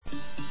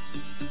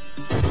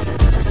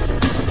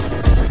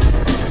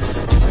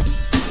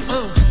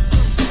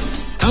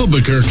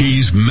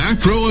Albuquerque's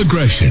macro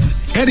aggression.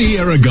 Eddie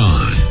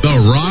Aragon, the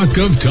Rock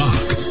of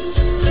Talk.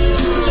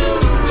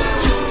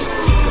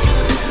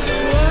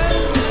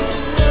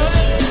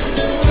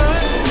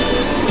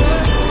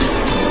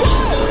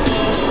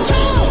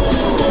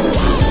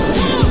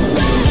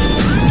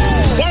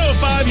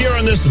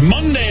 This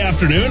Monday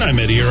afternoon, I'm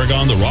Eddie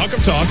Aragon, the Rock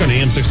of Talk on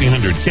AM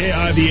 1600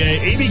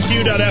 KIVA,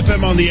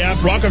 ABQ.FM on the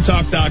app,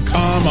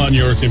 rockoftalk.com on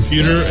your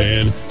computer,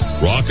 and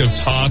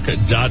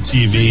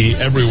rockoftalk.tv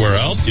everywhere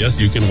else. Yes,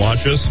 you can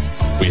watch us.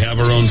 We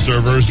have our own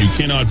servers. You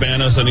cannot ban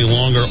us any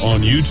longer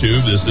on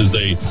YouTube. This is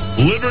a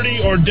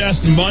Liberty or Death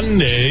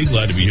Monday.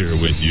 Glad to be here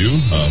with you.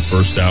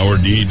 First hour,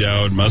 D.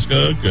 Dowd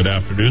Muska. Good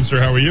afternoon,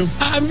 sir. How are you?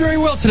 I'm very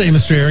well today,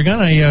 Mr.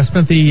 Aragon. I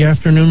spent the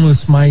afternoon with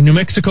my New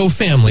Mexico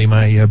family,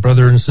 my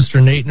brother and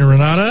sister Nate and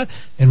Renata,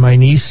 and my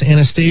niece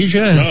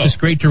Anastasia. And it's just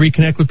great to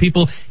reconnect with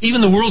people.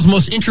 Even the world's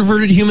most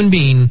introverted human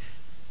being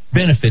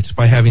benefits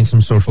by having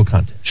some social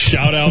contact.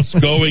 Shout-outs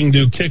going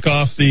to kick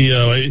off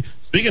the...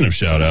 Speaking of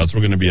shout-outs, we're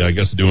going to be, I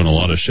guess, doing a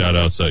lot of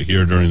shout-outs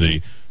here during the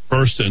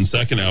first and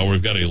second hour.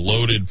 We've got a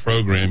loaded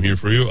program here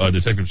for you.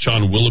 Detective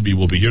Sean Willoughby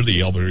will be here,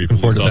 the Albuquerque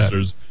Police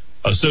Officers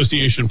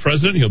Association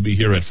president. He'll be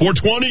here at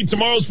 4:20.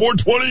 Tomorrow's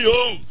 4:20.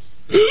 Oh,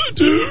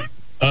 dude.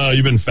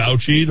 You've been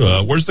Fauci'd.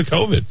 Where's the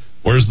COVID?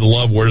 Where's the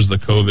love? Where's the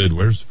COVID?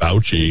 Where's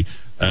Fauci?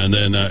 And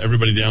then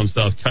everybody down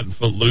south cutting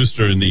foot loose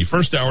during the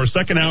first hour.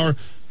 Second hour,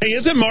 hey,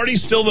 isn't Marty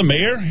still the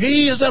mayor?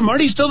 Hey, isn't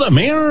Marty still the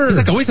mayor? He's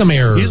like always the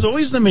mayor. He's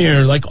always the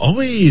mayor, like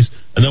always.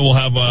 And then we'll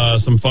have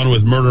some fun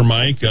with Murder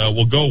Mike.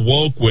 We'll go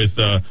woke with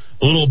a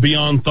little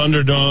Beyond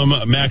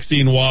Thunderdome,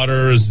 Maxine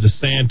Waters,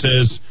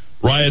 DeSantis,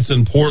 riots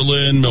in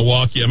Portland,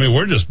 Milwaukee. I mean,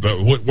 we're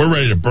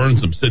ready to burn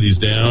some cities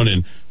down.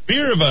 And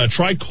fear of a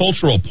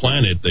tricultural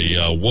planet,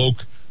 the woke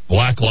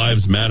Black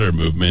Lives Matter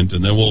movement.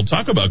 And then we'll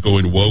talk about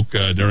going woke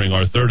during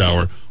our third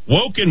hour.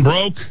 Woke and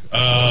broke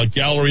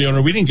gallery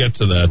owner. We didn't get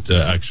to that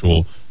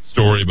actual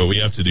story, but we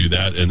have to do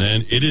that. And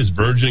then it is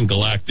Virgin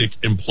Galactic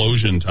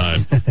implosion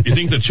time. You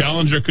think the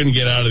Challenger couldn't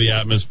get out of the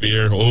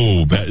atmosphere?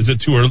 Oh, is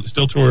it too early?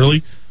 Still too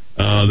early?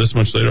 This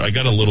much later, I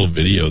got a little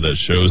video that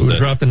shows we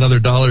dropped another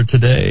 $1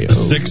 today. 6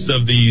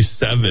 of the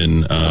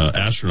 7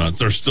 astronauts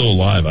are still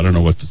alive. I don't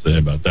know what to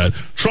say about that.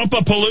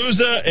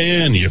 Trumpapalooza,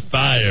 and you're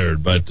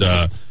fired. But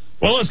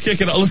well, let's kick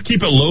it. Let's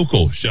keep it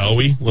local, shall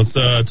we? Let's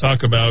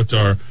talk about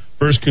our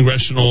first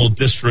congressional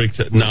district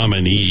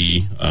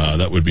nominee.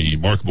 That would be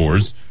Mark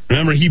Moores.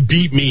 Remember, he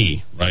beat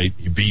me, right?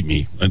 He beat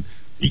me. And,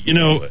 you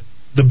know,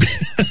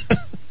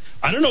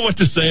 I don't know what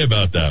to say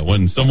about that.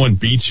 When someone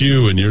beats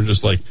you and you're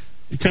just like,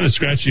 you're kind of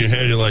scratching your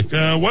head. You're like,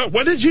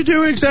 what did you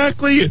do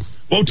exactly?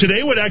 Well,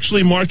 today would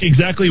actually mark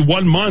exactly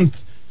 1 month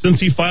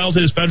since he filed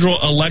his Federal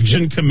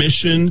Election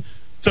Commission.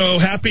 So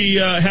happy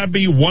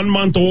 1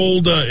 month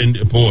old. And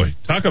boy,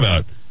 talk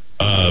about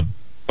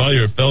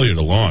failure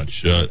to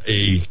launch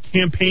a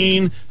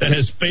campaign that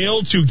has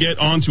failed to get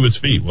onto its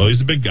feet. Well, he's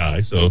a big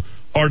guy, so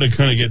hard to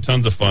kind of get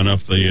tons of fun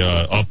off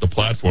the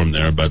platform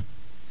there, but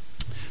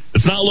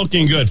it's not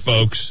looking good,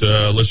 folks.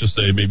 Let's just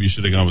say maybe you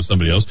should have gone with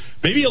somebody else.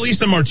 Maybe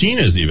Elisa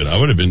Martinez even. I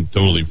would have been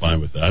totally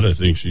fine with that. I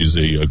think she's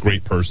a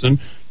great person.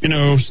 You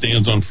know,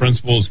 stands on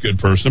principles, good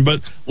person. But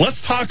let's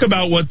talk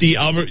about what the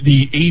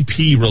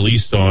AP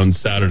released on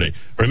Saturday.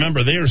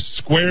 Remember, they are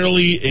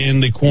squarely in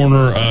the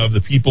corner of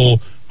the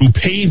people who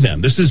pay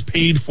them. This is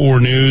paid for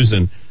news,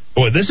 and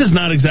boy, this is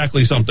not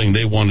exactly something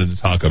they wanted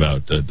to talk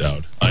about,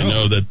 Dowd. I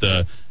know that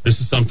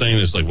this is something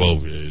that's like, well,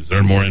 is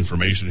there more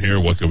information here?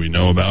 What can we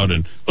know about?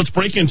 And let's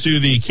break into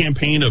the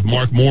campaign of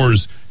Mark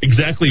Moores,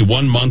 exactly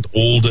 1 month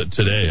old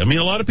today. I mean,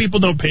 a lot of people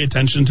don't pay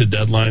attention to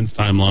deadlines,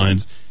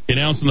 timelines. He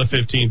announced on the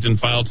 15th and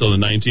filed till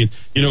the 19th.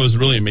 You know, what was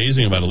really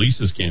amazing about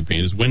Elisa's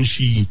campaign is when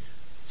she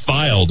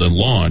filed and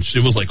launched,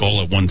 it was like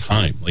all at one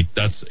time. Like,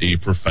 that's a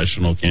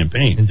professional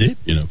campaign. Indeed.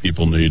 You know,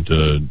 people need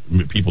to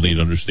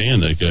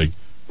understand that. Like,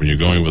 when you're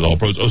going with all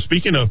pros. Oh,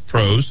 speaking of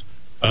pros,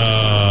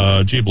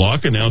 Jay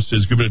Block announced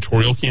his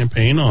gubernatorial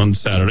campaign on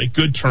Saturday.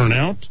 Good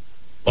turnout.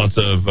 Lots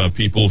of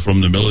people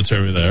from the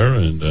military there,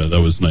 and that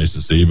was nice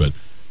to see. But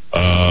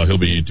he'll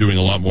be doing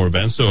a lot more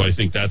events, so I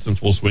think that's in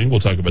full swing.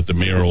 We'll talk about the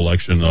mayoral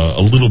election a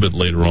little bit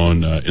later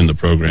on in the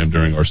program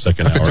during our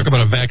second hour. Talk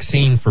about a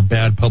vaccine for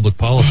bad public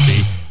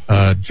policy.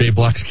 Jay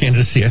Block's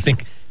candidacy. I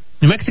think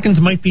New Mexicans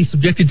might be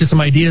subjected to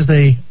some ideas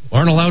they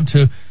aren't allowed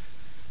to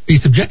be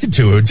subjected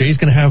to. Jay's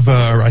going to have,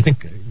 I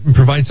think,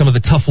 provide some of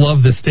the tough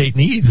love the state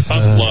needs.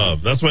 Tough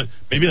love.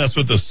 Maybe that's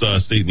what the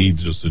state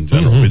needs just in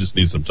general. Mm-hmm. We just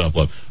need some tough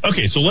love.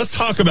 Okay, so let's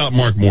talk about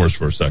Mark Moores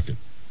for a second.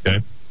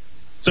 Okay,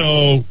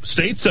 so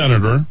state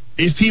senator,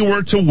 if he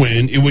were to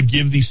win, it would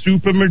give the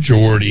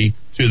supermajority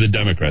to the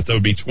Democrats. That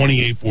would be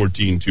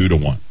 28-14,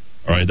 2-1. All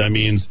right, that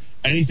means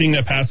anything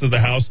that passes the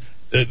House,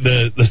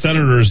 the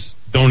senators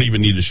don't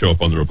even need to show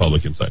up on the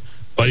Republican side.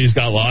 But he's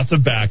got lots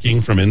of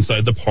backing from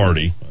inside the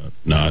party.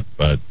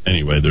 But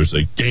anyway, there's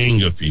a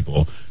gang of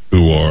people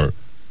who are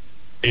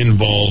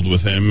involved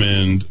with him,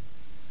 and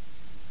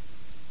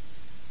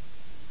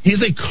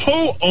he's a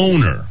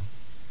co-owner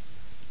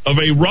of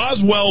a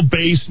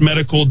Roswell-based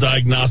medical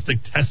diagnostic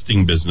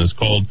testing business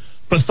called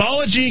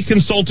Pathology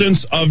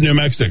Consultants of New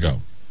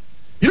Mexico.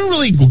 You don't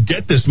really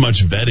get this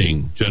much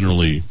vetting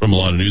generally from a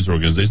lot of news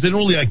organizations. They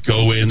don't really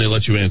go in, they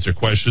let you answer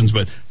questions,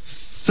 but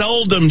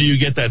seldom do you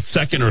get that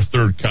second or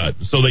third cut.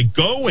 So they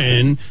go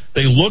in,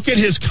 they look at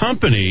his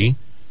company,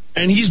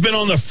 and he's been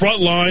on the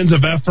front lines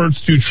of efforts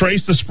to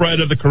trace the spread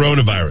of the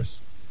coronavirus.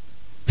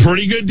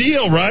 Pretty good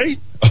deal, right?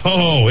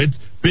 Oh,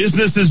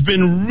 business has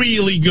been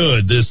really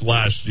good this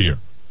last year.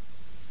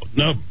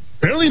 No,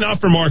 apparently not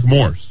for Mark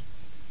Moores.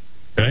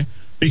 Okay?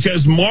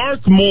 Because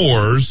Mark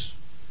Moores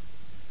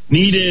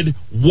needed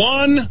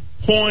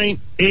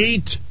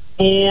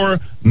 $1.84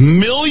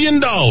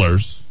 million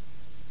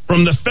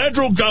from the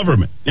federal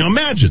government. Now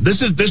imagine,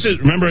 this is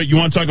remember, you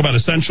want to talk about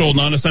essential,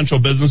 non-essential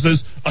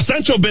businesses?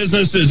 Essential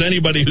business is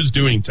anybody who's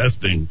doing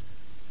testing.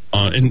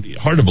 And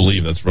hard to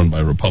believe that's run by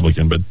a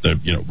Republican, but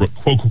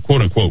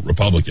quote unquote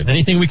Republican.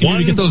 Anything we can do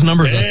to get those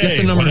numbers up. Get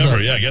the numbers up.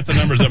 Yeah, get the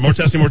numbers up. More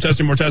testing, more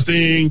testing, more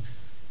testing.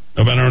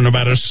 No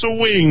matter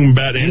swing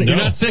batting. You're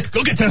not sick,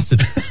 go get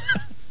tested.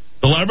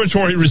 The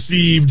laboratory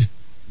received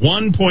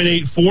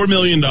 $1.84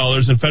 million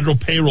in federal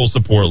payroll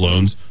support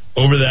loans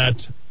over that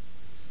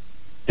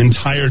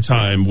entire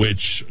time,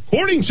 which,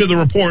 according to the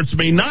reports,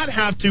 may not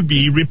have to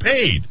be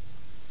repaid.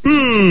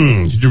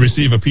 Did you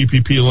receive a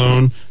PPP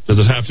loan? Does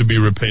it have to be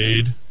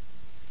repaid?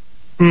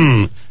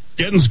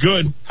 Getting's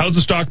good. How's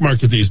the stock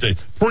market these days?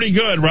 Pretty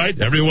good, right?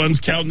 Everyone's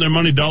counting their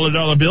money,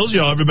 dollar bills.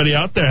 Everybody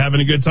out there having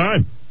a good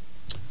time.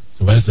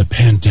 So as the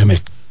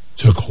pandemic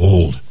took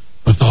hold,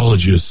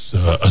 pathologists,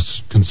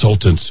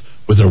 consultants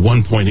with their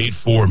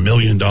 $1.84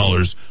 million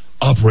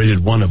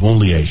operated one of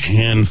only a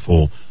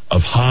handful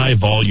of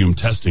high-volume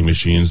testing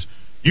machines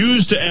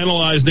used to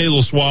analyze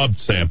nasal swab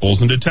samples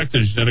and detect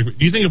the genetic...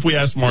 Do you think if we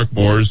asked Mark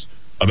Moores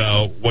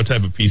about what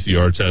type of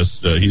PCR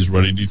test he's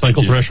running...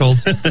 Cycle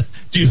thresholds?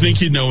 Do you think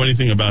he'd know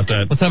anything about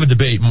that? Let's have a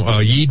debate.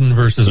 Yeadon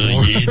versus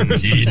Moore.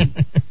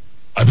 Yeadon.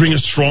 I bring a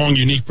strong,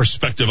 unique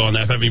perspective on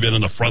that, having been on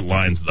the front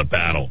lines of the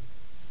battle.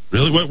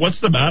 Really? What's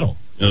the battle?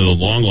 The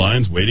long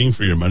lines waiting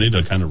for your money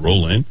to kind of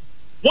roll in?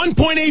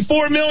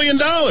 $1.84 million.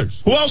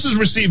 Who else has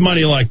received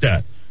money like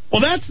that? Well,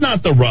 that's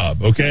not the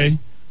rub, okay?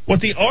 What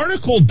the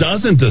article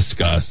doesn't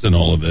discuss in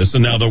all of this,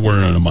 and now that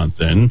we're in a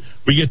month in,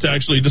 we get to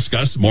actually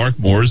discuss Mark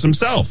Moores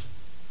himself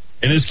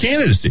and his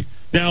candidacy.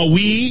 Now,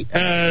 we,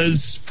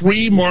 as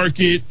free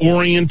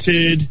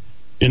market-oriented,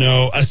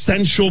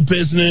 essential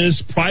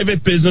business,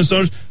 private business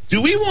owners,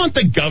 do we want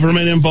the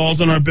government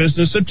involved in our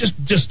business? So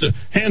just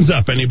hands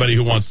up, anybody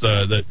who wants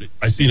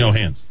I see no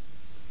hands.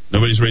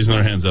 Nobody's raising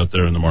their hands out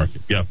there in the market.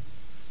 Yeah.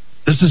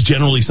 This is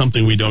generally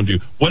something we don't do.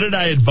 What did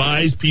I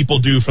advise people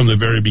do from the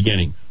very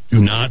beginning? Do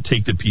not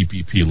take the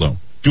PPP loan.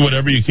 Do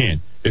whatever you can.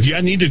 If you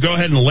need to go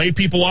ahead and lay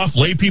people off.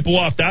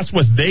 That's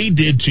what they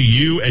did to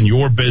you and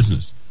your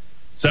business.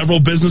 Several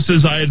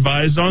businesses I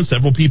advised on,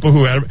 several people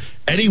who had...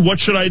 Eddie, what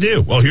should I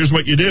do? Well, here's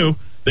what you do.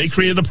 They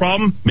created the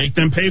problem, make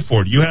them pay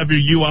for it. You have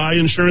your UI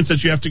insurance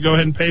that you have to go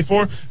ahead and pay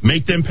for,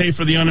 make them pay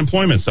for the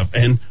unemployment stuff.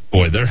 And,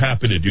 boy, they're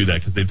happy to do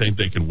that because they think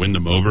they can win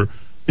them over.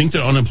 I think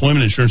that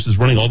unemployment insurance is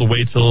running all the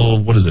way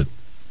till,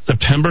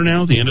 September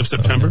now? The end of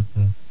September?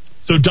 Yeah.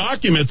 So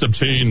documents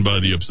obtained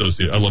by the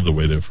Associated... I love the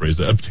way they phrase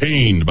it.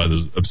 Obtained by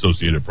the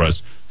Associated Press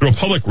through a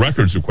public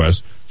records request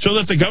show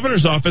that the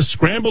governor's office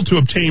scrambled to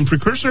obtain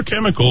precursor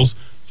chemicals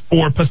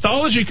for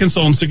pathology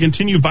consultants to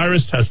continue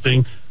virus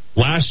testing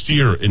last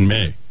year in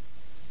May.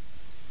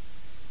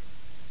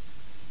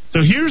 So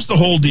here's the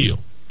whole deal.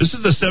 This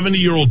is a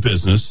 70-year-old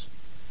business.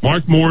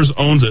 Mark Moores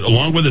owns it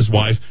along with his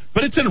wife,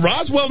 but it's in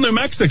Roswell, New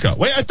Mexico.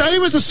 Wait, I thought he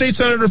was a state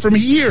senator from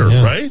here,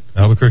 right?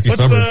 Albuquerque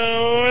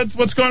suburbs.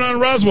 What's going on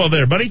in Roswell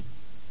there, buddy?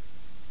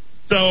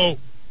 So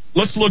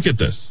let's look at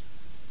this.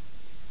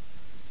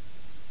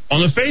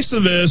 On the face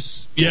of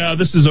this,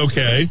 this is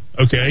okay.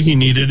 Okay, he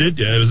needed it.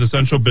 Yeah, it was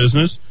essential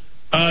business.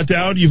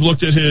 Dowd, you've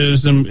looked at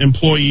his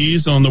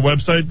employees on the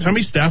website. How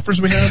many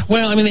staffers we have?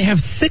 Well, they have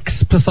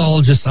 6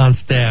 pathologists on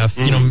staff.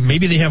 Mm-hmm.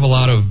 Maybe they have a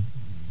lot of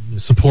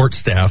support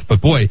staff,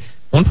 but boy,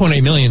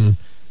 $1.8 million,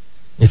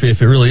 if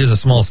it really is a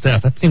small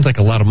staff, that seems like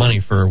a lot of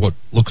money for what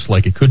looks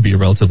like it could be a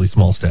relatively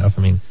small staff.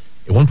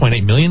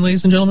 $1.8 million,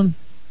 ladies and gentlemen?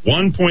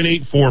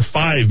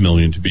 $1.845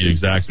 million to be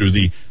exact, through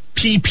the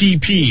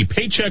PPP,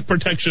 Paycheck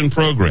Protection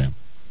Program,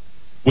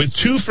 with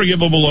 2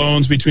 forgivable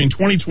loans between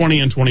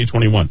 2020 and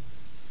 2021.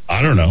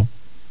 I don't know.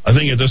 I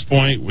think at this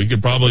point we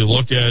could probably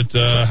look at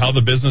how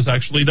the business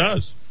actually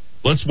does.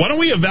 Why don't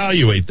we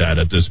evaluate that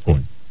at this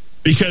point?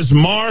 Because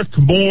Mark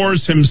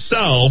Moores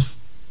himself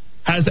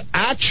has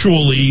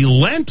actually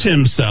lent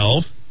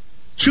himself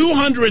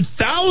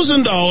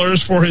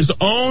 $200,000 for his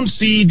own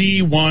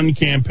CD1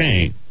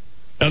 campaign.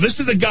 Now, this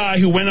is the guy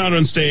who went out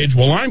on stage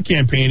while I'm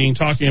campaigning,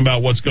 talking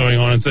about what's going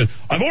on, and said,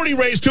 I've already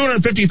raised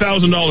 $250,000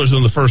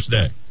 on the first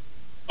day.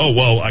 Oh,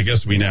 well, I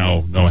guess we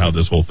now know how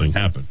this whole thing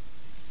happened,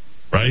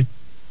 right?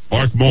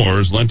 Mark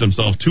Moores lent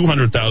himself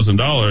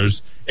 $200,000,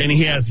 and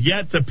he has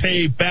yet to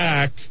pay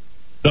back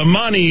the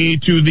money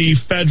to the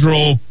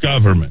federal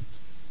government.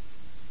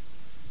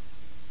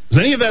 Does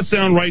any of that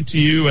sound right to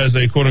you as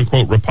a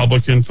quote-unquote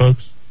Republican,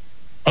 folks?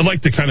 I'd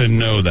like to kind of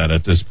know that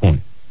at this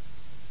point.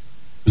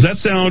 Does that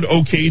sound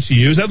okay to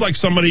you? Is that like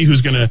somebody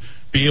who's going to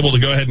be able to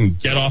go ahead and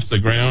get off the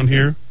ground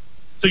here?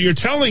 So you're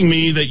telling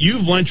me that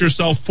you've lent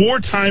yourself 4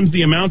 times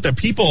the amount that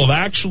people have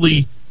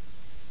actually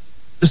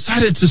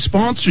decided to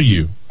sponsor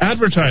you,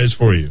 advertise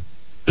for you,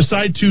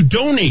 decide to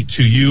donate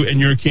to you and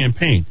your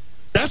campaign.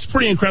 That's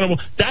pretty incredible.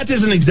 That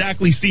doesn't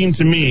exactly seem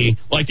to me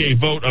like a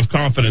vote of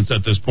confidence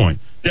at this point.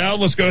 Now,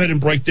 let's go ahead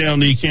and break down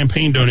the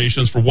campaign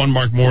donations for one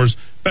Mark Moores,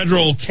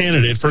 federal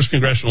candidate, 1st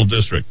Congressional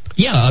District.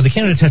 Yeah, the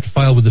candidates have to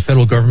file with the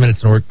federal government.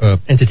 It's an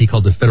entity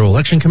called the Federal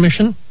Election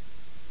Commission.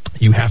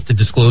 You have to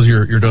disclose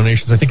your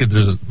donations. I think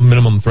there's a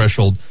minimum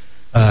threshold.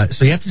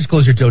 So you have to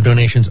disclose your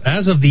donations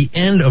as of the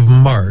end of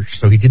March.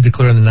 So he did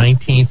declare on the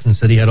 19th and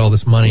said he had all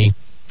this money.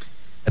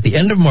 At the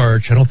end of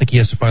March, I don't think he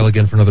has to file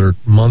again for another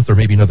month or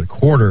maybe another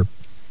quarter.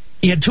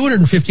 He had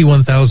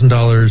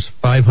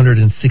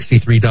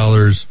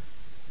 $251,563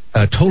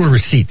 total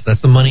receipts.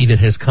 That's the money that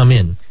has come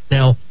in.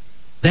 Now,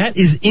 that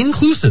is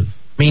inclusive,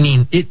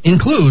 meaning it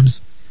includes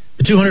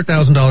the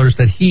 $200,000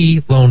 that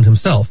he loaned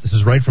himself. This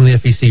is right from the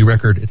FEC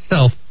record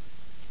itself.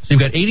 So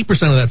you've got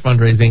 80% of that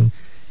fundraising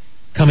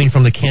coming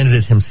from the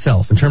candidate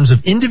himself. In terms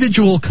of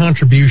individual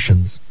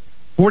contributions,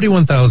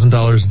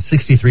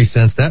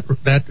 $41,000.63.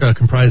 That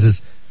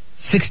comprises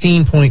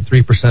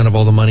 16.3% of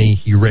all the money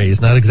he raised.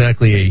 Not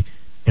exactly a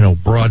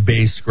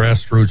broad-based,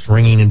 grassroots,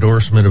 ringing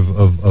endorsement of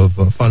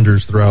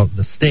funders throughout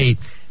the state.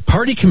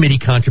 Party committee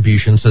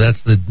contribution, so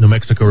that's the New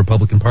Mexico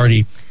Republican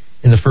Party,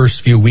 in the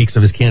first few weeks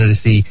of his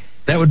candidacy,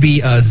 that would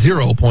be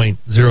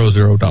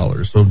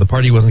 $0.00. So the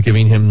party wasn't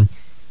giving him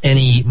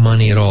any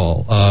money at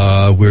all.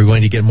 We're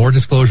going to get more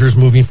disclosures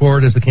moving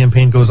forward as the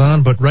campaign goes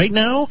on, but right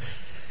now,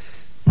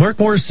 Mark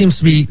Moores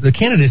the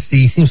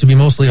candidacy seems to be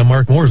mostly a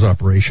Mark Moores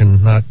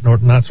operation, not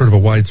sort of a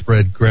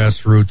widespread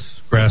grassroots,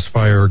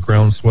 grassfire,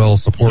 groundswell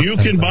support. You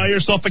can buy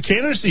yourself a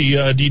candidacy,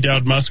 D.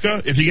 Dowd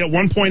Muska. If you get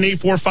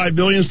 $1.845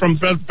 billion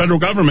from the federal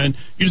government,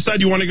 you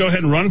decide you want to go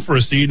ahead and run for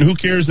a seat, and who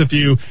cares if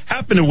you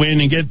happen to win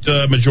and get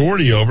a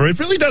majority over?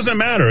 It really doesn't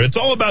matter. It's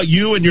all about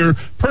you and your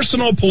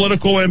personal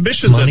political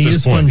ambitions at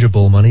this point.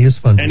 Money is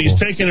fungible. And he's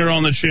taking it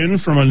on the chin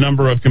from a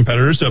number of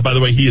competitors. By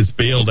the way, he is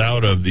bailed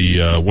out of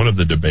the one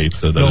of the debates.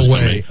 No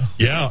way.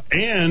 Yeah,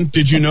 and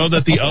did you know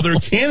that the other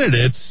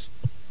candidates...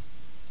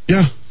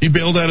 Yeah, he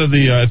bailed out of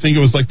I think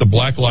it was like the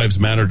Black Lives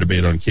Matter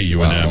debate on KUNM.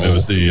 Wow. It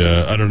was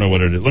I don't know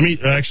what it is.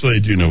 I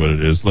do know what it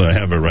is. I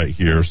have it right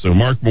here. So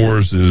Mark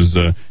Moores is,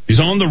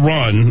 he's on the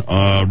run,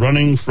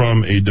 running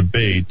from a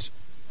debate.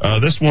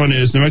 This one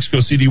is New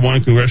Mexico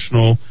CD1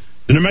 Congressional,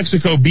 the New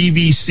Mexico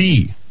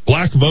BVC,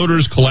 Black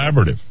Voters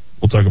Collaborative.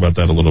 We'll talk about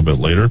that a little bit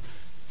later.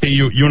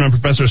 UNM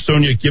Professor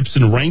Sonia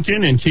Gibson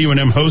Rankin and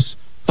KUNM host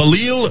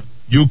Khalil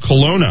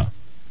Ucolona.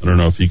 I don't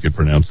know if he could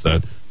pronounce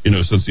that,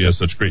 since he has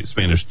such great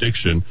Spanish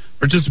diction.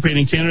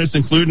 Participating candidates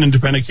include an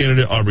independent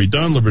candidate, Aubrey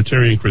Dunn,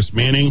 Libertarian Chris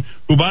Manning,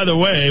 who, by the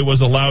way,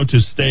 was allowed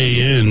to stay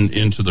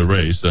into the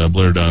race.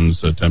 Blair Dunn's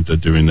attempt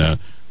at doing that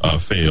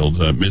failed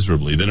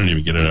miserably. They didn't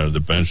even get it out of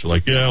the bench. They're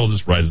like, yeah, we'll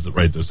just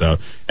write this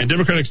out. And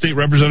Democratic State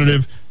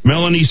Representative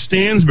Melanie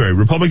Stansberry.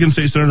 Republican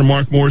State Senator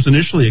Mark Moores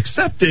initially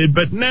accepted,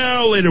 but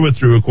now later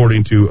withdrew,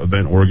 according to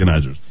event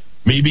organizers.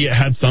 Maybe it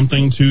had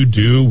something to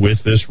do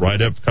with this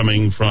write-up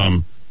coming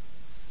from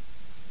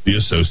the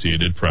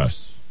Associated Press.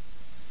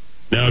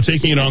 Now,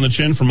 taking it on the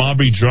chin from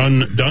Aubrey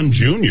Dunn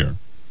Jr.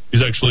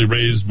 He's actually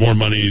raised more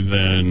money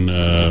than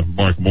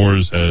Mark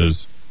Moores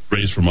has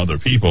raised from other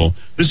people.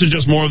 This is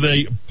just more of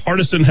the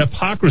partisan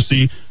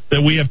hypocrisy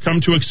that we have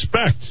come to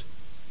expect.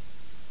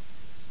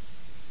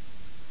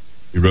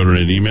 He wrote in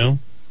an email.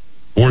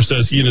 Moore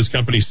says he and his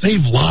company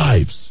save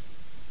lives.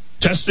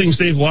 Testing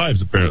saved lives,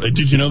 apparently.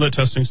 Did you know that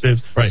testing saved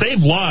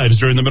lives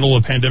during the middle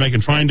of a pandemic, and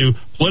trying to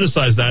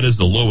politicize that is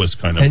the lowest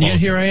kind of politics. And yet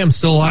here I am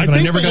still alive and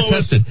I never got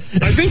tested.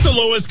 I think the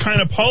lowest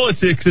kind of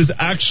politics is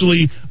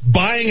actually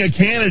buying a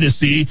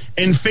candidacy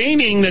and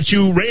feigning that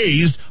you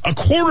raised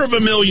 $250,000,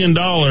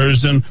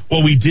 and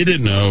what we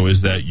didn't know is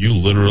that you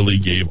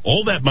literally gave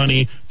all that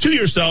money to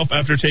yourself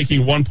after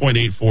taking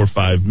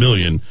 $1.845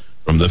 million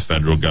from the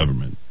federal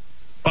government.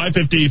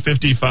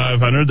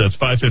 550-5500. That's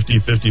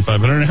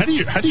 550-5500. How do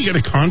you get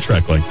a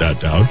contract like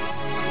that, Dowd?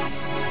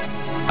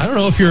 I don't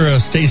know. If you're a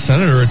state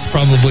senator, it's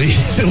probably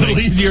a little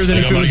easier than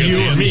if it was you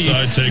or me.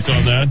 Inside take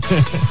on that.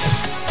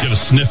 Get a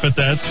sniff at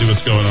that. See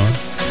what's going on.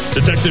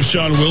 Detective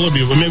Sean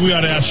Willoughby. Well, maybe we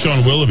ought to ask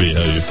Sean Willoughby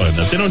how you find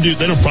that. They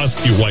don't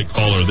prosecute white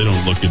collar. They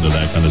don't look into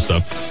that kind of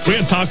stuff. We're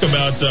going to talk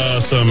about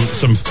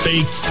some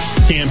fake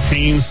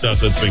campaign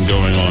stuff that's been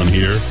going on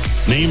here.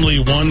 Namely,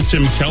 one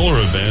Tim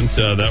Keller event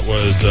that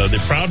was the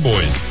Proud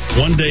Boys.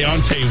 One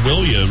Deontay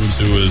Williams,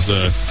 who was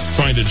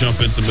trying to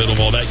jump into the middle of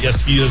all that. Yes,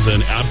 he is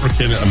an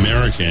African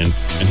American,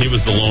 and he was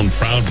the lone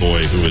Proud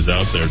Boy who was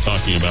out there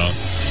talking about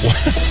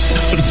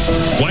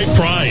white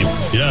pride.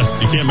 Yes,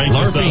 you can't make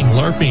this up.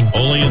 LARPing.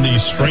 Only in the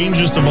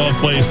strangest of all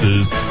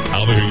places,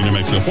 Albuquerque, New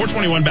Mexico.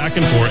 421 back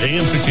and forth,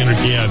 AM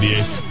 1600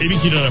 KIVA,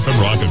 abq.fm,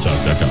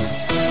 rockoftalk.com.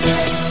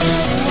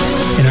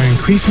 In our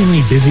increasingly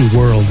busy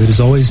world, it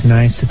is always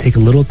nice to take a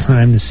little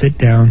time to sit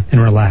down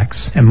and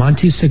relax. At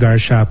Monty's Cigar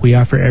Shop, we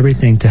offer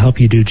everything to help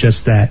you do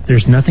just that.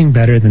 There's nothing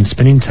better than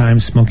spending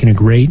time smoking a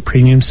great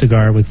premium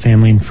cigar with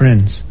family and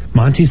friends.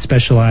 Monty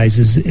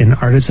specializes in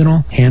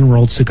artisanal,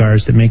 hand-rolled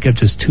cigars that make up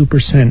just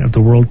 2% of the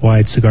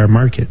worldwide cigar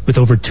market. With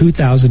over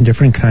 2,000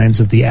 different kinds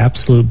of the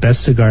absolute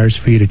best cigars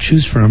for you to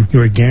choose from, you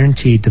are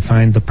guaranteed to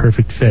find the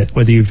perfect fit.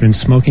 Whether you've been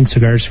smoking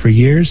cigars for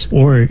years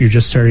or you're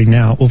just starting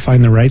out, we'll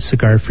find the right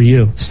cigar for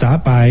you.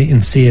 Stop by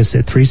and see us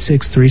at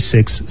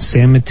 3636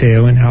 San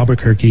Mateo in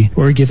Albuquerque,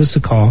 or give us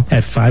a call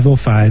at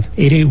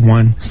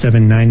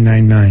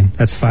 505-881-7999.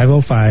 That's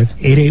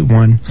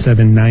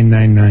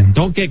 505-881-7999.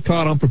 Don't get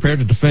caught unprepared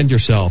to defend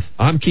yourself.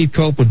 I'm Keith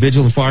Cope with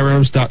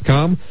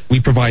VigilantFirearms.com.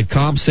 We provide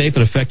calm, safe,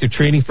 and effective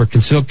training for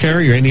concealed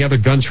carry or any other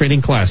gun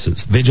training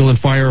classes.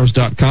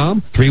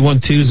 VigilantFirearms.com,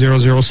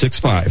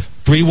 312-0065.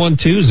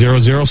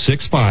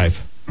 312-0065.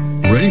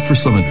 Ready for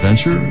some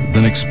adventure?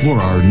 Then explore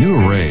our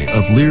new array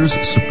of Lear's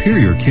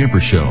superior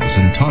camper shells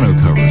and tonneau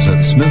covers at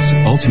Smith's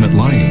Ultimate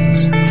Linings.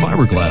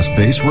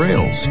 Fiberglass-based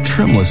rails,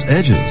 trimless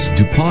edges,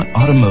 DuPont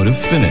automotive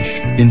finish.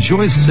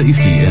 Enjoy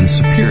safety and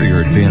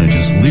superior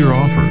advantages Lear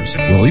offers.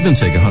 We'll even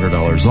take $100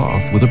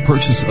 off with a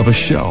purchase of a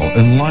shell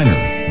and liner.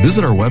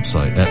 Visit our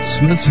website at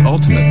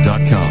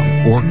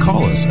smithsultimate.com or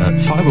call us at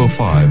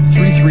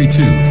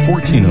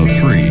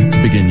 505-332-1403 to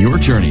begin your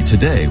journey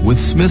today with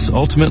Smith's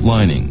Ultimate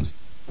Linings.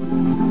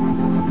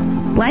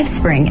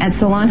 LifeSpring at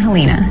Salon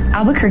Helena,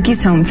 Albuquerque's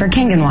home for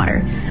Kangen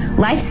water.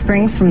 Life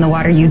springs from the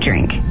water you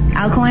drink.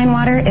 Alkaline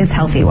water is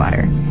healthy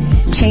water.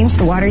 Change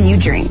the water you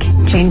drink.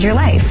 Change your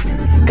life.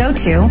 Go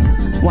to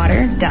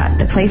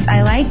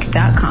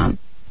water.theplaceilike.com.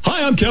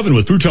 Hi, I'm Kevin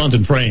with Futons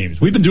and Frames.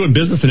 We've been doing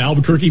business in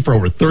Albuquerque for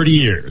over 30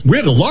 years. We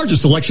have the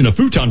largest selection of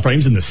futon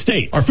frames in the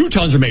state. Our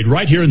futons are made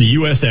right here in the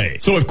USA.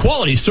 So if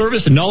quality,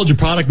 service, and knowledge of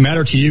product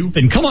matter to you,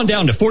 then come on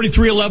down to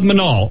 4311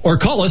 Manal or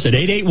call us at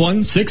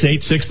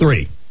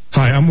 881-6863.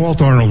 Hi, I'm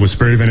Walt Arnold with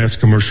Sperry Van Ness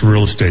Commercial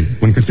Real Estate.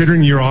 When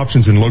considering your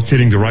options in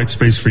locating the right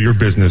space for your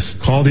business,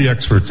 call the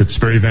experts at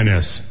Sperry Van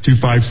Ness,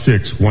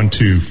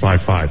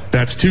 256-1255.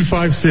 That's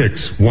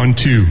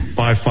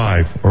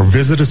 256-1255. Or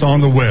visit us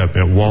on the web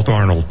at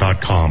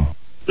waltarnold.com.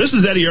 This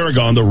is Eddie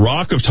Aragon, the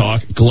Rock of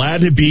Talk.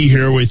 Glad to be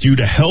here with you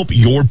to help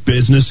your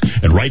business.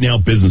 And right now,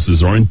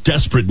 businesses are in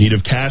desperate need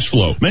of cash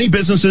flow. Many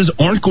businesses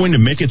aren't going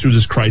to make it through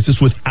this crisis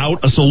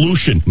without a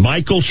solution.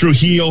 Michael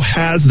Trujillo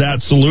has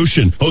that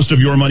solution. Host of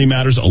Your Money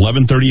Matters,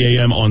 11:30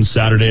 a.m. on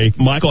Saturday.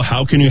 Michael,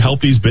 how can you help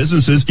these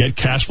businesses get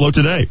cash flow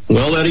today?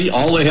 Well, Eddie,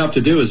 all they have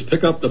to do is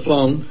pick up the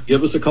phone,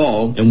 give us a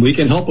call, and we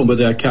can help them with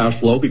that cash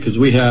flow because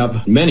we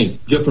have many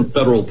different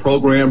federal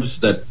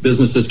programs that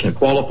businesses can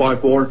qualify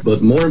for.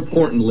 But more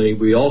importantly,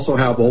 we also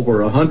have over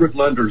 100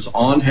 lenders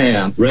on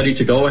hand ready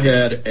to go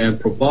ahead and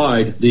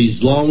provide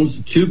these loans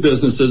to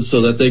businesses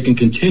so that they can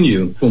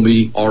continue when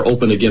we are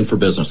open again for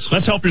business.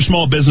 Let's help your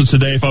small business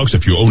today, folks.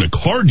 If you own a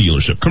car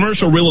dealership,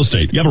 commercial real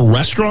estate, you have a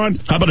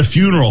restaurant, how about a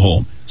funeral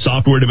home,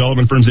 software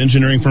development firms,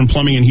 engineering firm,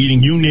 plumbing and heating,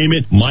 you name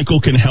it,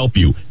 Michael can help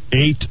you.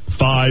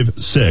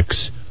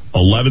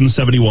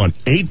 856-1171.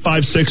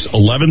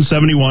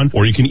 856-1171,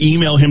 or you can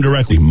email him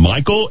directly,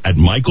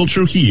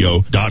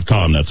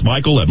 Michael@MichaelTrujillo.com. That's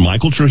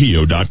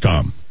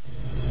Michael@MichaelTrujillo.com.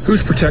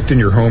 Who's protecting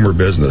your home or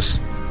business?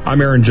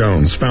 I'm Aaron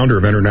Jones,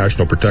 founder of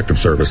International Protective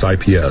Service,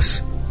 IPS.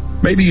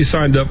 Maybe you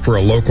signed up for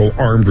a local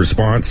armed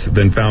response,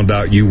 then found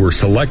out you were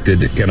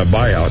selected in a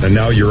buyout, and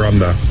now you're on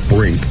the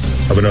brink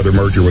of another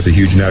merger with a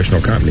huge national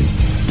company.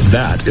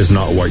 That is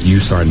not what you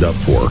signed up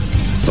for.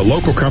 The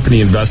local company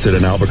invested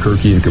in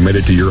Albuquerque and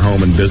committed to your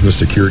home and business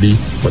security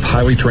with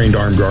highly trained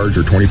armed guards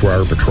or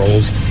 24-hour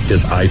patrols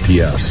is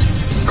IPS.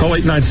 Call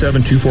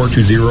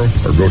 897-2420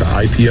 or go to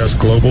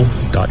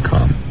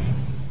ipsglobal.com.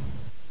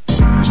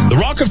 The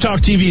Rock of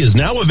Talk TV is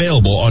now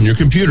available on your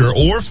computer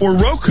or for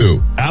Roku,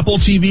 Apple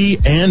TV,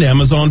 and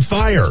Amazon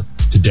Fire.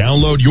 To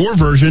download your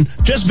version,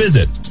 just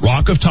visit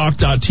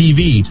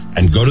rockoftalk.tv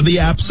and go to the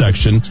app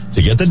section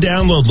to get the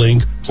download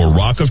link for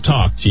Rock of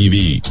Talk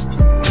TV.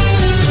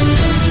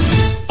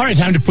 All right,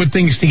 time to put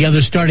things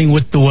together, starting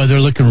with the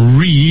weather. Looking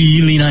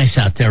really nice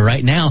out there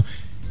right now.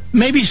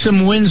 Maybe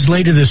some winds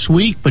later this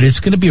week, but it's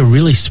going to be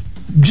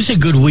just a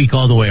good week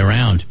all the way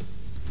around.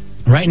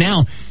 Right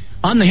now,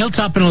 on the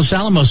hilltop in Los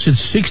Alamos,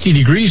 it's 60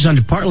 degrees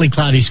under partly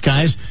cloudy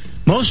skies.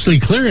 Mostly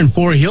clear in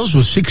Four Hills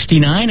with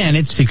 69, and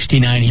it's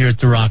 69 here at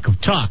the Rock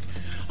of Talk.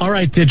 All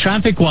right,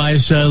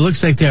 traffic-wise,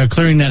 looks like they are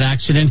clearing that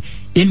accident.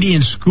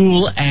 Indian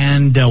School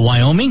and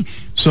Wyoming.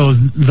 So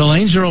the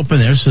lanes are open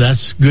there, so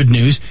that's good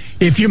news.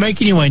 If you're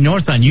making your way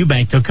north on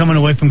Eubank, though, coming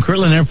away from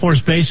Kirtland Air Force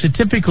Base, a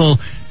typical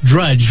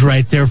drudge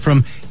right there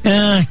from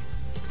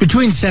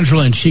between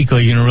Central and Chico.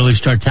 You're going to really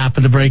start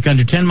tapping the brake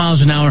under 10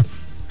 miles an hour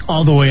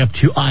all the way up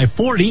to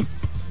I-40.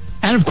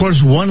 And, of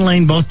course, one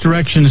lane both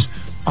directions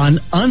on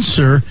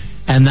Unser,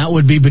 and that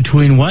would be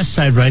between West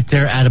Side right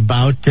there at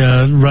about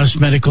Russ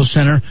Medical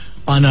Center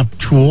on up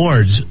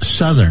towards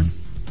Southern.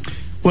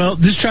 Well,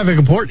 this traffic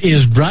report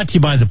is brought to you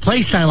by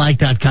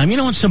theplaceilike.com. You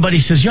know when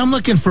somebody says, I'm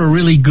looking for a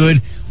really good,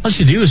 all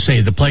you do is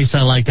say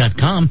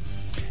theplaceilike.com.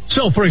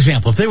 So, for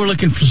example, if they were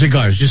looking for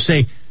cigars, just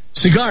say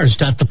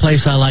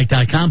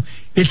cigars.theplaceilike.com.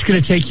 It's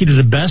going to take you to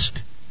the best,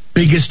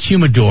 biggest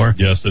humidor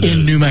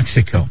in New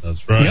Mexico. That's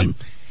right. Yep.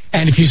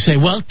 And if you say,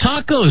 well,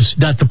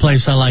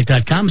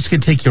 tacos.theplaceilike.com, it's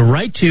going to take you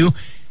right to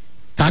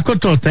Taco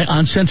Tote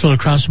on Central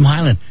across from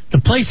Highland.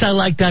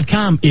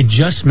 Theplaceilike.com, it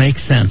just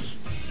makes sense.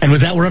 And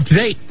with that, we're up to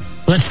date.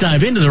 Let's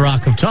dive into the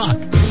Rock of Talk.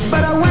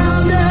 But I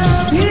wound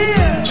up here.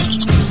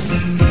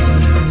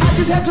 I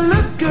just have to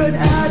look good.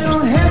 I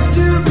don't have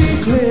to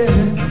be clear.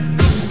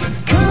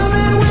 Come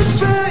and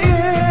whisper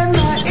in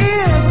my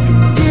ear.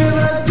 Give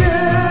us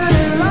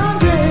dirty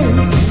laundry.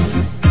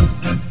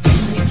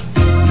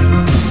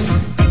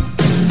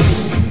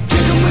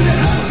 Kick 'em when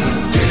they're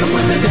up. Kick 'em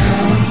when they're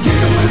down.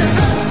 Kick 'em when they're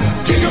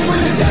up. Kick 'em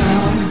when they're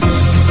down.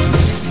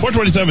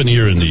 427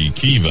 here in the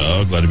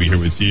Kiva. Glad to be here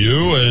with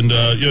you. And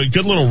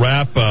good little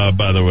wrap,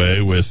 by the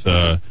way, with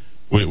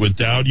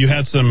Dowd. You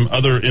had some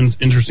other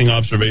interesting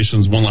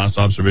observations. One last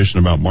observation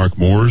about Mark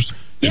Moores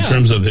in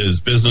terms of his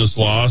business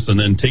loss and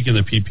then taking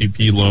the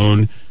PPP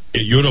loan.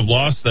 You would have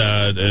lost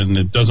that, and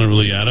it doesn't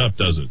really add up,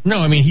 does it? No,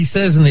 I mean, he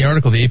says in the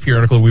article, the AP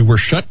article, we were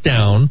shut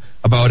down,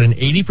 about an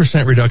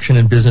 80% reduction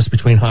in business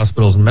between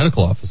hospitals and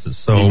medical offices.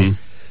 So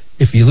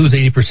if you lose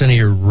 80% of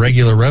your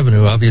regular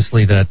revenue,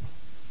 obviously that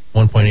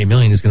 $1.8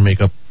 million is going to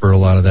make up for a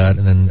lot of that.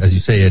 And then, as you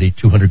say, Eddie,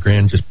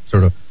 $200,000 just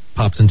sort of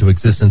pops into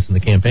existence in the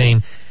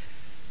campaign.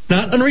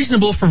 Not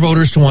unreasonable for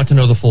voters to want to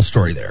know the full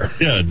story there.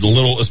 Yeah, a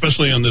little,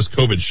 especially on this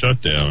COVID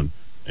shutdown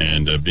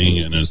and being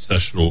an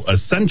essential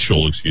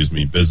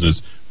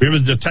business. We have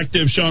a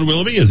Detective Sean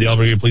Willoughby as the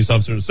Albuquerque Police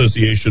Officers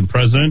Association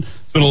president.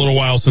 It's been a little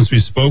while since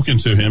we've spoken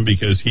to him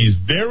because he's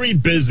very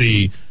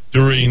busy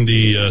during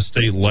the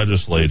state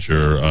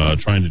legislature,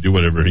 trying to do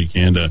whatever he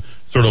can to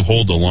sort of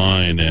hold the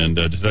line. And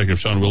Detective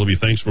Sean Willoughby,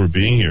 thanks for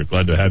being here.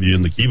 Glad to have you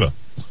in the Kiva.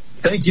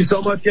 Thank you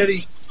so much,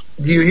 Eddie.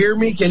 Do you hear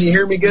me? Can you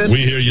hear me good?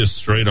 We hear you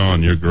straight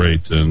on. You're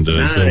great, and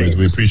as always,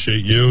 we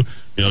appreciate you.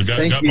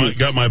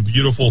 Got my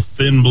beautiful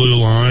thin blue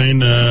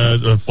line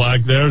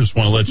flag there. Just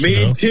want to let you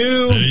know. Me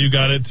too. Yeah, you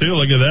got it too.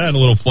 Look at that, a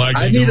little flag.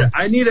 I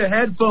need a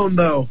headphone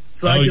though,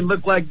 so I can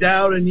look like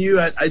Dowd and you.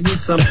 I need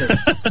something.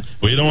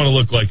 Well, you don't want to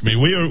look like me.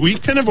 We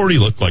kind of already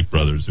look like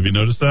brothers. Have you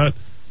noticed that?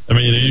 I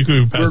mean, you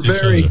could pass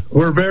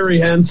We're very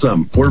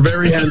handsome. We're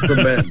very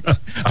handsome men.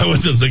 I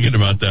wasn't thinking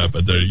about that,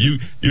 but you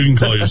can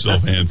call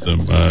yourself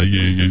handsome.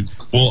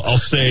 Well,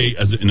 I'll say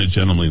in a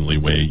gentlemanly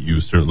way,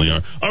 you certainly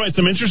are. All right,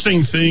 some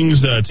interesting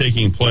things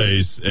taking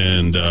place,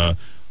 and I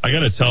got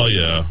to tell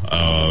you,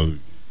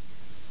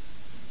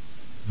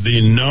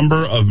 the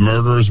number of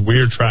murders,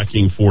 we're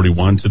tracking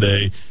 41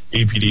 today.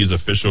 APD's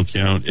official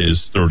count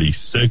is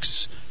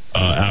 36.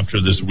 After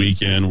this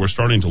weekend, we're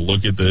starting to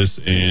look at this,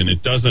 and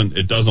it doesn't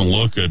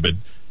look good. But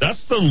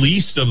that's the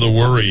least of the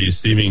worries,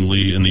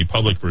 seemingly, in the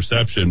public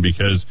perception,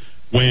 because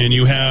when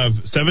you have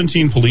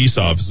 17 police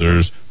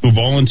officers who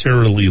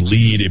voluntarily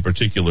lead a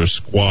particular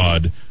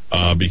squad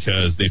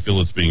because they feel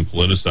it's being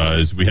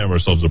politicized, we have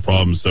ourselves a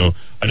problem. So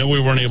I know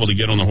we weren't able to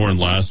get on the horn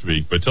last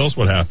week, but tell us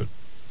what happened.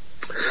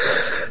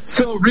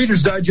 So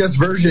Reader's Digest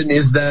version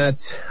is that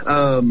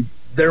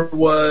there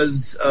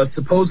was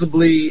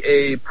supposedly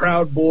a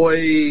Proud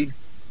Boy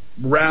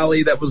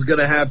rally that was going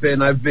to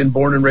happen. I've been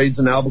born and raised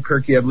in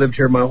Albuquerque. I've lived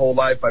here my whole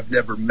life. I've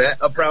never met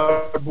a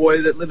Proud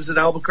Boy that lives in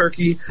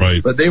Albuquerque.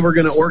 Right. But they were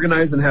going to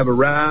organize and have a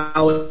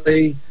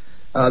rally.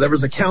 There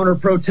was a counter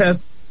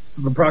protest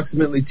of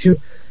approximately 2,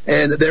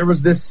 and there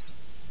was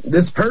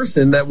this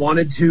person that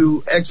wanted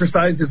to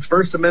exercise his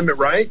First Amendment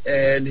right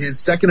and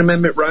his Second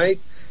Amendment right.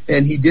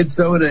 And he did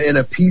so in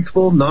a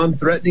peaceful,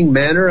 non-threatening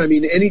manner. I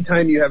mean,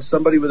 anytime you have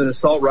somebody with an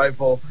assault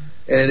rifle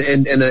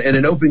and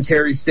an open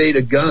carry state,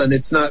 a gun,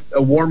 it's not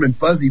a warm and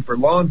fuzzy for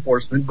law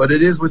enforcement, but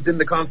it is within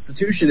the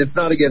Constitution. It's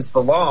not against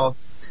the law.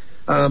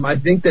 I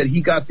think that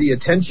he got the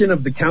attention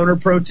of the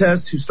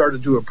counter-protests who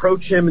started to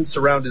approach him and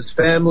surround his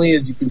family.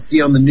 As you can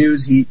see on the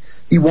news,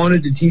 he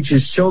wanted to teach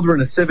his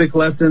children a civic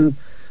lesson.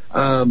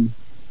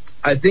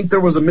 I think there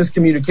was a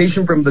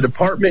miscommunication from the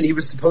department. He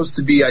was supposed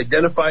to be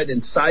identified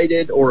and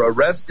cited or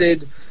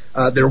arrested.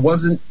 There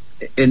wasn't,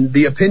 in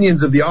the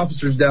opinions of the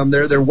officers down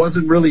there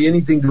wasn't really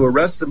anything to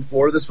arrest him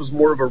for. This was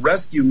more of a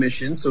rescue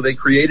mission, so they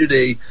created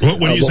a...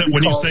 When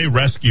you say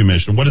rescue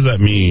mission, what does that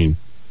mean?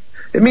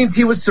 It means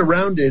he was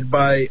surrounded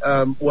by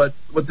what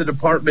the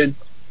department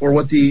or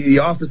what the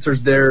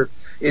officers there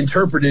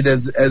interpreted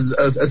as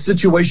a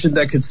situation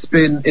that could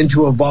spin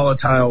into a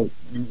volatile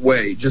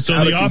way. So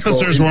the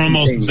officers were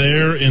almost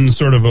there in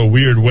sort of a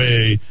weird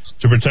way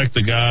to protect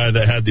the guy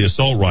that had the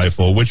assault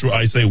rifle, which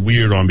I say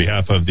weird on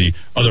behalf of the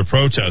other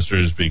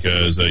protesters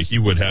because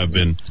he would have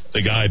been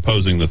the guy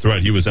posing the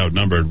threat. He was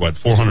outnumbered,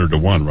 400 to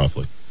 1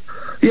 roughly.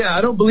 Yeah,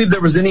 I don't believe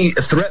there was any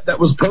threat that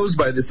was posed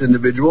by this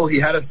individual.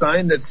 He had a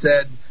sign that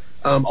said,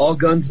 All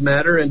Guns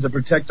Matter and to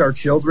protect our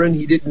children.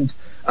 He didn't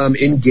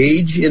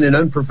engage in an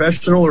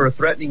unprofessional or a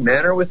threatening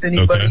manner with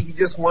anybody. Okay. He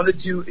just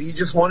wanted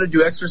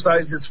to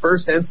exercise his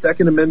First and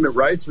Second Amendment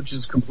rights, which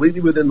is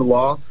completely within the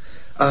law.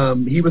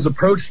 He was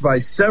approached by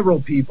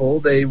several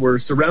people. They were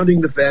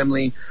surrounding the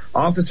family.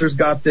 Officers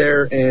got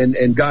there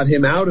and got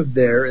him out of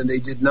there, and they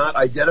did not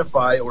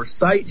identify or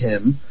cite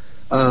him,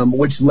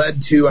 which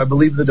led to, I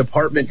believe, the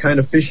department kind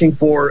of fishing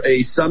for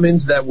a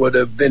summons that would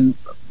have been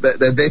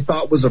that they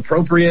thought was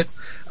appropriate.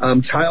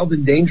 Child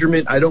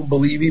endangerment, I don't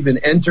believe, even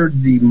entered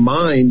the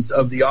minds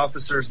of the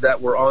officers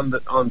that were on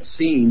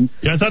scene.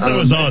 Yeah, I thought that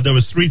was odd. There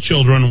was 3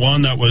 children.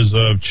 One that was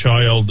of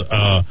child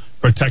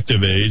protective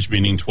age,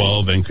 meaning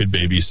 12, and could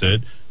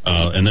babysit.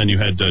 And then you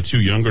had 2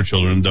 younger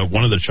children.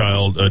 One of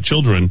the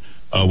children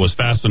was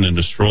fastened in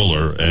a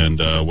stroller and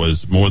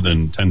was more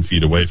than 10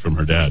 feet away from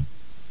her dad.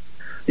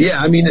 Yeah,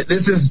 I mean,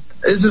 this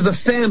is a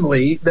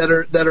family that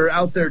are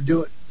out there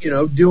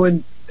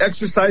doing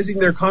exercising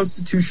their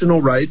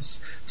constitutional rights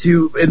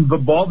to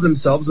involve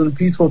themselves in a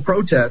peaceful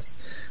protest.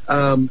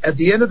 At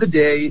the end of the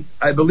day,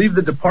 I believe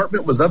the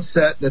department was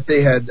upset that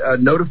they had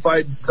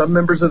notified some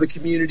members of the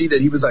community that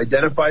he was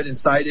identified and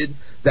cited.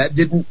 That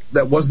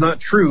was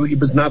not true. He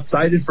was not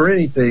cited for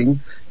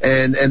anything,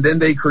 and then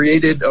they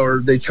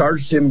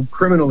charged him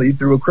criminally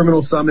through a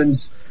criminal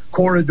summons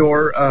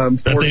corridor that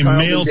for they child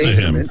mailed to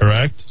endangerment. him,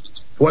 correct?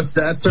 What's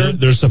that, sir?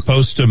 They're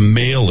supposed to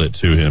mail it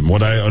to him.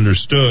 What I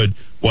understood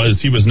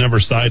was he was never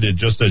cited,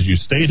 just as you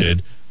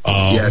stated,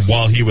 Yes.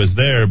 while he was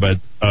there, but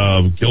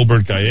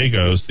Gilbert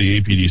Gallegos,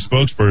 the APD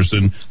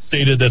spokesperson,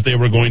 stated that they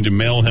were going to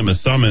mail him a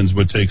summons,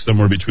 would take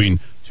somewhere between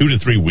 2 to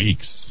 3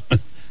 weeks.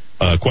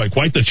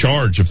 Quite the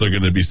charge if they're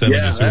going to be sending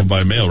it to him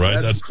by mail,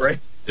 right? That's great.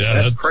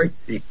 Yeah, that's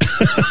crazy.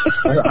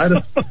 I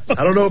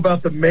don't know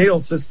about the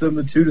mail system,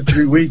 the 2 to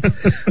 3 weeks.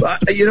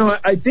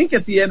 I think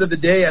at the end of the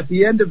day, at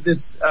the end of this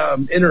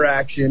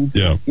interaction,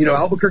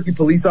 Albuquerque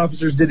police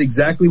officers did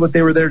exactly what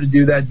they were there to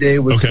do that day,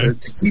 was to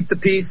keep the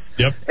peace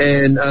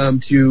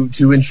and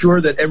to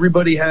ensure that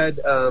everybody had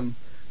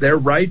their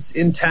rights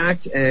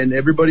intact and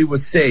everybody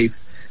was safe.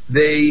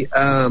 They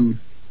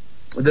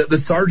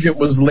the sergeant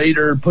was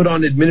later put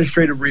on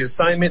administrative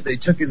reassignment. They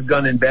took his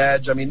gun and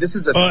badge. I mean, this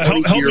is a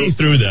help me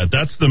through that.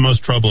 That's the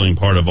most troubling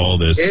part of all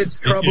this. It's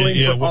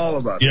troubling for all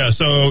of us. Yeah,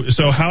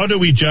 so how do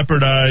we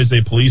jeopardize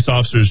a police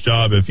officer's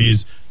job if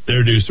he's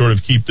there to sort of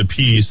keep the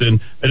peace? And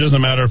it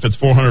doesn't matter if it's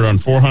 400 on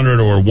 400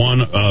 or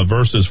 1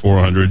 versus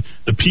 400.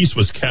 The peace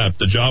was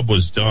kept. The job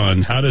was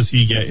done. How does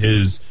he get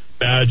his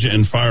badge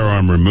and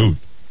firearm removed?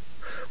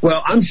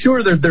 Well, I'm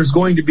sure that there's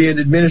going to be an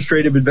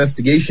administrative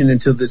investigation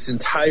into this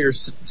entire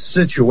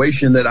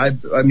situation that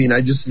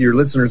your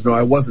listeners know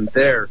I wasn't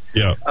there.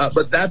 Yeah.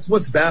 But that's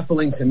what's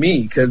baffling to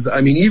me, because,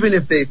 I mean, even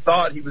if they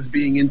thought he was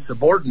being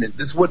insubordinate,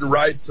 this wouldn't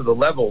rise to the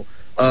level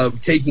of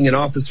taking an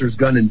officer's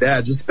gun and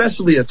badge,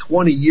 especially a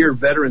 20-year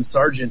veteran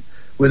sergeant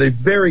with a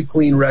very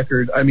clean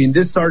record. I mean,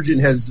 this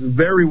sergeant has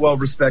very well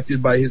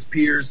respected by his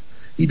peers.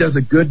 He does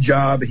a good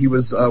job. He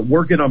was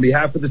working on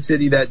behalf of the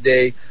city that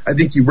day. I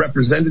think he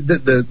represented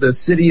the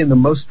city in the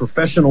most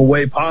professional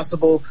way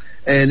possible.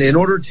 And in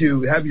order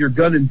to have your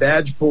gun and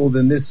badge pulled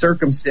in this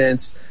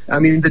circumstance, I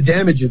mean, the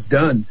damage is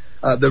done.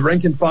 The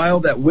rank and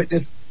file that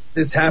witnessed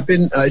this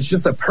happen, it's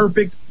just a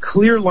perfect,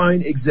 clear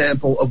line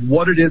example of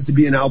what it is to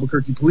be an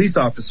Albuquerque police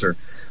officer.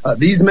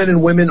 These men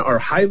and women are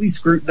highly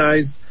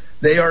scrutinized.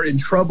 They are in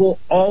trouble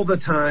all the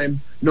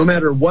time, no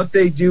matter what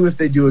they do. If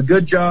they do a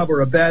good job or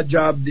a bad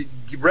job,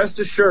 rest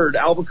assured,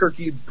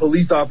 Albuquerque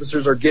police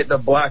officers are getting a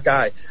black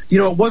eye.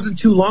 It wasn't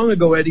too long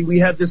ago, Eddie, we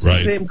had this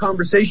same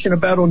conversation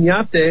about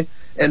Oñate,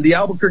 and the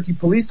Albuquerque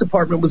Police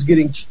Department was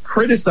getting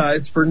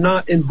criticized for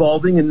not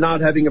involving and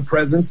not having a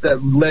presence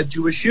that led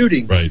to a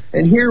shooting. Right.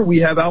 And here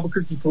we have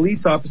Albuquerque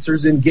police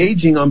officers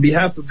engaging on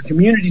behalf of the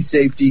community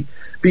safety,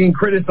 being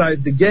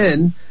criticized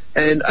again.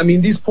 And, I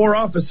mean, these poor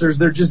officers,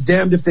 they're just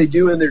damned if they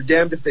do and they're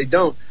damned if they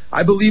don't.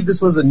 I believe this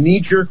was a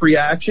knee-jerk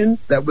reaction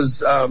that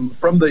was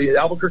from the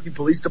Albuquerque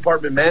Police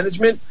Department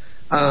management.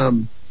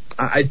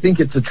 I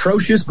think it's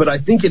atrocious, but I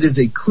think it is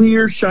a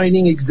clear,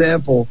 shining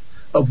example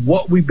of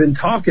what we've been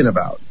talking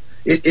about.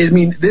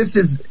 This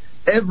is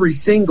every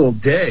single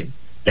day.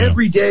 Yeah.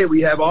 Every day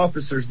we have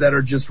officers that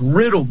are just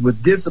riddled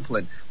with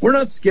discipline. We're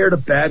not scared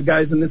of bad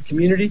guys in this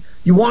community.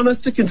 You want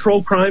us to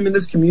control crime in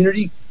this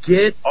community?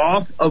 Get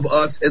off of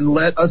us and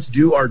let us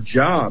do our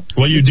job.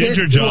 Well, you did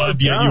your job,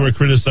 yet you were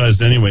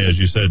criticized anyway, as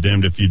you said,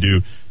 damned if you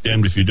do,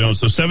 damned if you don't.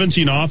 So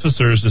 17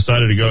 officers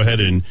decided to go ahead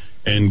and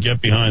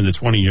get behind the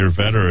 20-year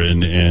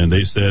veteran, and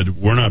they said,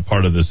 we're not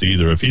part of this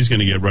either. If he's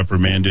going to get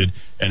reprimanded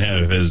and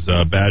have his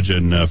badge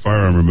and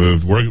firearm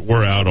removed,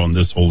 we're out on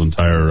this whole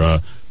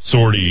entire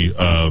sortie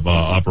of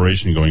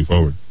operation going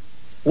forward.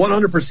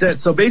 100%.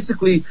 So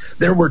basically,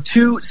 there were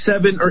 2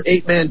 7- or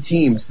 8-man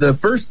teams. The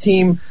first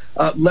team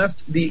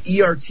left the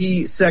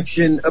ERT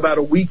section about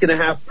a week and a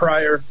half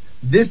prior.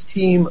 this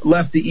team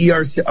left the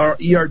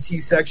ERT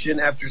section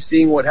after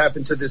seeing what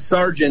happened to this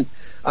sergeant.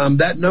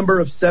 That number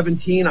of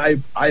 17,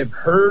 I have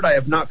heard, I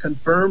have not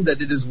confirmed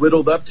that it is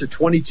whittled up to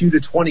 22 to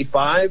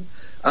 25.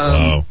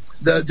 Wow.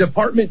 The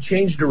department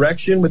changed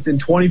direction within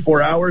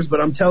 24 hours, but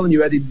I'm telling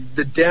you, Eddie,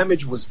 the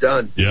damage was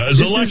done. Yeah,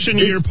 is election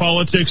year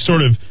politics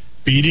sort of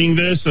beating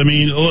this? I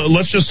mean,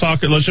 let's just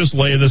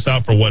lay this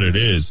out for what it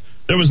is.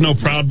 There was no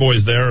Proud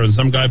Boys there, and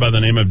some guy by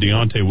the name of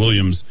Deontay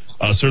Williams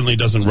certainly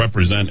doesn't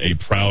represent a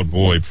Proud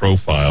Boy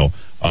profile.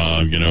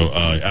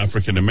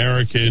 African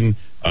American,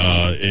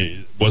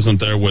 wasn't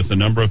there with a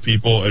number of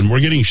people, and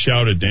we're getting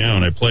shouted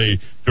down. I play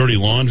Dirty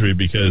Laundry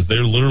because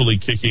they're literally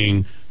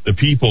kicking the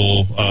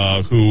people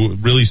who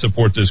really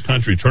support this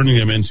country, turning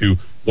them into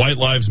white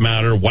lives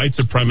matter, white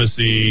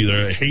supremacy,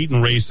 hate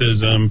and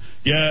racism.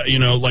 Yeah,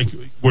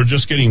 we're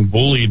just getting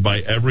bullied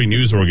by every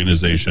news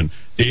organization.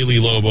 Daily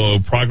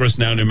Lobo, Progress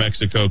Now New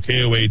Mexico,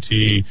 KOAT,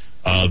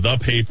 The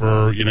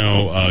Paper,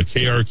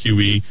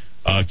 KRQE,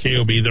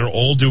 KOB. They're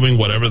all doing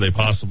whatever they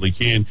possibly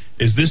can.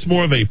 Is this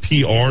more of a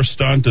PR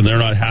stunt and they're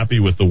not happy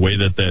with the way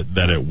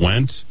that it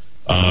went?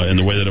 In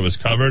the way that it was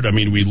covered? I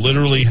mean, we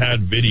literally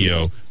had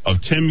video of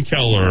Tim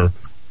Keller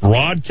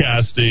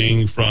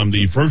broadcasting from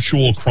the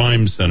virtual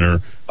crime center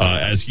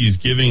as he's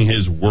giving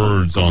his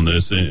words on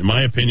this. And in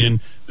my opinion,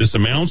 this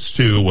amounts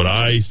to what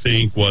I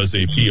think was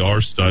a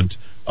PR stunt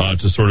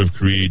to sort of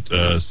create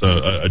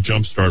a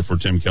jump start for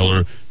Tim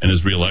Keller and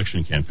his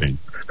re-election campaign.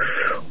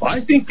 Well,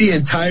 I think the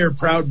entire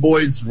Proud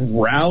Boys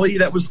rally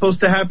that was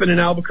supposed to happen in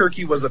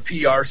Albuquerque was a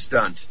PR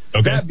stunt.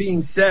 Okay. That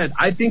being said,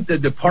 I think the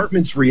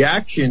department's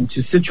reaction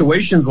to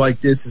situations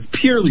like this is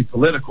purely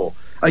political.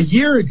 A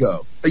year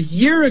ago,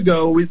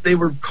 they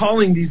were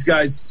calling these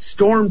guys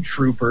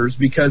stormtroopers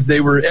because they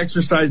were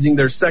exercising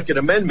their Second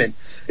Amendment.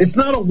 It's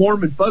not a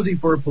warm and fuzzy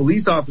for a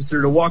police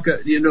officer to walk,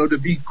 to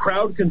be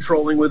crowd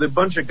controlling with a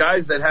bunch of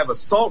guys that have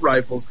assault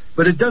rifles,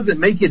 but it doesn't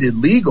make it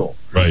illegal.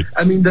 Right.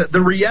 I mean,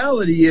 the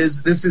reality is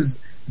this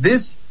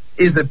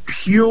is a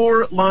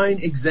pure line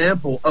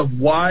example of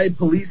why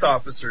police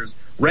officers,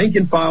 rank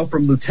and file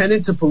from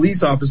lieutenant to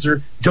police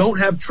officer, don't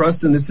have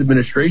trust in this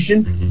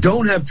administration,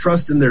 don't have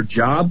trust in their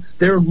job.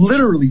 They're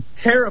literally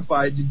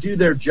terrified to do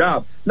their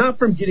job, not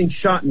from getting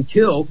shot and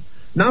killed,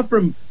 not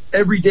from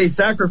everyday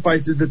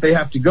sacrifices that they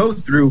have to go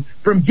through,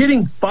 from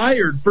getting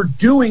fired for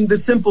doing the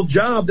simple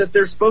job that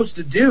they're supposed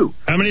to do.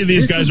 How many of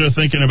these guys are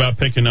thinking about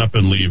picking up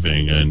and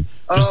leaving? And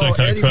just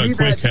a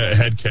quick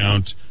head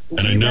count.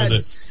 And I know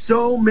that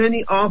so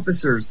many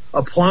officers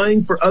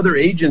applying for other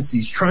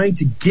agencies trying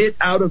to get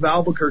out of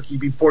Albuquerque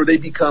before they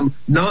become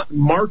not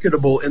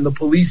marketable in the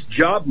police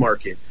job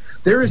market.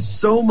 There is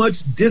so much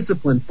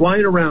discipline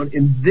flying around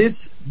in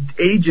this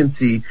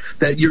agency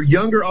that your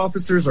younger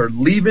officers are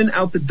leaving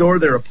out the door.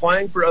 They're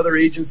applying for other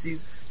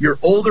agencies. Your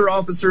older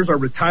officers are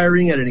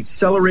retiring at an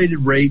accelerated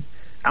rate.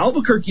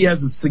 Albuquerque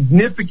has a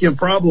significant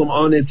problem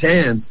on its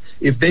hands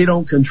if they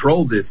don't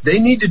control this. They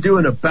need to do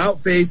an about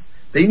face.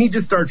 They need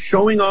to start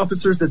showing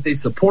officers that they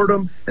support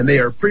them and they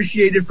are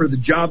appreciated for the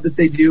job that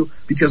they do,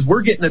 because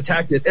we're getting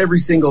attacked at every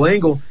single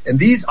angle, and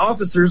these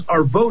officers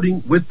are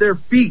voting with their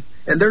feet.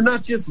 And they're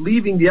not just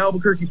leaving the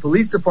Albuquerque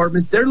Police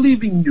Department, they're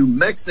leaving New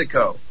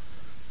Mexico.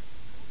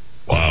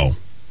 Wow.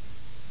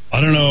 I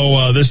don't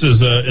know, this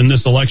is in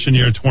this election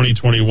year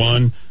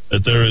 2021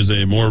 that there is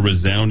a more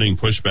resounding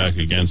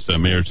pushback against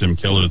Mayor Tim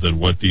Keller than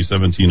what the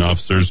 17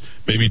 officers,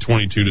 maybe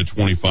 22 to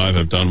 25,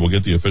 have done. We'll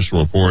get the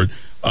official report.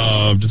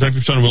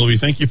 Detective Sean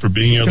Willoughby, thank you for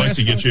being here. I'd like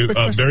to get you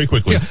very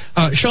quickly.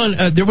 Yeah. Sean,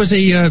 there was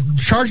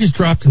charges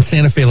dropped in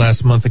Santa Fe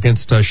last month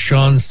against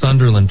Sean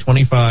Sunderland,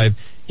 25.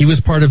 He was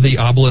part of the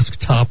obelisk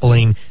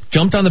toppling,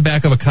 jumped on the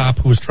back of a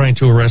cop who was trying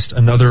to arrest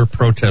another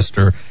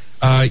protester.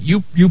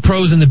 You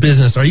pros in the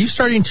business, are you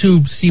starting to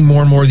see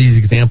more and more of these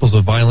examples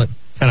of violent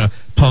kind of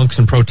punks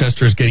and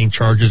protesters getting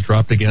charges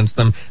dropped against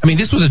them? I mean,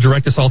 this was a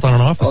direct assault on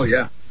an officer. Oh,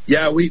 yeah.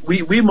 Yeah,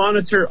 we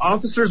monitor,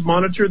 officers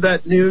monitor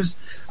that news.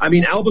 I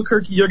mean,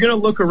 Albuquerque, you're going to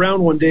look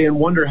around one day and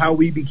wonder how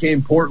we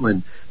became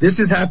Portland. This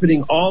is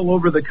happening all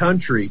over the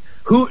country.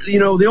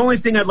 The only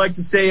thing I'd like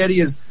to say,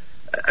 Eddie, is,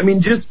 I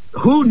mean, just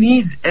who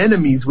needs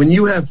enemies when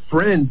you have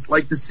friends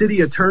like the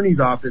city attorney's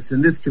office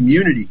in this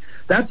community?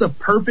 That's a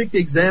perfect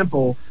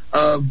example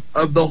of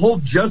the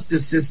whole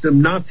justice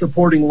system not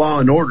supporting law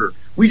and order.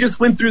 We just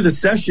went through the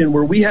session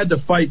where we had to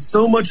fight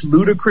so much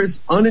ludicrous,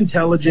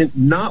 unintelligent,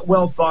 not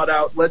well thought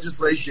out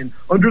legislation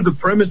under the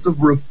premise of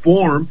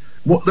reform.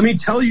 Well, let me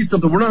tell you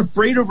something. We're not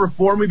afraid of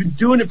reform. We've been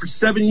doing it for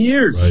 7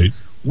 years. Right.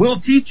 We'll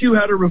teach you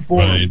how to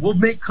reform. Right. We'll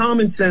make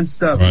common sense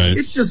stuff. Right.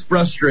 It's just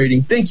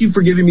frustrating. Thank you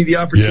for giving me the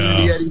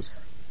opportunity, Eddie.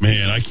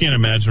 Man, I can't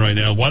imagine right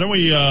now. Why don't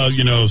we,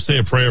 say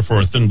a prayer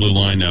for a thin blue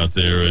line out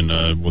there,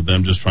 and with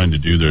them just trying to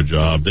do their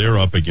job. They're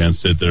up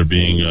against it. They're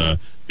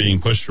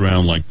being pushed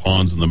around like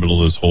pawns in the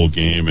middle of this whole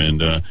game.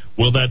 And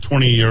will that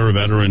 20-year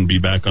veteran be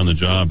back on the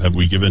job? Have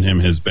we given him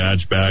his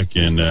badge back,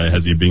 and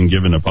has he been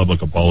given a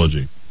public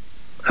apology?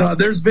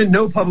 There's been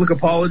no public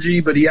apology,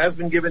 but he has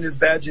been given his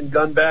badge and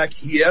gun back.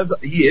 He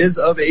is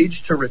of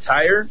age to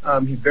retire.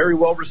 He's very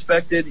well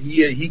respected.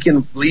 He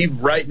can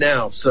leave right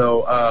now.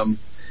 So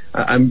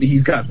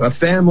He's got a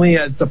family.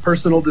 It's a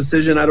personal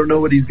decision. I don't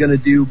know what he's going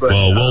to do, but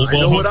I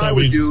know what I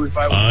would do if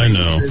I was. I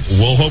know.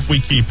 We'll hope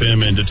we keep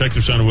him. And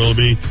Detective Sean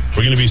Willoughby,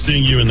 we're going to be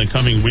seeing you in the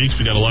coming weeks.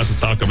 We got a lot to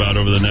talk about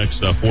over the next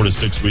 4 to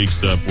 6 weeks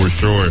for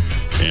sure.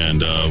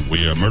 And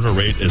murder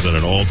rate is at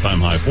an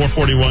all-time high.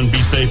 441.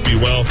 Be safe, be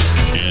well,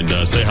 and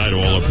say hi to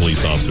all our police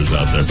officers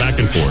out there.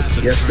 Back and forth.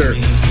 Yes, sir.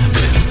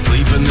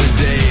 Sleeping the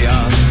day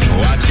off,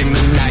 watching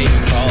the night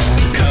fall,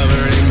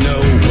 covering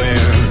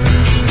nowhere.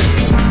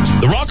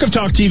 The Rock of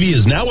Talk TV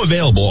is now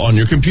available on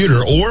your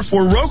computer or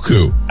for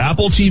Roku,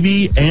 Apple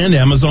TV, and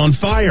Amazon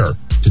Fire.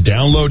 To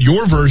download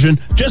your version,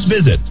 just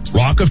visit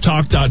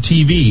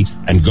rockoftalk.tv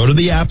and go to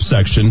the app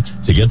section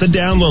to get the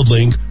download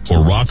link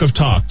for Rock of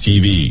Talk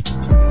TV.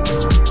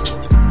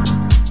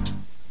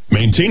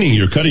 Maintaining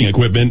your cutting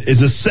equipment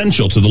is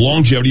essential to the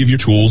longevity of your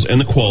tools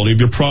and the quality of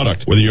your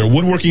product. Whether you're a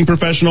woodworking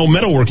professional,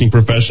 metalworking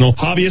professional,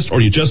 hobbyist,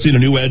 or you just need a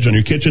new edge on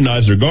your kitchen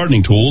knives or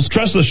gardening tools,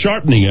 trust the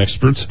sharpening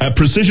experts at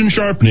Precision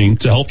Sharpening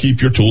to help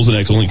keep your tools in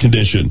excellent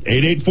condition.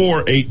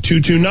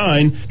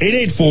 884-8229,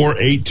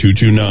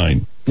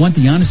 884-8229. Want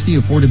the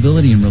honesty,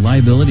 affordability, and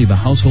reliability of a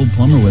household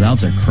plumber without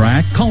the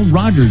crack? Call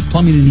Rogers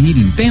Plumbing and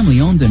Heating, family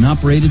owned and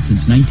operated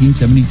since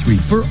 1973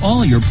 for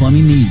all your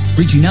plumbing needs.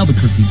 Reaching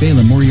Albuquerque,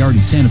 Balen,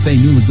 Moriarty, Santa Fe,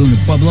 New Laguna,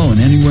 Pueblo,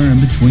 and anywhere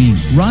in between.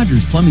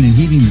 Rogers Plumbing and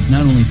Heating is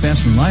not only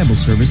fast and reliable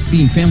service,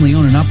 being family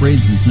owned and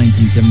operated since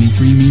 1973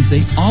 means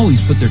they always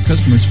put their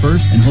customers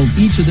first and hold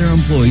each of their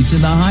employees to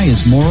the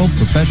highest moral,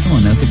 professional,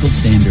 and ethical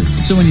standards.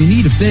 So when you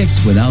need a fix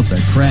without the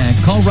crack,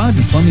 call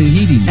Rogers Plumbing and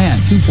Heating at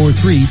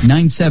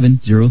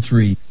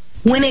 243-9703.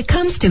 When it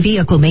comes to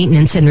vehicle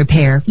maintenance and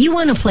repair, you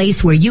want a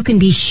place where you can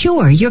be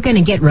sure you're going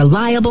to get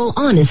reliable,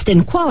 honest,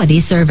 and quality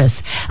service.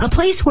 A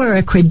place where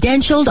a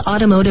credentialed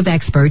automotive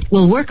expert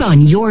will work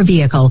on your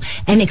vehicle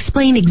and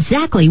explain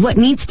exactly what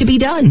needs to be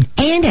done,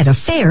 and at a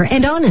fair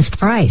and honest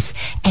price.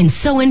 And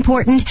so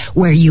important,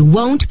 where you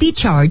won't be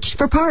charged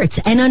for parts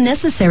and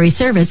unnecessary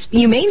service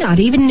you may not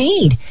even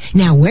need.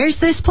 Now, where's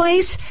this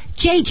place?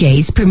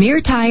 JJ's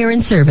Premier Tire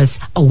and Service,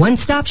 a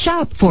one-stop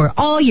shop for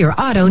all your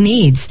auto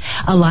needs.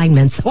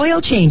 Alignments, oil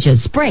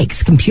changes,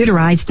 brakes,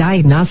 computerized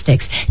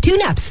diagnostics,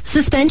 tune-ups,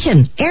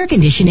 suspension, air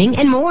conditioning,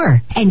 and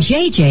more. And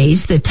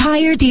JJ's the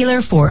tire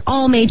dealer for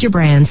all major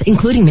brands,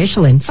 including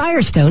Michelin,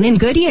 Firestone, and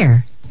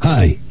Goodyear.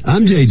 Hi,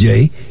 I'm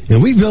JJ,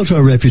 and we've built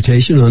our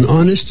reputation on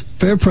honest,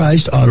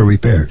 fair-priced auto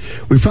repair.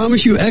 We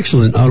promise you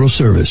excellent auto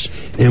service,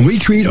 and we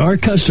treat our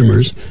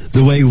customers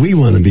the way we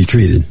want to be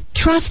treated.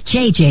 Trust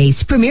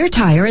JJ's Premier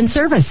Tire and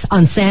Service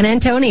on San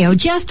Antonio,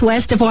 just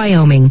west of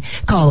Wyoming.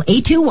 Call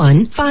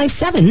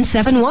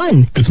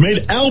 821-5771. It's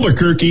made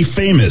Albuquerque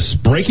famous.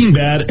 Breaking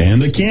Bad and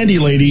The Candy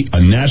Lady,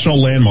 a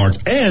national landmark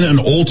and an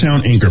Old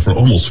Town anchor for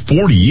almost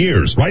 40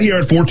 years. Right here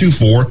at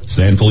 424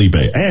 San Felipe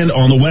and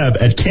on the web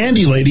at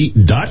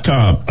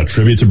candylady.com. A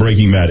tribute to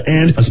Breaking Bad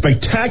and a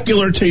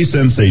spectacular taste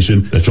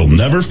sensation that you'll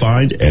never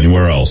find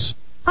anywhere else.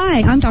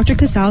 Hi, I'm Dr.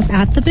 Casals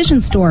at The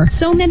Vision Store.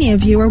 So many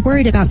of you are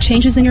worried about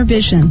changes in your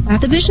vision.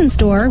 At The Vision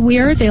Store, we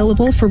are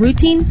available for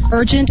routine,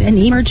 urgent, and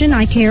emergent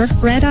eye care,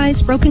 red eyes,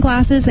 broken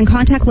glasses, and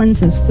contact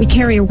lenses. We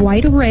carry a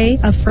wide array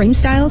of frame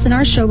styles in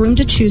our showroom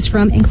to choose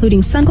from,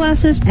 including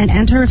sunglasses and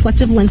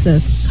anti-reflective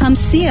lenses. Come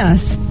see us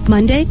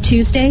Monday,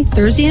 Tuesday,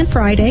 Thursday, and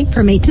Friday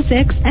from 8 to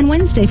 6, and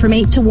Wednesday from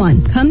 8 to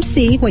 1. Come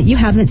see what you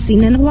haven't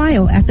seen in a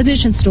while at The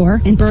Vision Store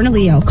in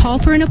Bernalillo.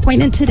 Call for an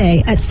appointment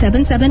today at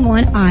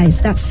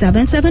 771-EYES. That's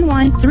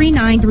 771-3937.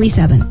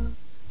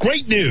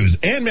 Great news!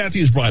 Ann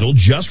Matthews Bridal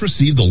just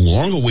received the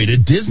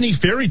long-awaited Disney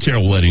Fairy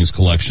Tale Weddings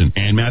collection.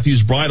 Ann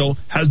Matthews Bridal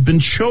has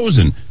been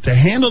chosen to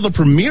handle the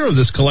premiere of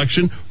this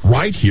collection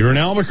right here in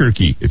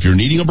Albuquerque. If you're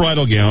needing a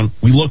bridal gown,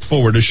 we look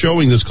forward to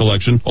showing this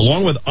collection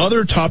along with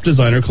other top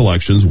designer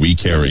collections we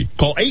carry.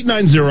 Call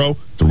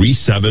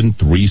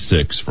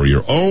 890-3736 for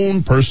your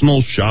own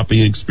personal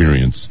shopping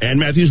experience. Ann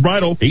Matthews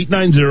Bridal,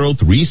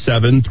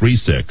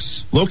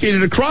 890-3736.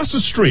 Located across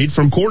the street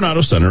from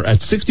Coronado Center at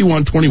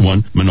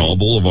 6121 Manal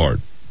Boulevard.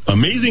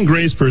 Amazing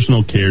Grace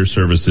Personal Care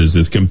Services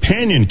is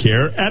companion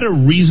care at a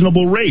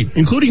reasonable rate,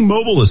 including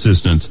mobile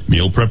assistance,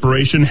 meal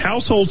preparation,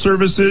 household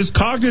services,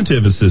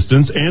 cognitive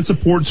assistance, and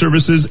support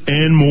services,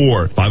 and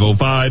more.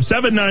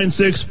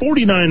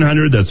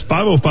 505-796-4900. That's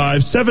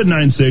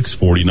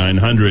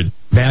 505-796-4900.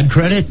 Bad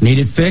credit? Need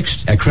it fixed?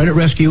 At Credit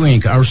Rescue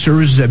Inc., our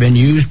services have been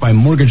used by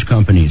mortgage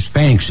companies,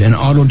 banks, and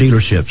auto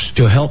dealerships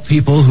to help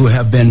people who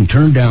have been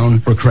turned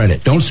down for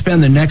credit. Don't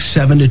spend the next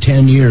 7 to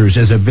 10 years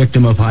as a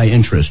victim of high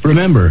interest.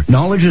 Remember,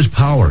 knowledge is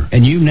power,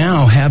 and you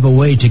now have a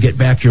way to get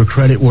back your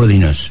credit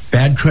worthiness.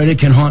 Bad credit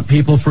can haunt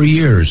people for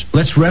years.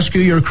 Let's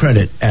rescue your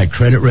credit at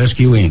Credit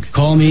Rescue Inc.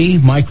 Call me,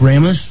 Mike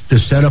Ramos, to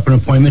set up an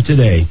appointment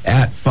today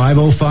at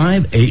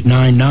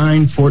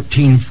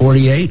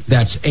 505-899-1448.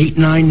 That's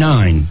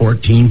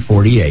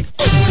 899-1448. All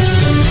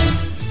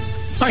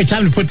right,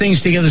 time to put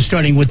things together,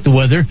 starting with the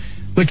weather.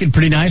 Looking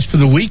pretty nice for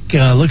the week.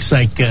 Looks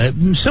like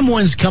some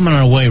winds coming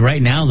our way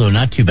right now, though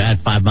not too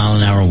bad,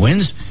 5-mile-an-hour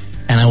winds.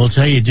 And I will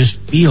tell you, it just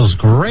feels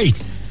great.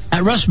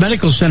 At Russ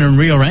Medical Center in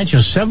Rio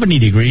Rancho, 70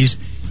 degrees.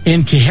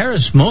 In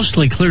Cajeras,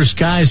 mostly clear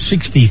skies,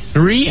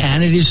 63,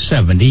 and it is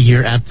 70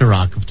 here at the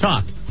Rock of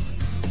Talk.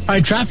 All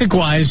right,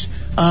 traffic-wise,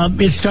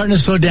 it's starting to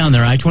slow down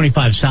there. I-25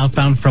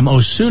 southbound from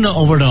Osuna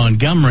over to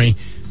Montgomery.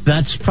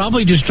 That's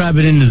probably just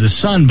driving into the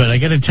sun, but I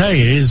got to tell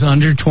you, it is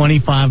under 25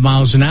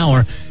 miles an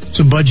hour,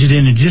 so budget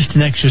in just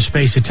an extra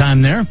space of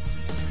time there.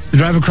 The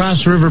drive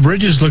across the river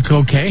bridges look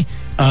okay.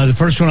 The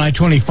first one,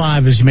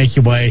 I-25, as you make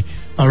your way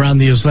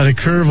around the Isleta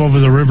Curve over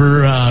the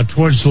river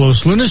towards Los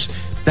Lunas.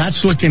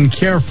 That's looking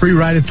carefree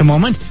right at the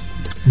moment.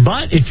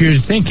 But if you're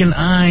thinking,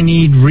 I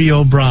need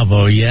Rio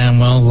Bravo, yeah,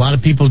 well, a lot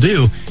of people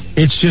do.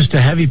 It's just a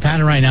heavy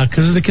pattern right now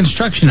because of the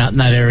construction out in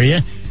that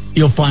area.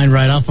 You'll find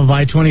right off of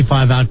I-25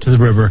 out to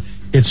the river,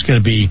 it's going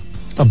to be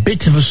a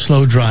bit of a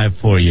slow drive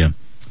for you.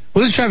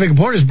 Well, this traffic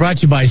report is brought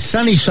to you by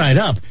Sunny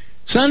Side Up.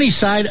 Sunny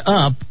Side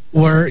Up,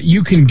 where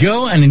you can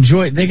go and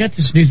enjoy. They got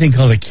this new thing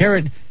called a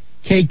carrot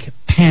cake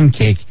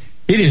pancake.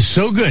 It is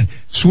so good.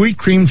 Sweet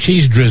cream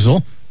cheese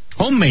drizzle,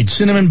 homemade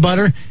cinnamon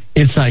butter.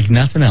 It's like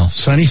nothing else.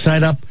 Sunny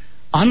Side Up,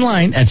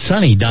 online at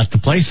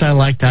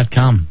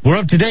sunny.theplaceilike.com. We're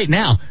up to date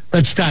now.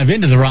 Let's dive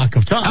into the Rock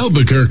of Talk.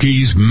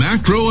 Albuquerque's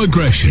macro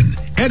aggression.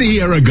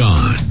 Eddie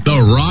Aragon, the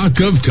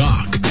Rock of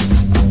Talk.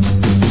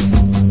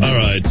 All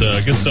right,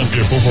 good stuff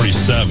here.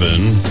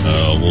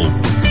 447. We'll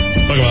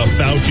talk about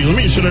Fauci.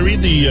 Should I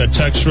read the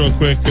text real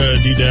quick,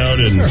 D-Dowd?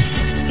 And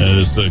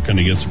just kind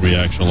of get some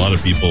reaction. A lot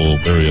of people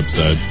very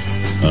upset.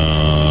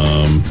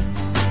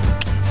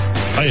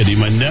 Hi, Eddie.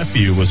 My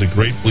nephew was a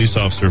great police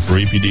officer for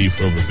APD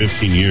for over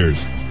 15 years.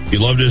 He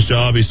loved his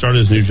job. He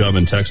started his new job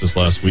in Texas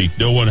last week.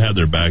 No one had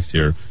their backs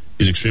here.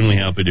 He's extremely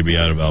happy to be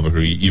out of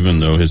Albuquerque, even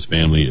though his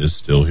family is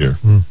still here.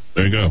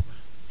 There you go.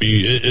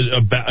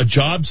 A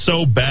job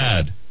so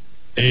bad,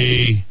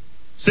 a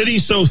city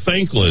so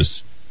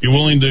thankless, you're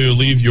willing to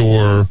leave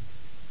your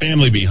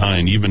family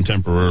behind, even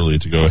temporarily,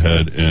 to go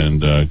ahead and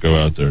go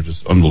out there.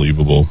 Just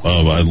unbelievable.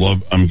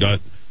 I've got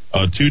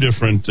two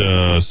different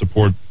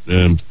support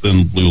and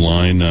thin blue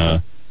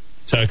line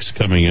texts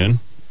coming in.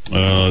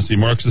 Let's see,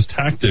 Marxist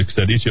tactics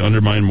that each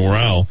undermine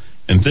morale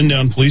and thin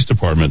down police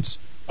departments.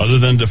 Other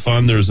than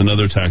defund, there's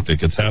another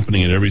tactic. It's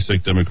happening in every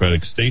sick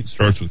Democratic state.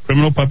 Starts with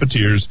criminal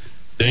puppeteers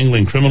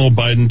dangling criminal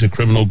Biden to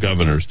criminal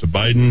governors. To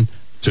Biden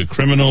to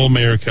criminal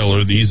Mayor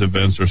Keller, these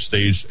events are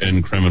staged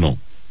and criminal.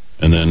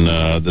 And then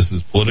this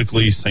is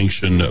politically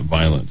sanctioned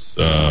violence.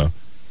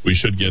 We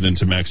should get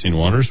into Maxine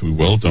Waters. We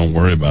will. Don't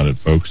worry about it,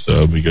 folks.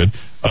 It'll be good.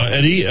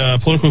 Eddie,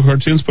 political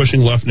cartoons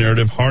pushing left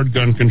narrative, hard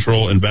gun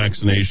control, and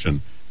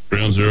vaccination.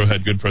 Ground Zero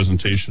had good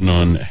presentation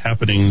on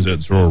happenings at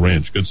Zorro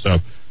Ranch. Good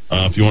stuff.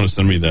 If you want to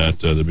send me that,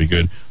 that'd be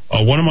good.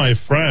 One of my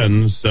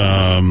friends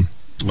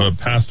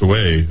passed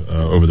away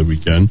over the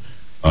weekend,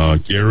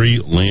 Gary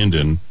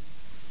Landon,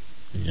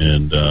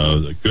 and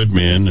a good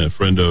man, a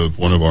friend of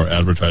one of our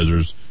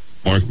advertisers,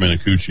 Mark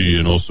Manicucci,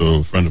 and also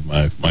a friend of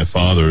my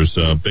father's,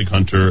 big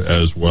hunter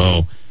as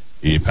well.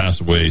 He passed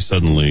away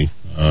suddenly,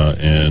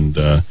 and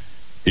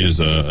he is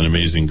an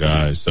amazing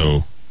guy.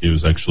 So he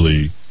was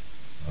actually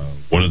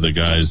one of the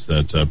guys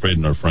that prayed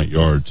in our front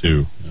yard,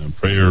 too.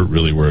 Prayer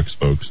really works,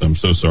 folks. I'm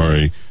so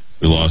sorry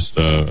we lost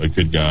a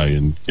good guy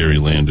in Gary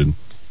Landon.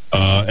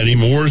 Eddie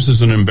Moore's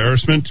is an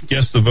embarrassment.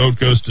 Guess the vote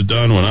goes to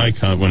Dunn when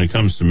it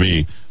comes to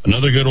me.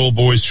 Another good old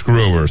boy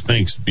screw-over.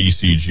 Thanks,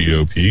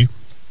 BCGOP.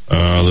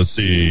 Let's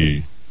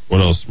see.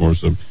 What else,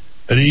 Morris?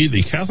 Eddie,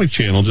 the Catholic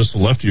channel just to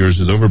the left of yours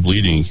is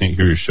overbleeding. You can't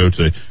hear your show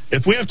today.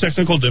 If we have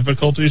technical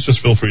difficulties,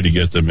 just feel free to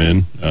get them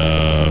in.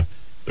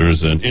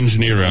 There's an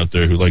engineer out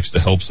there who likes to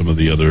help some of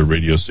the other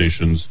radio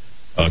stations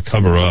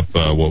cover up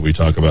what we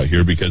talk about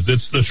here because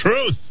it's the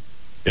truth.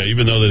 Yeah,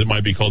 even though it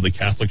might be called the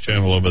Catholic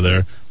channel over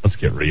there, let's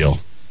get real.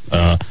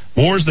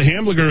 Moore's the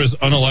Hamburger is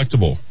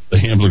unelectable. The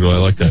Hamburger, I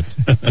like that.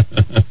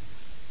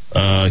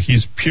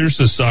 He's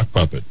Pierce's sock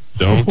puppet.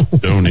 Don't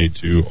donate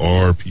to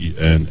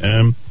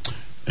RPNM.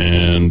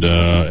 And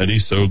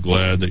Eddie's so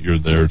glad that you're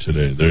there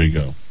today. There you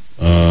go.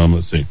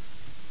 Let's see.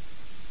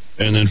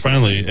 And then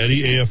finally,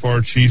 Eddie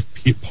AFR Chief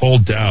Paul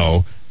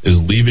Dow is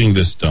leaving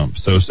this dump.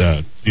 So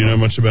sad. Do you know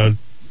much about it?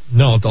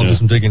 No, I'll do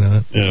some digging on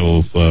it. Yeah,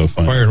 we'll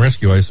find Fire and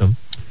rescue, I assume.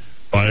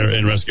 Fire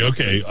and rescue.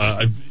 Okay.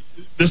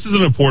 This is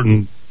an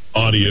important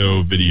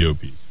audio video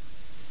piece.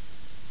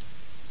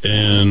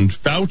 And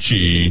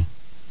Fauci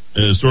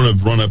has sort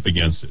of run up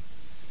against it.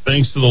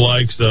 Thanks to the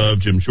likes of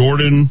Jim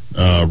Jordan,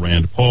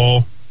 Rand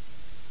Paul,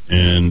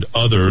 and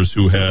others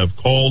who have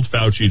called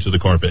Fauci to the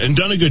carpet and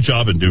done a good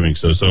job in doing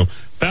so. So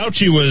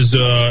Fauci was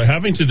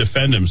having to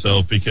defend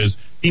himself because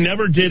he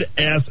never did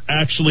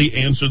actually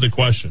answer the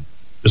question,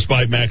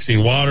 despite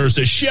Maxine Waters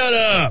says, shut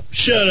up.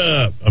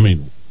 I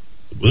mean,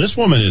 this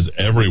woman is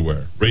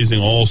everywhere, raising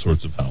all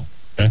sorts of hell,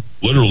 okay?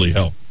 Literally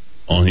hell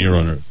on here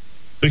on Earth.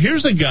 So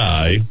here's a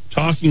guy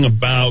talking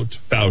about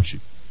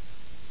Fauci,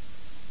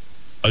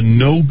 a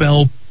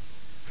Nobel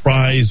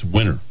Prize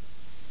winner.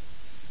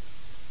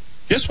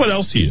 Guess what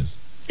else he is?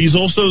 He's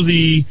also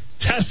the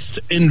test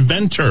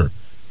inventor,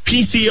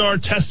 PCR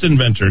test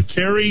inventor,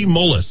 Kary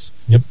Mullis.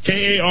 Yep.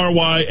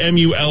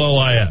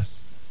 KaryMullis.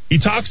 He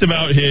talks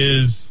about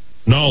his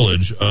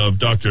knowledge of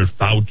Dr.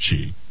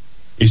 Fauci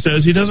He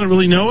says he doesn't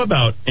really know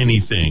about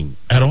anything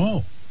at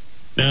all.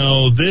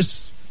 Now,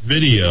 this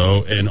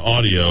video and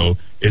audio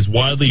is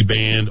widely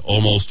banned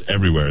almost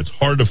everywhere. It's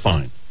hard to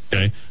find,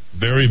 okay?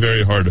 Very,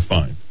 very hard to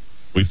find.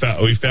 We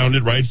found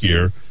it right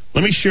here.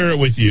 Let me share it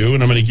with you,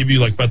 and I'm going to give you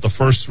like about the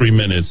first 3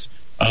 minutes.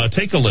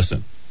 Take a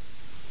listen.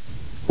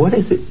 What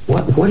is it?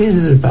 What is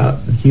it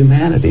about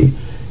humanity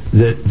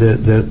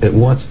that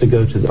wants to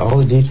go to all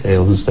the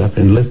details and stuff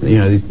and listen? You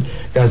know, these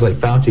guys like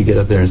Fauci get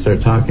up there and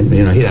start talking.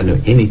 You know, he doesn't know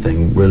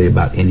anything really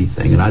about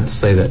anything, and I'd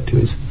say that to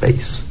his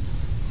face.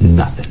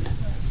 Nothing.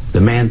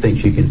 The man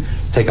thinks you can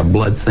take a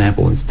blood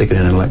sample and stick it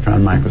in an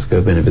electron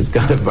microscope, and if it's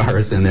got a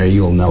virus in there,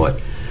 you'll know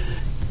it.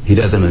 He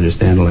doesn't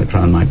understand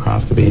electron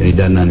microscopy, and he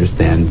doesn't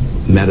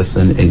understand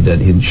medicine, and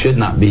he should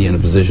not be in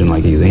a position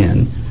like he's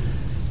in.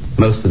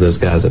 Most of those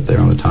guys up there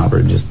on the top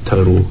are just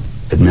total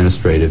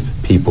administrative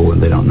people,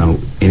 and they don't know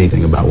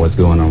anything about what's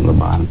going on the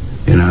bottom.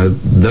 You know,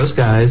 those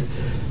guys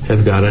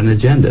have got an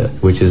agenda,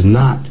 which is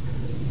not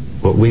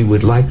what we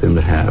would like them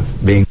to have.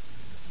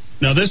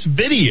 Now, this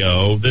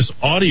video, this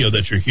audio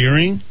that you're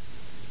hearing,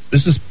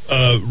 this is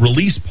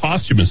released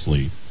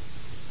posthumously,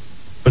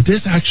 but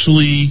this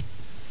actually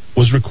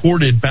was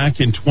recorded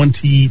back in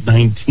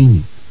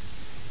 2019.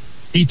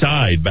 He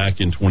died back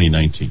in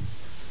 2019.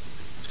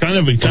 Kind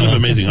of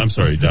amazing. I'm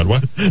sorry, Dad.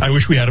 What? I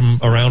wish we had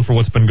him around for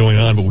what's been going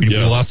on, but we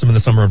lost him in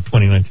the summer of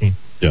 2019.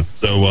 Yeah.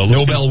 So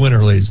Nobel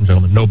winner, ladies and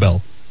gentlemen. Nobel.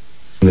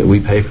 That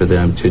we pay for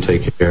them to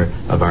take care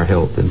of our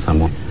health in some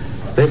way.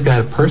 They've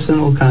got a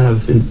personal kind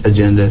of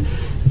agenda.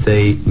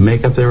 They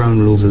make up their own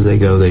rules as they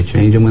go. They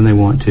change them when they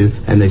want to,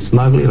 and they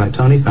smugly, like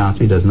Tony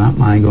Fauci, does not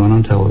mind going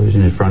on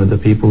television in front of the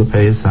people that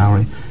pay his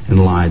salary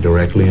and lie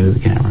directly into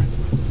the camera.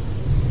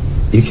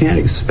 You can't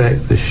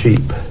expect the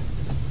sheep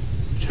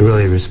to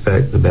really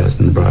respect the best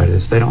and the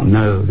brightest. They don't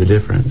know the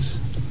difference,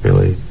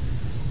 really.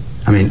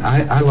 I mean,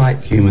 I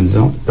like humans.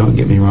 Don't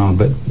get me wrong,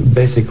 but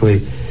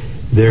basically,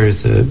 the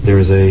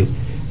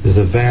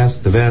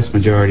vast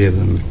majority of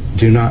them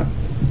do not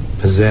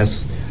possess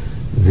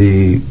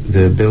the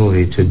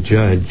ability to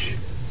judge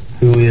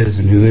who is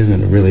and who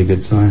isn't a really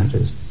good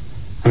scientist.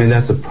 I mean,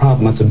 that's a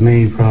problem. That's a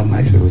main problem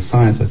actually with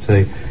science, I'd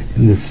say,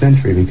 in this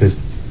century, because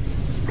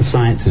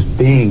science is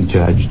being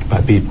judged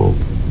by people.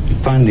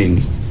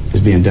 Funding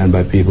is being done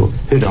by people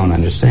who don't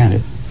understand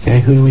it. Okay,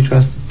 who do we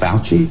trust?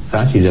 Fauci?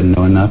 Fauci doesn't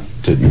know enough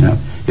to, you know.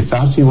 If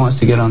Fauci wants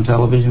to get on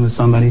television with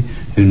somebody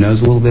who knows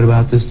a little bit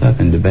about this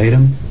stuff and debate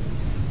him,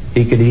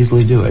 he could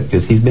easily do it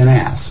because he's been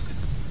asked.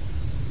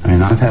 I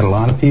mean, I've had a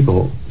lot of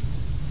people,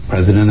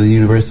 president of the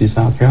University of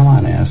South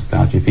Carolina asked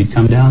Fauci if he'd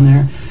come down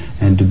there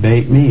and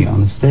debate me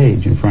on the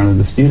stage in front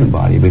of the student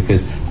body,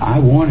 because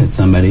I wanted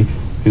somebody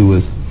who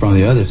was from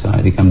the other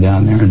side to come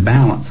down there and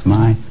balance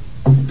my...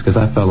 Because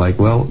I felt like,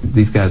 well,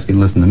 these guys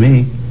can listen to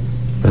me,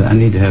 but I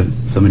need to have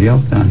somebody else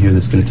down here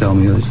that's going to tell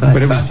me the other side.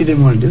 But Fauci didn't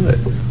want to do it.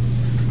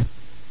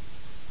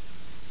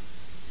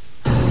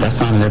 That's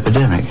not an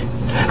epidemic.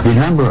 The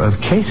number of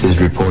cases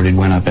reported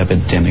went up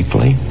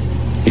epidemically,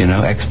 you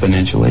know,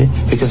 exponentially,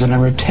 because the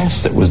number of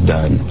tests that was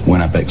done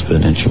went up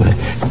exponentially.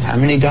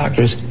 How many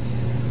doctors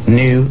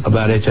knew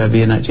about HIV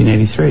in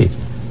 1983?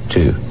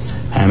 2.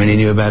 How many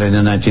knew about it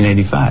in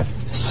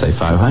 1985? Say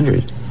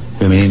 500.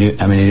 How many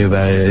knew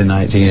about it in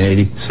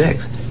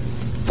 1986?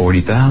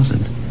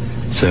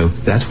 40,000. So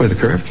that's where the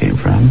curve came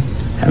from.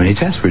 How many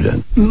tests were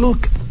done?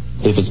 Look,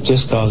 if it's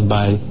just caused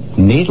by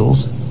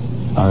needles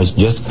or it's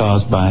just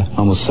caused by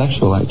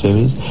homosexual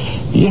activities,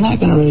 you're not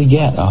going to really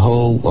get a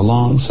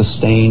long,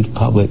 sustained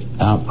public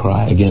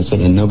outcry against it,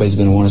 and nobody's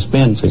going to want to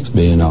spend $6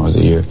 billion a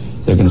year.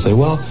 They're going to say,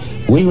 well,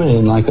 we really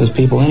didn't like those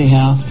people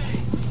anyhow.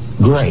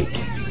 Great.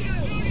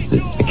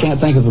 I can't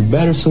think of a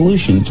better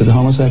solution to the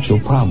homosexual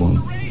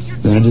problem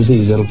than a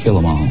disease that'll kill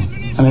them all.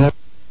 I mean,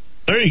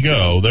 there you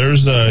go.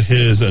 There's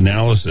his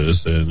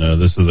analysis, and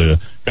this is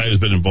a guy who's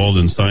been involved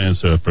in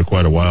science for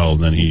quite a while,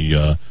 and then he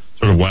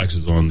sort of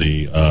waxes on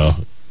the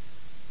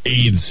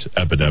AIDS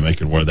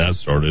epidemic and where that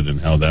started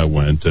and how that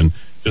went, and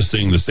just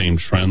seeing the same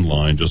trend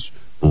line just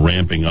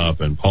ramping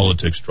up, and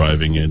politics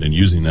driving it and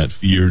using that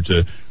fear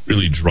to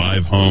really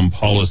drive home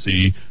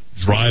policy,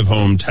 drive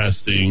home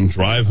testing,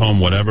 drive home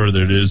whatever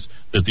it is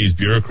that these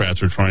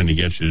bureaucrats are trying to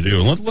get you to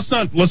do. And let's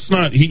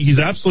not. He's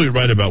absolutely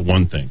right about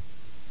one thing.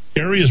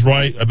 Kerry is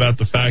right about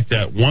the fact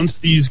that once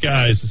these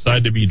guys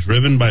decide to be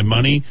driven by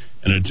money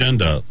and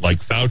agenda, like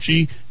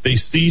Fauci, they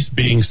cease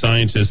being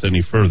scientists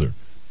any further.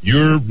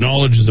 Your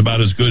knowledge is about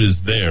as good as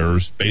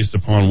theirs based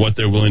upon what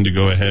they're willing to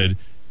go ahead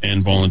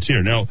and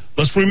volunteer. Now,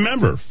 let's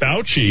remember,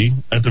 Fauci,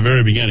 at the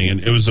very beginning, and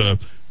it was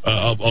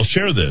I'll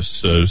share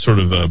this,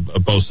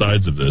 both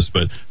sides of this,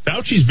 but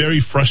Fauci's very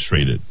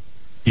frustrated.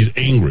 He's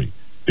angry.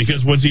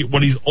 Because what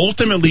he's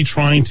ultimately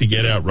trying to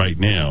get at right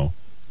now,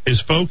 his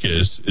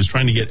focus is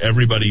trying to get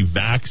everybody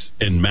vaxxed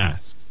and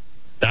masked.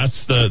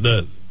 That's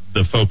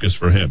the focus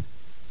for him.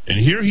 And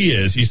here he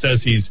is. He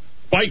says he's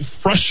quite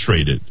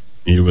frustrated.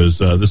 He was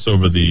this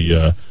over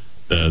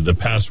the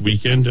past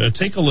weekend.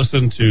 Take a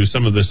listen to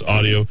some of this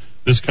audio.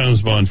 This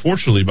comes,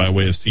 unfortunately, by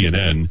way of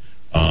CNN,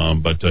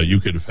 but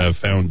you could have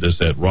found this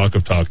at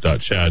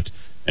rockoftalk.chat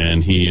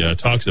and he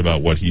talks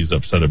about what he's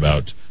upset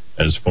about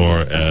as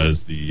far as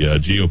the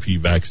GOP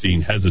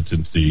vaccine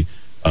hesitancy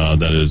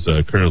that is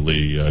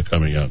currently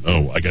coming out.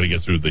 Oh, I got to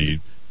get through the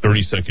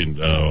 30-second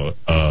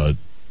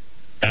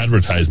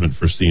advertisement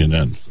for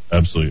CNN.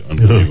 Absolutely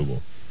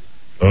unbelievable.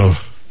 Oh,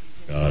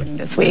 God.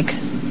 This week.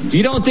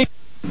 You don't think...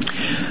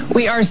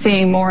 We are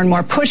seeing more and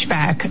more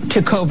pushback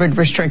to COVID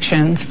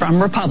restrictions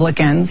from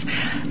Republicans.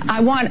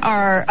 I want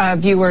our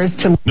viewers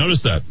to...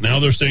 Notice that. Now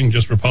they're saying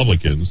just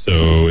Republicans,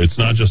 so it's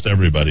not just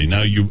everybody.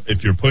 Now,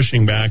 if you're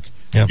pushing back,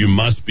 you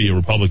must be a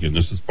Republican.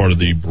 This is part of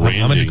the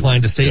branding. I'm a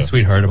declined to state,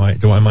 sweetheart. Am I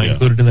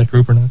included in that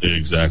group or not?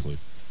 Exactly.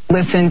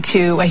 Listen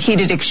to a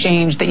heated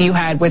exchange that you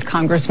had with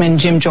Congressman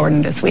Jim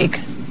Jordan this week.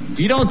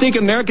 You don't think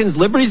Americans'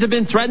 liberties have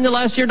been threatened the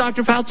last year,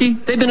 Dr.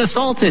 Fauci? They've been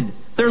assaulted.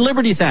 Their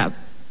liberties have.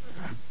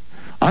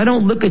 I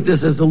don't look at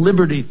this as a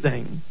liberty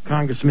thing,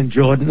 Congressman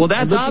Jordan. Well,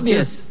 that's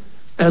obvious.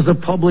 As a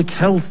public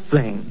health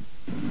thing.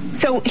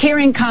 So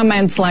hearing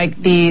comments like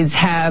these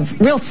have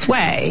real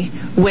sway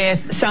with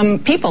some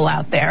people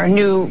out there. A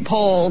new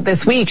poll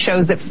this week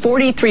shows that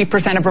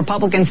 43% of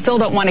Republicans still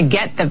don't want to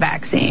get the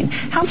vaccine.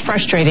 How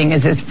frustrating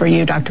is this for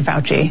you, Dr.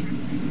 Fauci?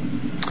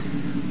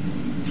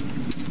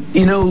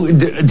 You know,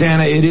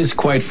 Dana, it is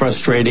quite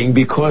frustrating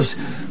because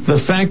the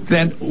fact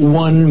that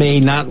one may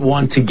not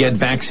want to get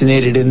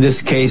vaccinated, in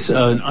this case,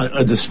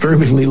 a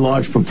disturbingly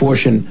large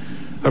proportion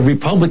of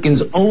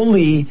Republicans,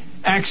 only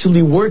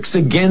actually works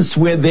against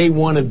where they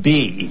want to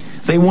be.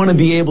 They want to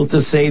be able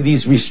to say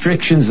these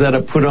restrictions that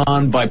are put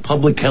on by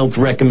public health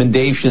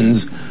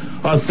recommendations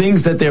are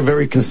things that they're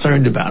very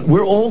concerned about.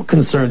 We're all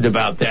concerned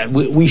about that.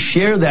 We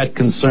share that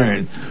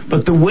concern.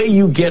 But the way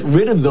you get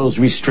rid of those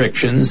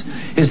restrictions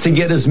is to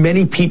get as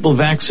many people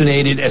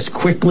vaccinated as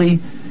quickly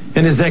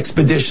and as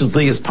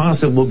expeditiously as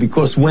possible,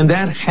 because when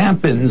that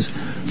happens,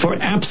 for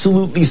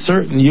absolutely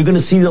certain, you're going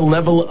to see the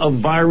level of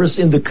virus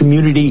in the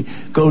community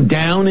go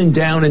down and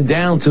down and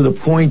down to the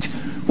point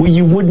where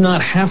you would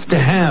not have to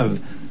have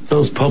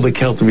those public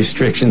health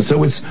restrictions.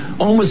 So it's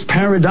almost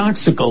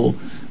paradoxical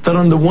that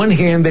on the one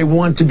hand, they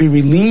want to be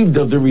relieved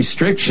of the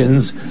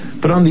restrictions,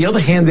 but on the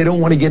other hand, they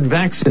don't want to get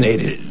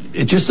vaccinated.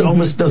 It just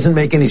almost doesn't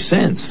make any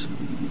sense.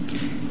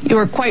 You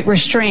were quite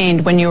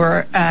restrained when you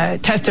were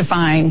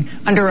testifying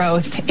under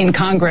oath in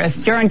Congress.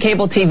 You're on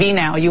cable TV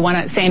now. You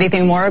want to say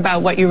anything more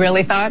about what you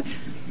really thought?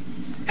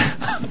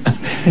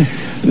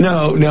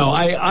 No,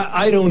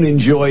 I don't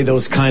enjoy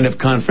those kind of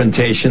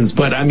confrontations.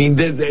 But, I mean,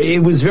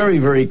 it was very,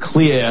 very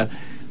clear.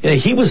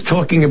 He was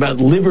talking about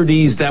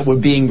liberties that were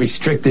being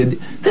restricted.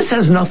 This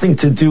has nothing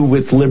to do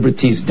with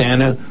liberties,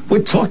 Dana.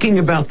 We're talking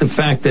about the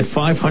fact that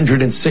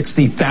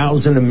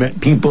 560,000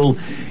 people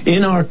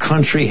in our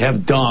country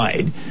have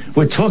died.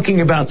 We're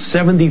talking about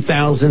 60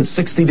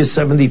 to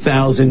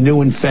 70,000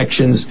 new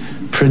infections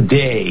per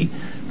day.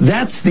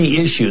 That's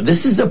the issue.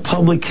 This is a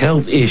public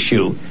health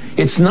issue.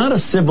 It's not a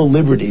civil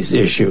liberties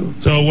issue.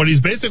 So what he's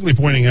basically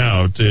pointing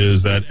out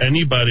is that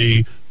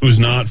anybody who's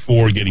not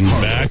for getting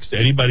vaxxed,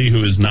 anybody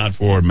who is not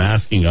for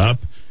masking up,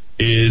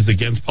 is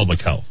against public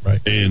health. Right.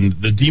 And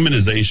the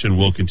demonization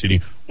will continue.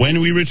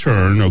 When we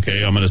return,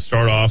 okay, I'm going to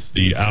start off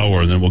the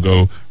hour, and then we'll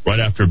go right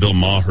after Bill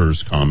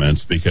Maher's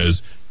comments,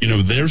 because, you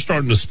know, they're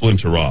starting to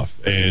splinter off.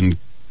 And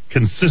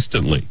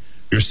consistently,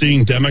 you're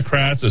seeing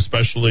Democrats,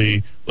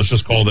 especially, let's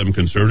just call them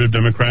conservative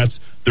Democrats,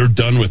 they're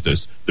done with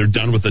this. They're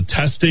done with the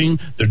testing.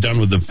 They're done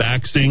with the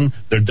vaxxing.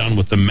 They're done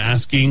with the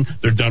masking.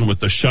 They're done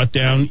with the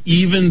shutdown.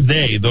 Even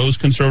those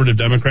conservative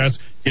Democrats,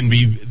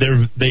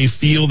 they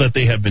feel that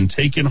they have been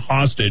taken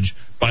hostage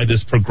by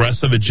this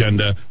progressive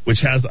agenda,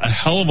 which has a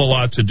hell of a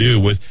lot to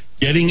do with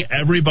getting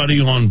everybody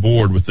on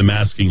board with the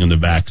masking and the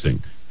vaxxing.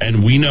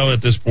 And we know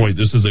at this point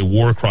this is a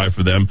war cry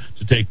for them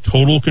to take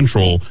total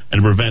control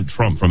and prevent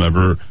Trump from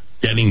ever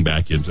getting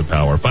back into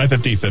power.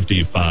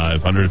 550-5500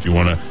 if you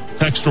want to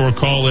text or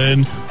call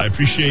in. I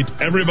appreciate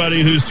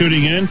everybody who's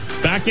tuning in.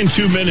 Back in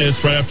 2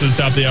 minutes, right after the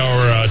top of the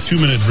hour,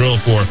 2-minute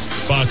drill for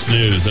Fox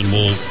News, and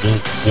we'll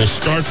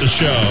start the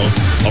show.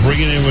 I'll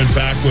bring anyone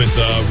back with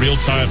real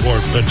time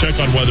or check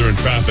on weather and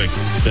traffic,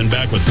 then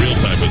back with real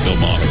time with Bill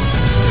Maher.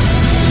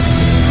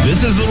 This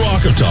is the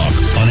Rock of Talk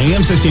on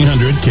AM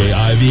 1600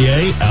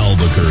 KIVA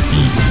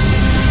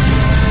Albuquerque.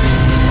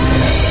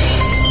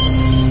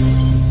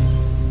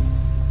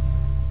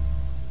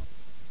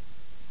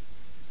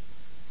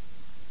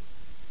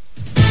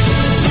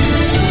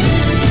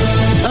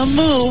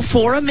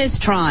 For a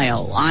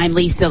mistrial. I'm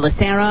Lisa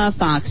Lacera,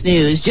 Fox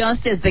News.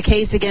 Just as the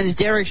case against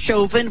Derek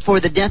Chauvin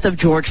for the death of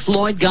George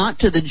Floyd got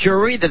to the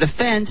jury, the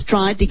defense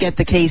tried to get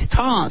the case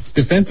tossed.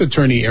 Defense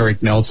attorney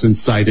Eric Nelson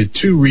cited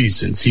 2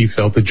 reasons he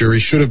felt the jury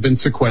should have been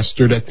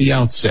sequestered at the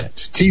outset.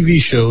 TV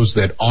shows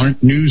that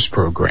aren't news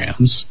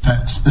programs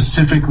that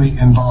specifically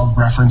involve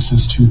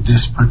references to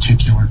this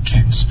particular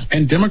case.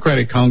 And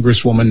Democratic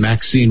Congresswoman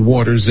Maxine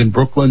Waters in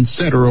Brooklyn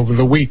Center over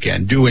the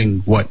weekend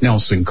doing what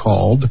Nelson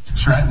called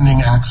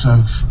threatening acts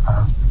of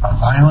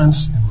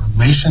violence in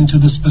relation to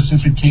the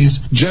specific case.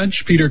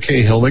 Judge Peter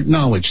Cahill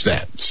acknowledged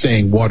that,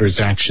 saying Waters'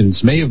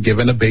 actions may have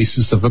given a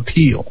basis of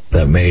appeal.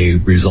 That may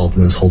result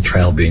in this whole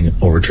trial being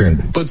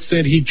overturned. But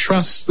said he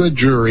trusts the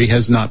jury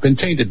has not been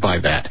tainted by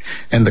that,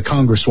 and the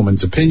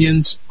Congresswoman's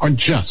opinions are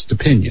just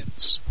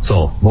opinions.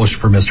 So, motion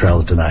for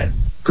mistrial is denied.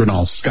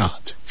 Gernal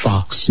Scott,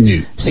 Fox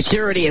News.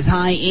 Security is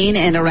high in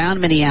and around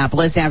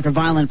Minneapolis after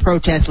violent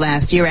protests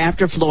last year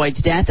after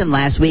Floyd's death and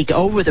last week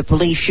over the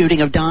police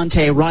shooting of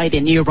Dante Wright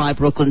in nearby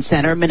Brooklyn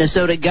Center.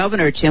 Minnesota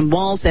Governor Tim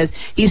Walz says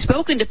he's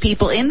spoken to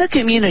people in the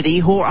community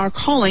who are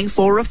calling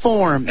for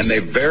reforms. And they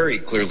very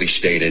clearly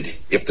stated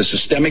if the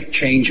systemic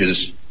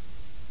changes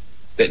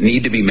that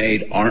need to be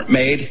made aren't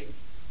made,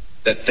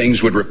 that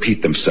things would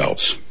repeat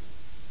themselves.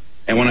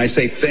 And when I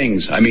say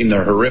things, I mean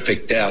the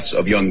horrific deaths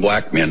of young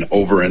black men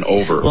over and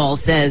over. Walz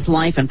says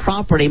life and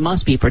property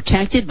must be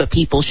protected, but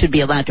people should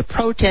be allowed to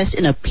protest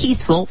in a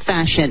peaceful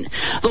fashion.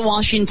 The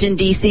Washington,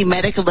 D.C.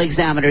 Medical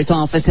Examiner's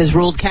Office has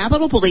ruled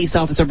Capitol Police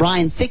Officer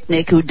Brian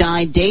Sicknick, who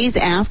died days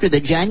after the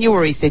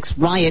January 6th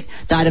riot,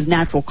 died of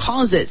natural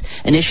causes.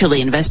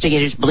 Initially,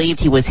 investigators believed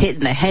he was hit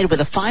in the head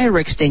with a fire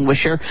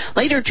extinguisher.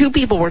 Later, 2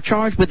 people were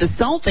charged with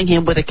assaulting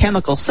him with a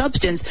chemical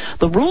substance.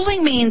 The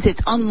ruling means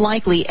it's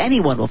unlikely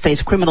anyone will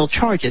face criminal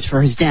charges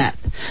for his death.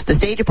 The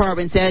State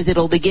Department says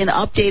it'll begin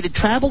updated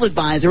travel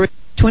advisory.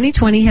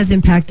 2020 has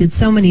impacted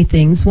so many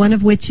things, one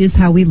of which is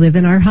how we live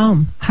in our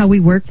home, how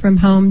we work from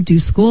home, do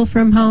school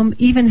from home,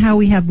 even how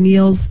we have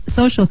meals,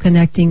 social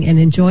connecting, and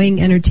enjoying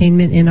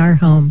entertainment in our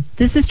home.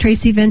 This is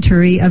Tracy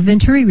Venturi of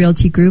Venturi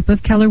Realty Group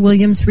of Keller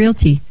Williams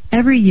Realty.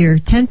 Every year,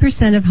 10%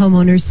 of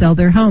homeowners sell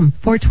their home.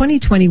 For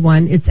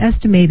 2021, it's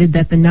estimated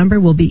that the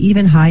number will be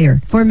even higher.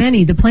 For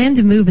many, the plan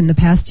to move in the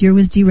past year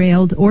was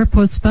derailed or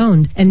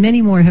postponed, and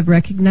many more have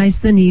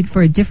recognized the need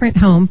for a different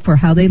home for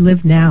how they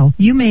live now.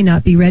 You may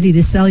not be ready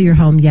to sell your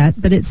home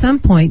yet, but at some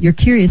point, you're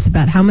curious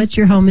about how much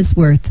your home is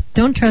worth.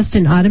 Don't trust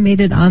an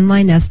automated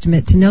online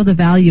estimate to know the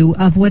value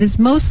of what is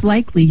most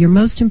likely your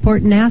most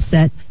important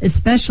asset,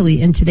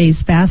 especially in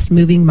today's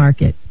fast-moving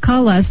market.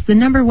 Call us, the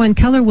 #1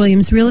 Keller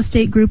Williams Real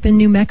Estate Group in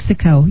New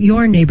Mexico,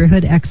 your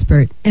neighborhood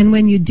expert. And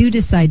when you do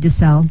decide to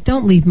sell,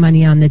 don't leave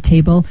money on the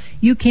table.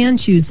 You can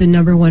choose the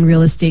 #1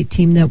 real estate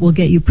team that will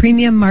get you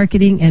premium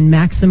marketing and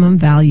maximum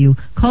value.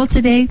 Call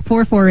today,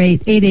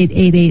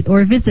 448-8888,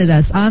 or visit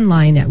us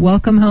online at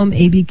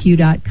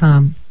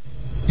welcomehomeabq.com.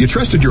 You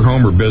trusted your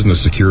home or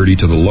business security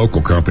to the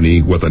local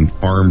company with an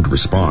armed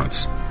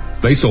response.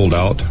 They sold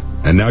out,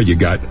 and now you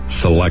got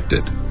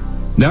Selected.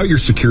 Now your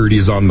security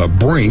is on the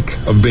brink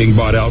of being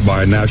bought out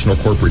by a national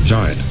corporate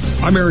giant.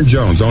 I'm Aaron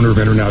Jones, owner of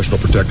International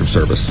Protective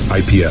Service,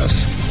 IPS.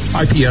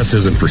 IPS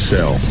isn't for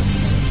sale.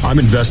 I'm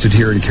invested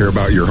here and care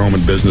about your home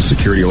and business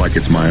security like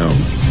it's my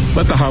own.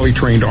 Let the highly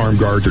trained armed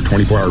guards or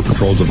 24-hour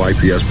patrols of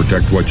IPS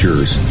protect what's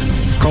yours.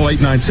 Call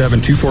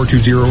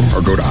 897-2420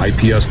 or go to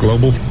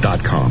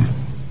ipsglobal.com.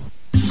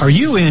 Are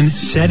you in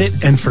set it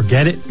and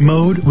forget it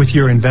mode with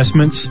your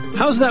investments?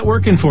 How's that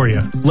working for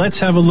you? Let's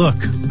have a look.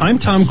 I'm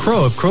Tom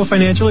Crow of Crow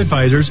Financial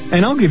Advisors,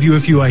 and I'll give you a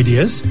few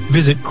ideas.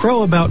 Visit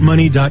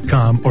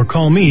crowaboutmoney.com or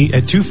call me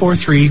at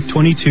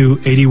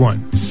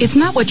 243-2281. It's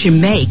not what you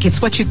make,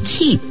 it's what you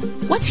keep.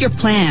 What's your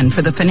plan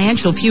for the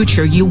financial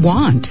future you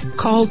want?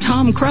 Call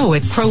Tom Crow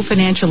at Crow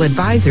Financial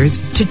Advisors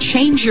to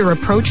change your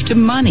approach to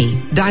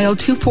money. Dial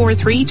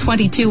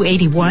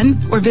 243-2281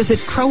 or visit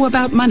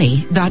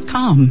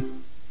crowaboutmoney.com.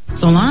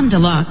 Salon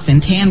Deluxe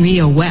and Tan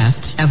Rio West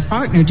have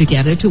partnered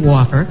together to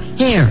offer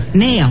hair,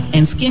 nail,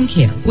 and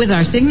skincare with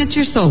our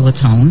signature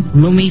Solatone,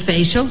 Lumi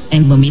Facial,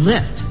 and Lumi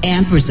Lift,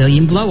 and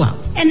Brazilian Blowout.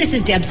 And this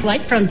is Deb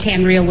Slight from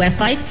Tan Rio West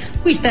Life.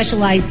 We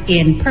specialize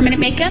in permanent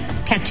makeup,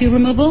 tattoo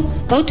removal,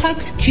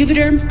 Botox,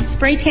 Juvederm,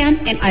 spray tan,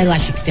 and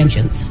eyelash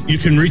extensions.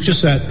 You can reach us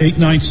at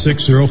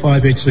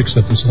 896-0586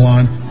 at the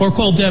salon or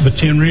call Deb at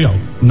Tan Rio,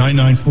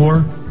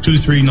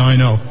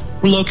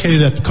 994-2390. We're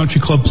located at the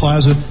Country Club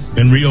Plaza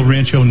in Rio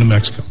Rancho, New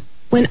Mexico.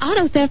 When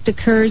auto theft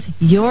occurs,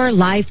 your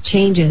life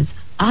changes.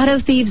 Auto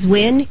thieves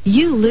win,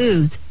 you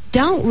lose.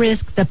 Don't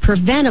risk the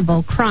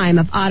preventable crime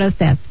of auto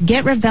theft.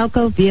 Get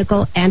Revelco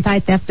Vehicle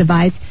Anti-Theft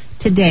Device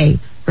today.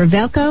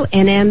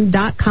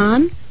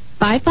 RevelcoNM.com,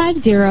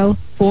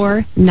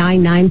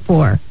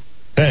 550-4994.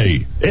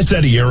 Hey, it's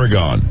Eddie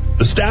Aragon.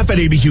 The staff at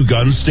ABQ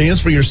Guns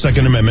stands for your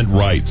Second Amendment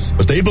rights,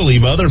 but they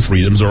believe other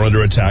freedoms are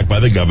under attack by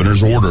the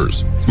governor's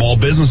orders. Small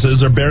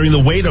businesses are bearing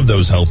the weight of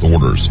those health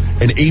orders,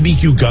 and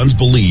ABQ Guns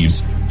believes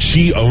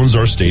she owns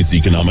our state's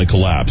economic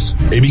collapse.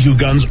 ABQ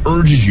Guns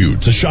urges you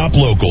to shop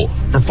local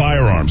for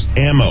firearms,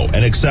 ammo,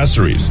 and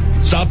accessories.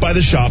 Stop by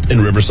the shop in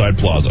Riverside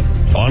Plaza,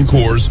 on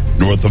Coors,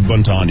 north of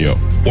Montano,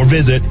 or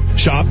visit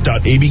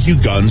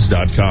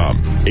shop.abqguns.com.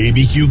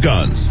 ABQ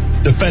Guns,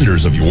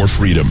 defenders of your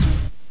freedom.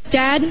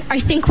 Dad, I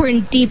think we're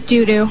in deep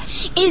doo-doo.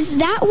 Is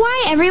that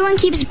why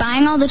everyone keeps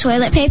buying all the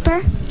toilet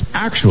paper?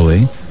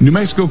 Actually, New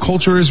Mexico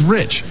culture is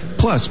rich.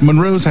 Plus,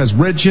 Monroe's has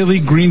red chili,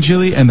 green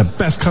chili, and the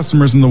best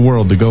customers in the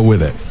world to go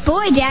with it.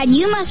 Boy, Dad,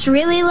 you must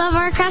really love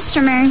our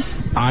customers.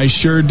 I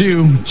sure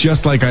do,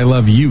 just like I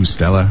love you,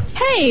 Stella.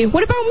 Hey,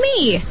 what about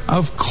me?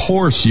 Of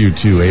course you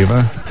too,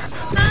 Ava.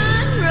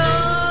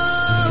 Monroe.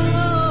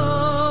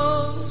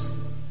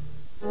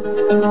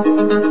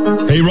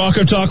 Hey, Rock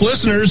of Talk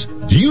listeners,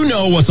 do you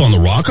know what's on the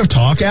Rock of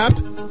Talk app?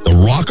 The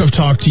Rock of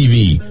Talk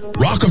TV,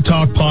 Rock of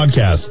Talk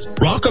podcast,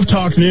 Rock of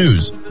Talk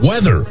news,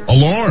 weather,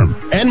 alarm,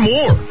 and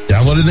more.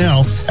 Download it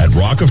now at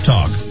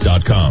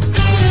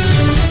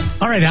rockoftalk.com.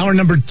 All right, hour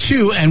number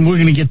 2, and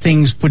we're going to get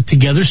things put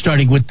together,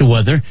 starting with the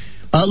weather.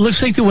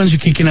 Looks like the winds are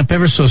kicking up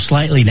ever so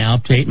slightly now,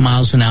 up to 8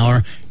 miles an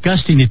hour,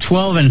 gusting to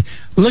 12. And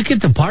look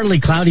at the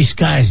partly cloudy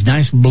skies,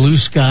 nice blue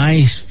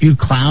skies, few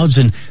clouds,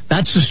 and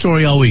that's the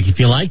story all week.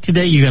 If you like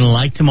today, you're going to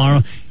like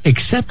tomorrow,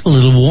 except a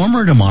little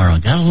warmer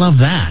tomorrow. Gotta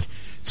love that.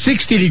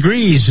 60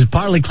 degrees with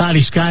partly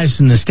cloudy skies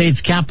in the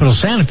state's capital,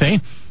 Santa Fe.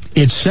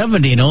 It's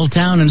 70 in Old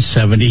Town and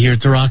 70 here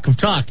at the Rock of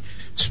Talk.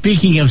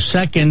 Speaking of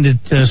second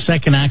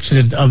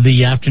accident of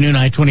the afternoon,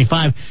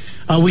 I-25,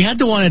 we had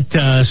the one at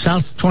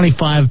South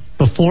 25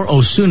 before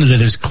Osuna that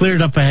is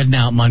cleared up ahead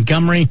now at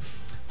Montgomery.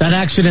 That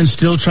accident's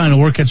still trying to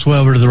work its way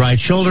over to the right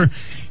shoulder.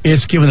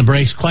 It's given the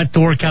brakes quite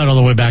the workout all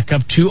the way back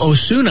up to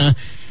Osuna.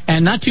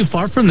 And not too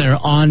far from there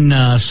on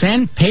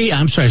San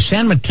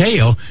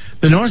Mateo,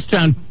 the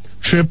northbound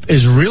trip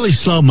is really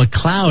slow.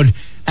 McLeod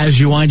as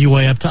you wind your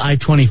way up to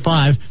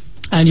I-25.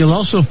 And you'll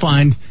also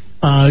find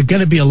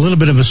going to be a little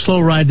bit of a slow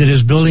ride that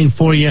is building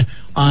for you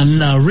on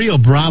Rio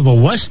Bravo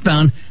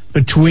westbound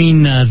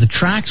between the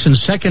tracks and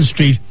 2nd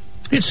Street.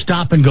 It's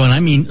stop and go, and I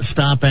mean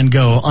stop and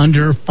go,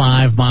 under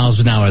 5 miles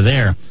an hour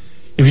there.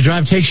 If your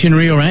drive takes you in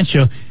Rio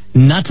Rancho,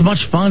 not too much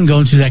fun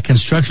going through that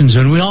construction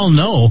zone. We all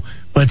know,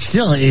 but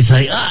still, it's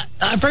like,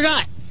 I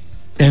forgot.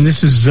 And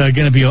this is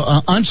going to be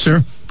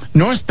Unser,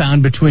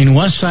 northbound between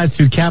West Side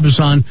through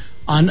Cabazon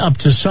on up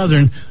to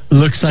Southern.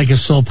 Looks like a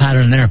slow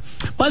pattern there.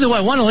 By the way,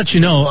 I want to let you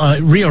know,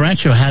 Rio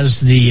Rancho has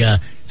the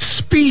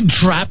speed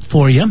trap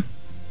for you.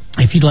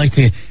 If you'd like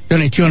to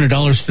donate $200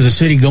 to the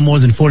city, go more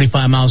than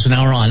 45 miles an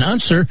hour on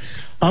Unser,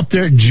 up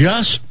there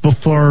just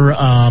before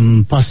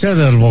Paseo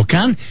del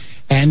Volcan,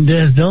 and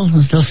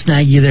they'll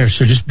snag you there.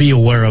 So just be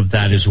aware of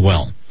that as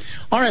well.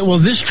 All right,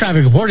 well, this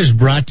traffic report is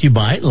brought to you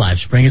by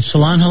LifeSpring at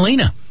Salon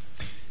Helena.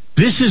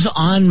 This is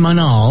on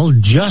Manal,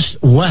 just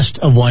west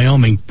of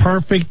Wyoming.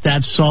 Perfect.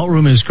 That salt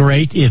room is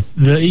great. If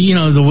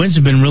the winds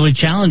have been really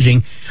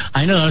challenging.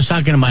 I know I was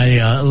talking to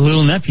my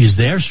little nephews.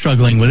 They're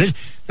struggling with it.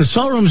 The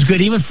salt room is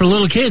good even for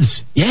little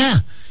kids.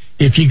 Yeah.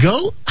 If you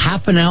go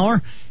half an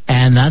hour,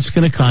 and that's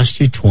going to cost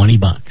you $20.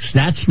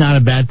 That's not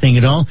a bad thing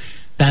at all.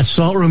 That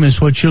salt room is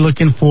what you're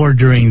looking for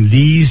during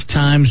these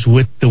times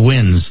with the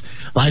winds.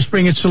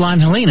 LifeSpring at Salon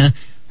Helena,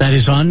 that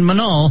is on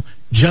Manal,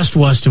 just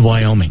west of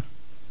Wyoming.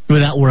 With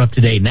that, we're up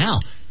to date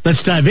now.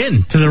 Let's dive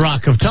in to the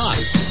Rock of Talk.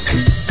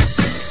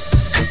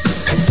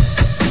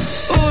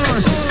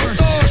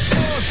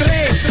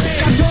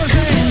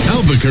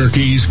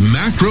 Albuquerque's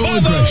macro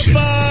aggression.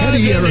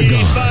 Eddie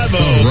Aragon,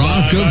 the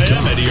Rock of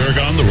Talk. Eddie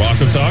Aragon, the Rock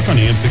of Talk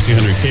on AM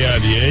 1600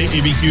 KIVA,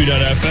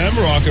 abq.fm,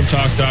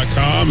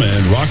 rockoftalk.com,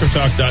 and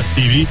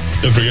rockoftalk.tv.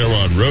 Don't forget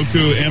we're on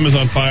Roku,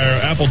 Amazon Fire,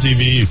 Apple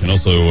TV. You can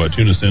also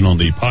tune us in on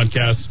the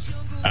podcast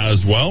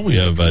as well. We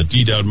have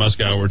D-Dowd Musk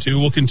Hour 2.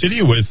 We'll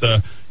continue with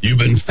You've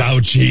Been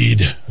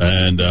Fauci'd,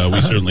 and we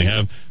certainly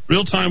have.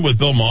 Real Time with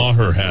Bill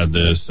Maher had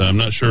this. I'm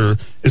not sure.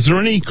 Is there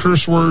any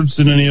curse words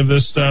in any of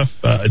this stuff?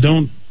 I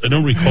don't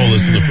recall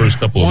this in the first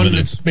couple of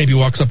minutes. One that maybe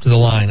walks up to the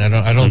line. I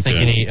don't think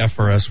any F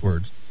or S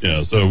words.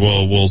 Yeah, so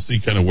we'll see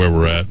kind of where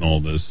we're at and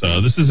all this.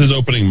 This is his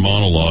opening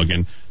monologue,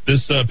 and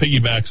this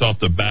piggybacks off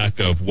the back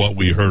of what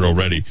we heard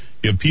already.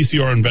 You have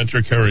PCR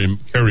inventor Kary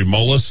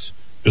Mullis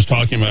just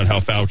talking about how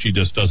Fauci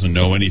just doesn't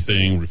know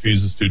anything,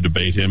 refuses to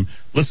debate him.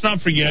 Let's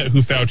not forget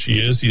who Fauci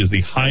is. He is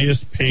the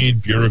highest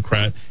paid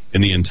bureaucrat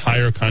in the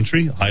entire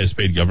country, highest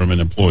paid government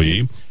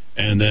employee.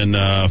 And then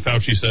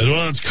Fauci said,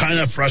 well, it's kind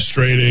of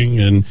frustrating.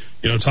 And,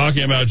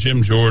 talking about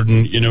Jim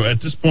Jordan,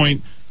 at this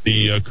point,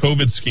 the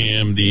COVID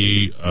scam,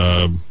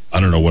 I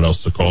don't know what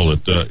else to call it,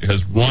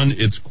 has run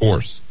its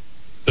course.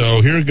 So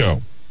here we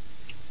go.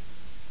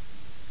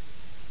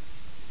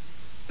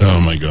 Oh,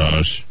 my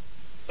gosh.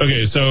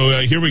 Okay, so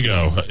here we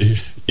go.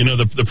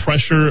 The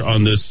pressure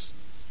on this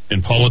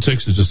in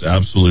politics is just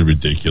absolutely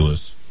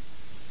ridiculous.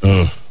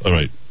 All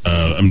right.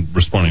 I'm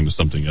responding to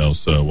something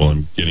else while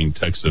I'm getting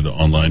texted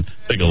online.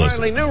 Take a listen.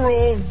 Finally, new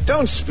rule,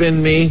 don't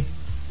spin me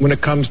when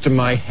it comes to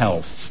my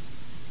health.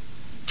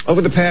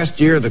 Over the past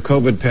year, the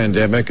COVID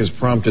pandemic has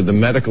prompted the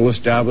medical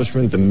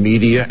establishment, the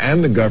media,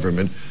 and the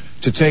government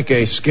to take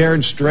a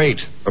scared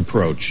straight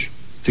approach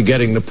to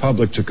getting the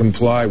public to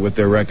comply with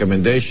their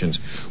recommendations.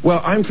 Well,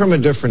 I'm from a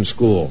different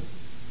school.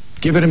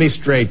 Give it to me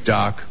straight,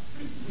 Doc.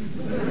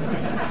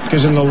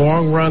 Because in the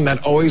long run,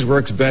 that always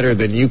works better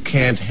than you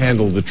can't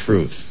handle the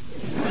truth.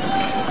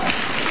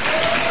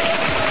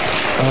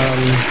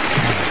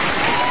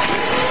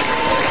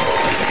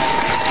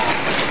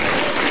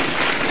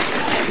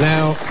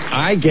 Now,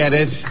 I get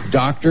it,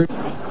 doctor.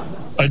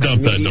 I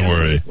dumped that, don't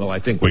worry. Well, I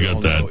think we all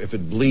got that. know if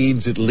it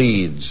bleeds, it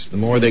leads. The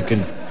more they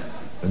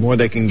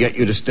can get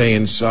you to stay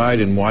inside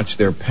and watch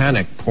their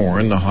panic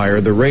porn, the higher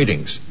the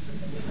ratings.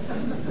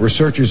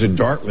 Researchers at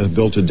Dartmouth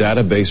built a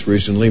database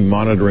recently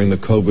monitoring the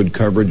COVID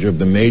coverage of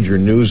the major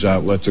news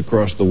outlets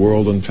across the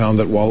world and found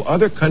that while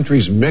other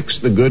countries mix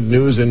the good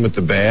news in with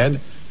the bad,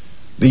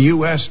 the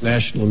U.S.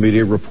 national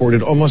media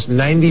reported almost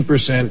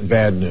 90%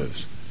 bad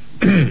news.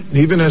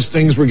 Even as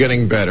things were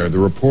getting better, the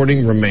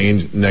reporting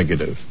remained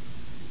negative.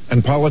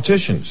 And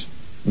politicians,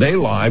 they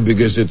lie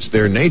because it's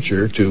their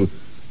nature to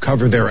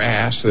cover their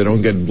ass so they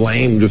don't get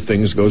blamed if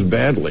things goes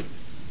badly.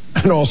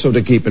 And also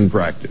to keep in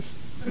practice.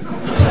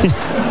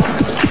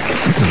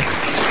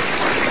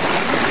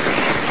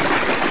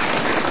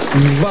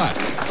 But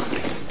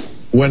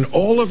when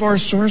all of our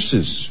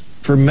sources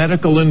for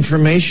medical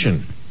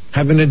information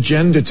have an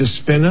agenda to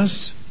spin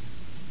us,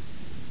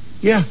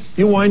 yeah,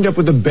 you wind up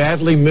with a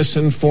badly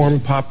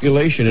misinformed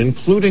population,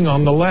 including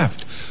on the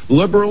left.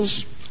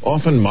 Liberals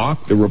often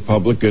mock the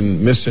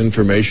Republican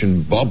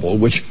misinformation bubble,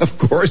 which of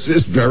course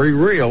is very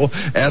real.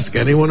 Ask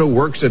anyone who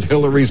works at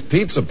Hillary's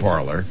Pizza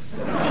Parlor.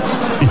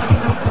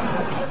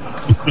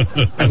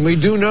 And we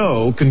do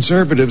know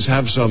conservatives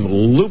have some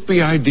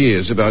loopy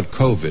ideas about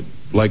COVID,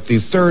 like the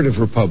third of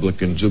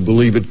Republicans who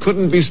believe it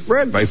couldn't be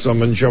spread by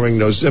someone showing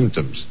no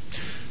symptoms.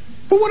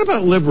 But what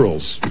about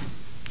liberals?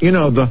 You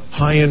know, the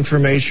high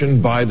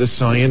information, by the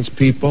science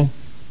people.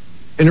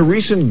 In a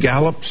recent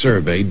Gallup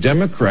survey,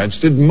 Democrats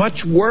did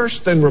much worse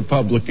than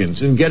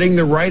Republicans in getting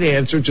the right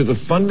answer to the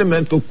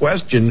fundamental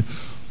question,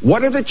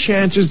 what are the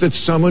chances that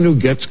someone who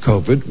gets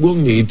COVID will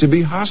need to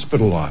be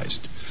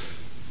hospitalized?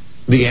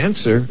 The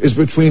answer is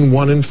between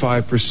 1% and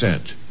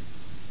 5%.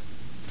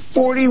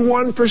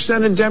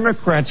 41% of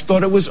Democrats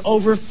thought it was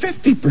over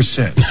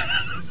 50%.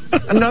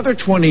 Another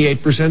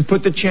 28%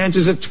 put the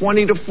chances at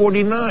 20 to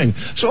 49.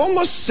 So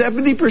almost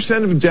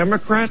 70% of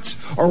Democrats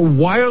are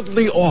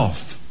wildly off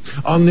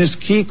on this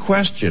key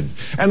question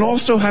and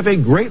also have a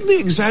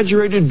greatly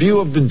exaggerated view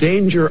of the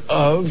danger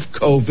of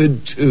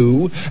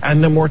COVID-2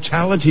 and the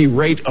mortality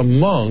rate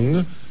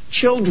among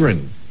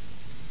children.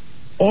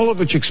 All of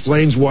which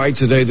explains why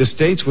today the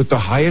states with the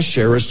highest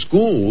share of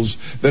schools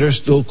that are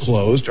still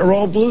closed are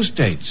all blue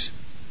states.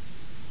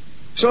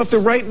 So if the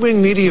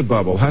right-wing media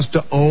bubble has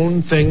to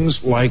own things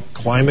like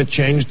climate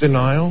change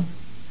denial,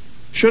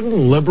 shouldn't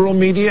liberal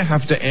media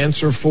have to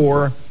answer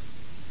for,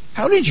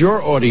 how did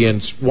your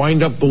audience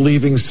wind up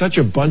believing such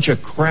a bunch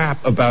of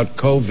crap about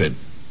COVID?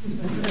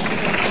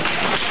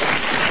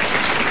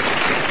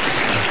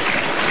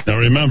 Now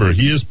remember,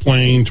 he is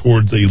playing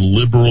towards a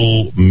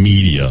liberal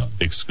media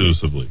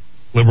exclusively.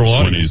 Liberal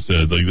audience. When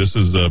he said, like, this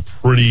is a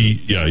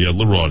pretty,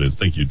 liberal audience.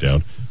 Thank you,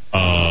 Dowd.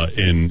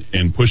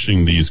 In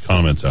pushing these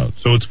comments out.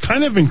 So it's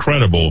kind of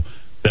incredible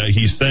that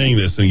he's saying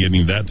this and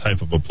getting that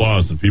type of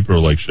applause, and people are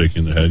like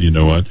shaking their head. You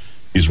know what?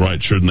 He's right.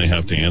 Shouldn't they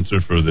have to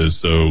answer for this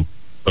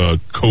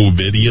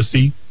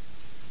COVID-iacy?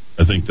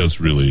 I think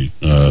that's really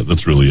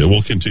it.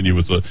 We'll continue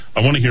with the. I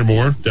want to hear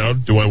more.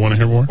 Dowd, do I want to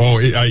hear more? Oh,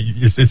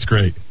 it's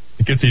great.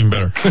 It gets even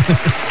better.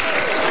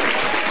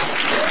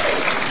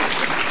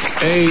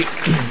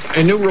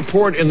 A new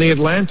report in The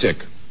Atlantic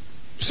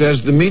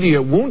says the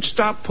media won't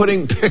stop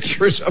putting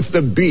pictures of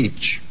the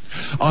beach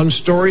on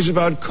stories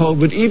about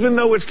COVID, even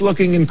though it's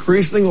looking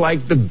increasingly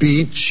like the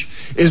beach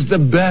is the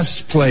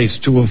best place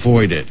to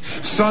avoid it.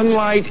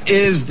 Sunlight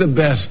is the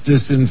best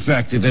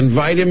disinfectant, and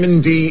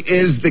vitamin D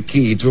is the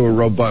key to a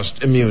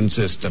robust immune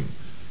system.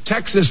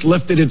 Texas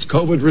lifted its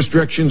COVID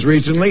restrictions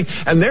recently,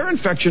 and their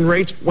infection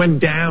rates went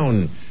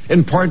down,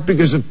 in part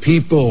because of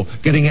people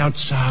getting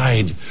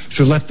outside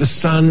to let the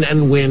sun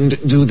and wind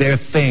do their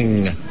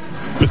thing.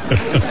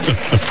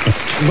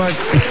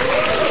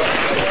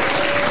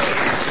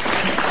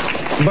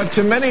 But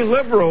to many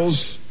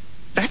liberals,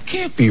 that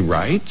can't be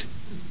right,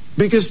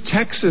 because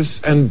Texas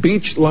and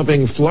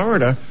beach-loving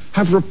Florida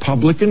have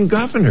Republican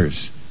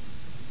governors.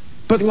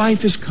 But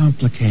life is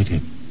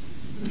complicated.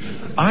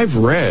 I've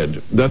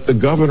read that the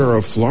governor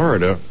of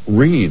Florida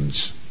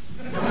reads.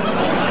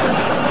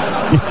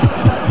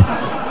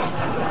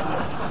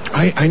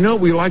 I know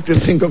we like to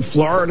think of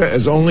Florida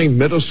as only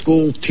middle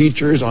school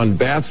teachers on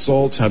bath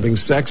salts having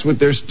sex with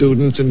their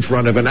students in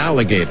front of an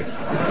alligator.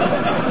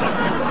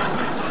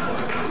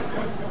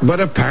 But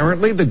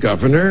apparently the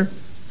governor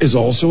is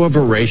also a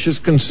voracious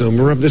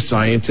consumer of the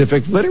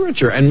scientific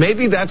literature. And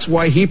maybe that's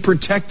why he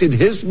protected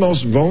his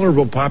most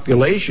vulnerable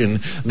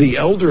population, the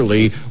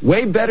elderly,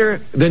 way better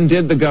than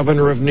did the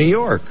governor of New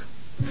York.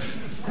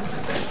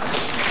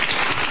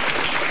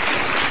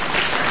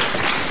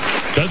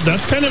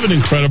 That's kind of an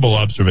incredible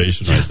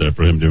observation right there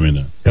for him doing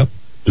that. Yep.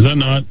 Is that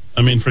not?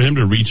 I mean, for him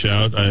to reach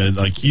out,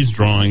 like he's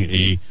drawing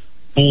a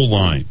full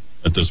line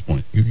at this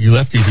point. You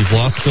lefties, you've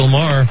lost Bill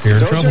Maher. You're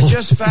in trouble. Those are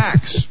just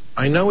facts.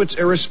 I know it's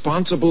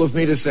irresponsible of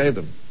me to say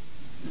them.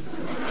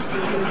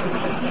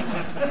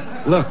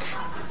 Look,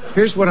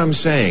 here's what I'm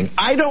saying.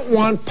 I don't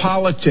want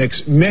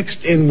politics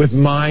mixed in with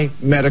my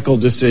medical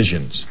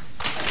decisions.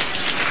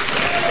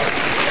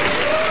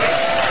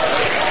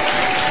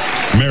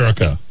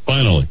 America,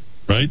 finally,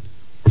 right?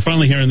 We're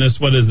finally hearing this.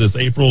 What is this,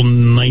 April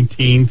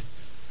 19th?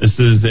 This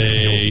is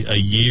a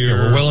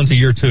year. We're well into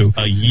year 2.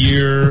 A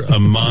year, a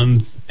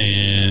month,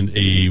 and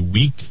a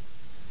week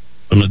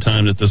from the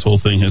time that this whole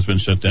thing has been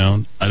shut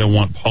down. I don't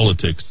want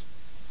politics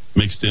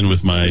mixed in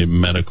with my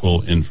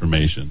medical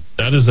information.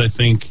 That is, I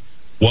think,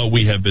 what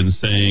we have been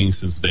saying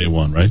since day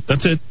one, right?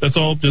 That's it. That's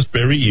all. Just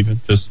very even.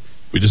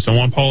 We just don't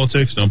want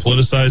politics. Don't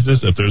politicize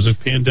this. If there's a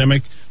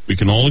pandemic, we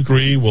can all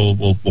agree.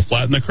 We'll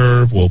flatten the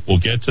curve.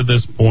 We'll get to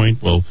this point.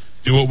 We'll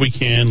do what we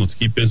can. Let's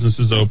keep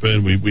businesses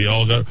open. We're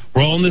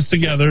all in this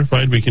together,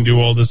 right? We can do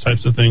all these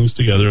types of things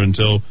together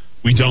until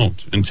we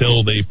don't.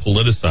 Until they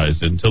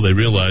politicize it. Until they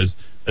realize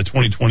that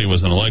 2020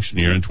 was an election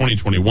year and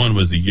 2021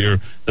 was the year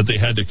that they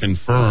had to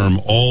confirm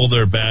all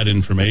their bad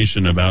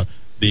information about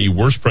the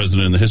worst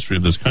president in the history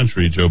of this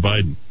country, Joe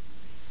Biden.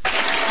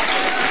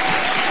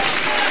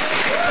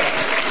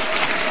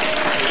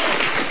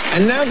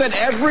 And now that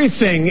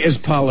everything is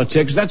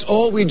politics, that's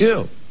all we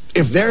do.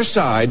 If their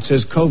side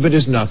says COVID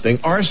is nothing,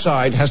 our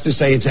side has to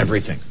say it's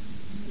everything.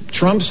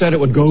 Trump said it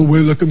would go away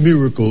like a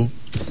miracle,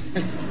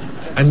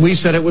 and we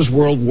said it was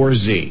World War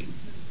Z.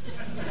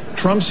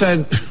 Trump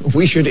said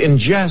we should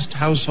ingest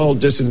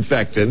household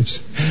disinfectants,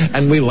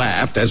 and we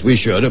laughed, as we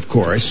should, of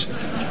course.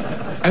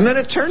 And then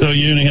it turned. So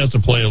you has to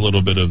play a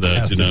little bit of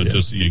that,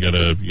 just you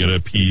gotta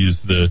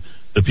appease the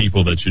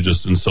people that you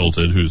just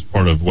insulted, who's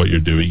part of what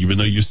you're doing, even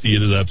though you see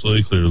it as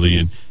absolutely clearly,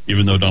 and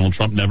even though Donald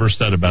Trump never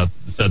said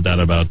that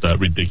about that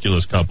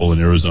ridiculous couple in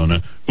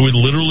Arizona who had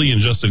literally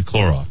ingested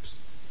Clorox.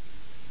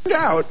 Turned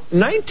out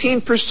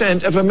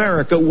 19% of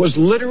America was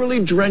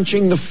literally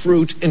drenching the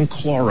fruit in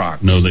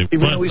Clorox. No, they.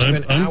 Even though we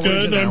spent hours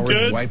and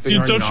hours wiping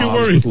our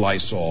knobs with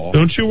Lysol.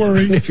 Don't you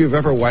worry. If you've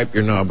ever wiped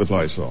your knob with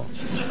Lysol.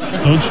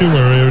 Don't you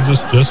worry. We're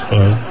just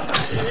fine.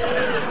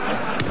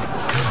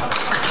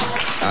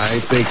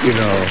 I think you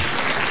know.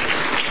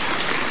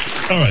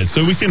 All right,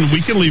 so we can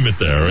leave it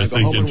there. I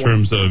think in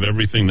terms of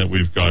everything that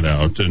we've got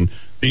out, and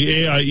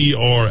the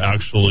AIER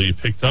actually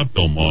picked up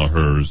Bill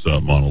Maher's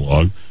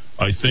monologue.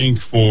 I think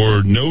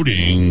for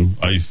noting,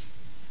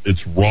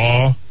 it's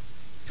raw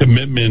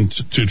commitment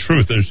to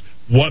truth. There's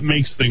what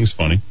makes things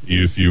funny.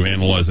 If you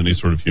analyze any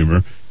sort of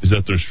humor, is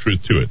that there's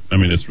truth to it. I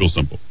mean, it's real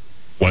simple.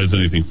 Why is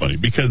anything funny?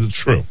 Because it's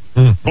true.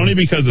 Funny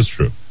because it's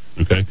true.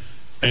 Okay,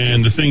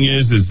 and the thing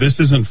is this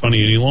isn't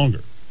funny any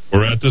longer.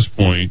 We're at this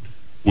point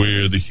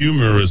where the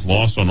humor is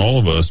lost on all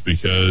of us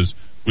because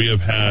we have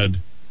had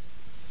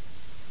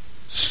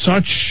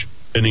such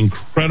an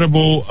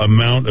incredible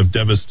amount of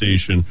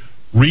devastation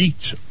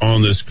wreaked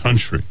on this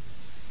country.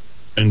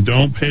 And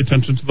don't pay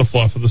attention to the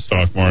fluff of the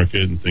stock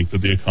market and think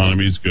that the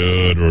economy is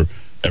good or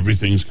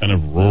everything's kind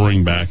of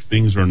roaring back.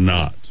 Things are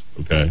not,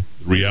 okay?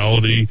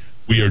 Reality,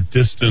 we are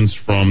distanced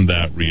from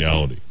that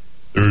reality.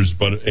 There's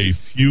but a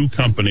few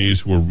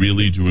companies who are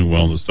really doing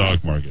well in the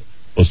stock market.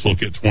 Let's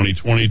look at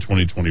 2020,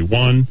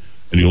 2021,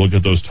 and you look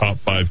at those top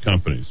 5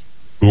 companies.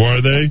 Who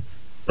are they?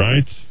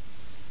 Right?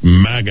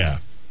 MAGA,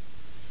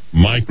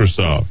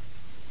 Microsoft,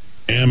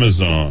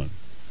 Amazon,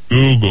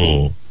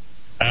 Google,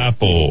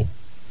 Apple,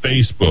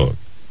 Facebook.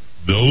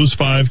 Those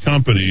 5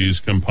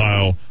 companies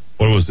compile,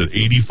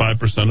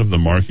 85% of the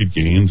market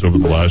gains over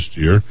the last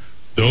year.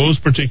 Those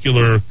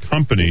particular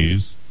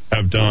companies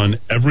have done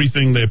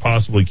everything they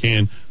possibly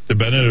can to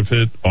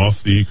benefit off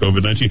the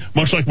COVID-19,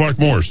 much like Mark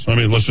Morse. I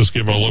mean, let's just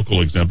give a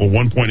local example: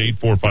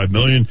 1.845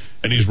 million,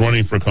 and he's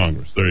running for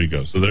Congress. There you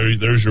go. So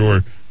there's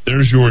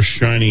your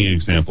shining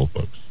example,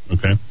 folks.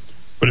 Okay,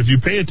 but if you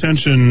pay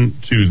attention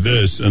to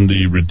this and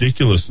the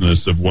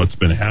ridiculousness of what's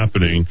been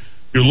happening,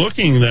 you're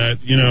looking that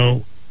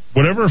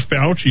whatever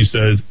Fauci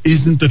says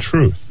isn't the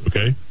truth.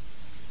 Okay.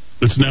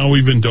 It's now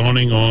even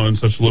dawning on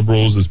such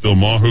liberals as Bill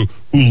Maher,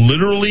 who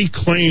literally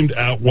claimed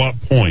at what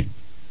point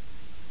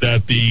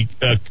that the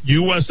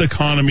U.S.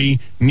 economy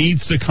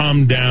needs to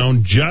come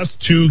down just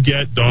to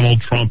get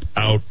Donald Trump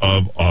out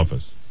of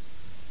office.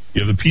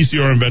 You have the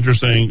PCR inventor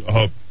saying,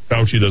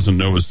 Fauci doesn't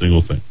know a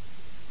single thing.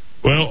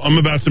 Well, I'm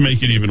about to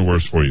make it even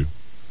worse for you.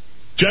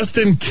 Just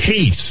in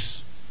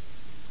case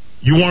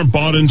you aren't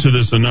bought into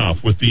this enough,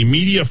 with the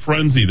media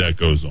frenzy that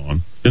goes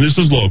on, and this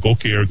is local,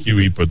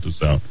 KRQE put this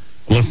out.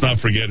 Let's not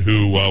forget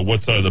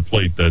what side of the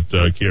plate that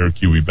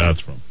KRQE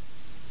bats from.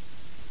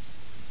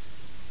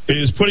 It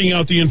is putting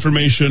out the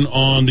information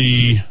on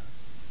the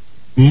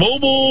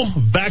mobile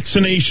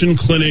vaccination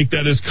clinic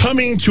that is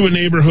coming to a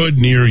neighborhood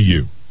near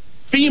you.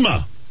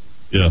 FEMA.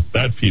 Yeah,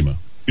 that FEMA.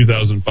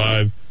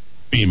 2005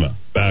 FEMA.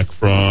 Back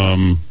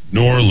from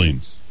New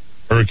Orleans.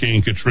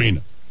 Hurricane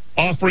Katrina.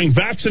 Offering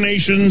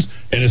vaccinations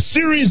in a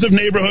series of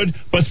neighborhoods,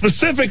 but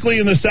specifically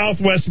in the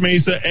Southwest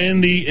Mesa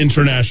and the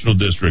International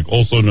District,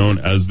 also known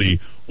as the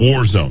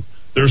War Zone.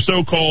 Their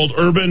so-called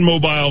Urban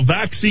Mobile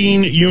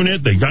Vaccine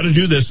Unit, they got to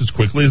do this as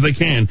quickly as they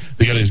can.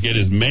 They got to get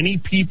as many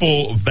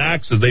people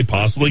vaxxed as they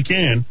possibly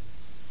can.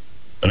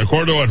 And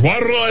according to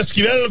Eduardo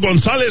Esquivel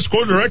Gonzalez,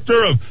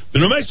 co-director of the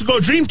New Mexico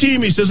Dream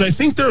Team, he says, I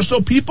think there are still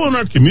people in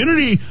our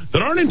community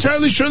that aren't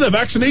entirely sure that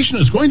vaccination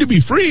is going to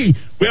be free.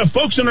 We have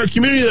folks in our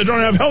community that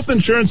don't have health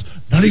insurance,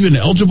 not even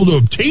eligible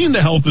to obtain the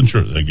health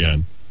insurance.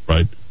 Again,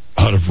 right?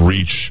 Out of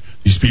reach.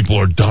 These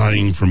people are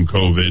dying from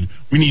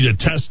COVID. We need a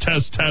test,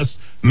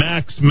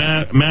 mask,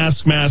 vax.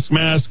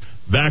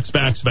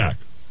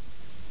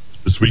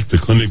 This week, the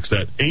clinics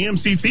at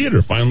AMC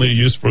Theater finally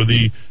used for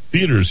the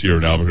theaters here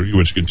in Albuquerque,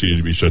 which continue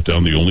to be shut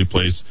down, the only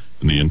place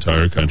in the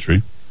entire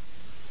country.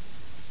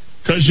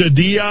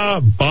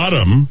 Kajadia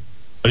Bottom,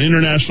 an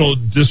international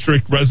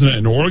district resident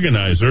and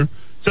organizer,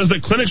 says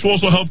that clinics will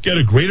also help get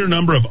a greater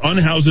number of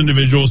unhoused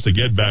individuals to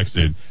get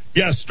vaccinated.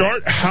 Yeah,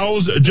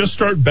 just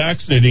start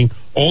vaccinating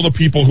all the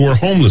people who are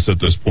homeless at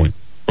this point,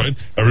 right?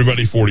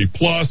 Everybody 40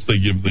 plus, they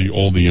give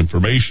all the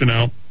information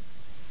out.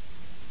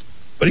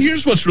 But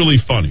here's what's really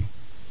funny.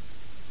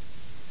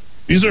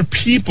 These are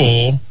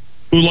people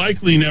who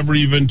likely never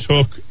even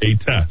took a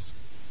test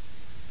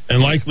and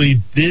likely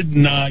did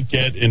not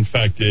get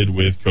infected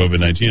with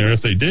COVID-19. Or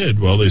if they did,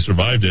 well, they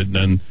survived it. And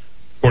then,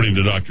 according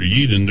to Dr.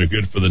 Yeadon, they're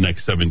good for the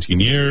next 17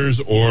 years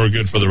or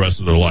good for the rest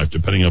of their life,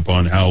 depending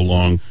upon how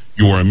long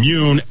you are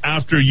immune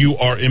after you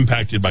are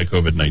impacted by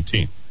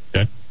COVID-19.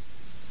 Okay?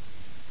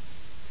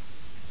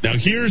 Now,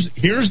 here's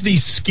the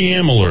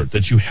scam alert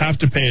that you have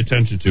to pay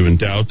attention to. And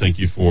Dowd, thank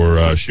you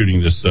for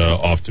shooting this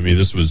off to me.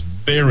 This was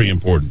very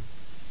important.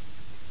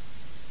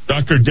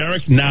 Dr.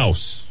 Derek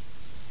Naus.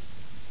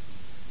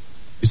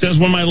 He says,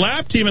 when my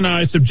lab team and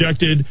I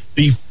subjected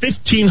the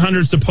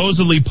 1,500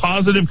 supposedly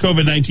positive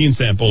COVID-19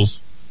 samples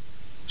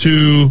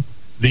to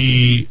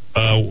the,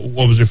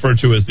 what was referred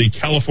to as the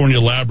California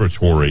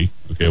laboratory,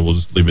 okay, we'll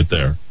just leave it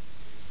there,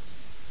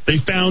 they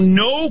found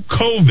no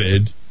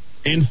COVID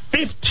in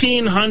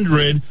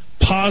 1,500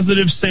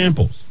 positive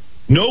samples.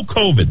 No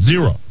COVID,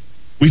 zero.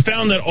 We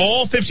found that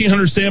all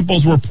 1,500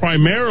 samples were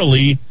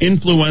primarily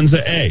influenza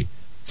A.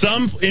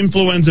 Some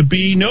influenza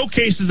B, no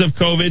cases of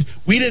COVID.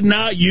 We did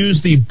not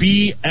use the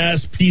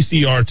BS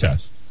PCR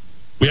test.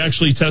 We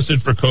actually tested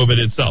for COVID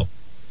itself.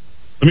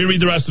 Let me read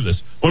the rest of this.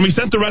 When we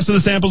sent the rest of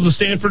the samples to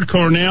Stanford,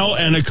 Cornell,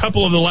 and a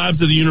couple of the labs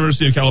at the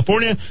University of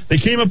California,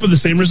 they came up with the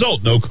same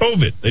result, no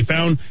COVID. They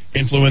found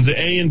influenza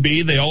A and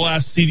B. They all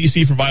asked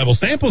CDC for viable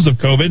samples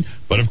of COVID,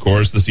 but of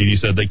course the CDC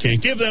said they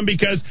can't give them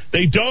because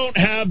they don't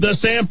have the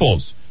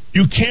samples.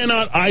 You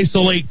cannot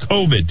isolate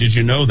COVID. Did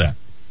you know that?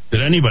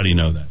 Did anybody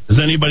know that?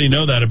 Does anybody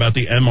know that about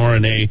the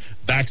mRNA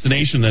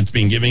vaccination that's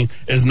being given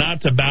is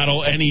not to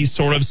battle any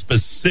sort of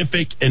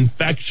specific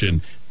infection?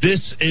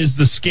 This is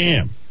the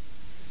scam.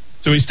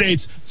 So he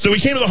states, so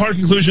we came to the hard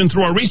conclusion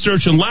through our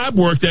research and lab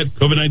work that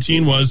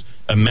COVID-19 was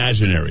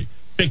imaginary,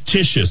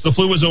 fictitious. The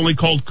flu was only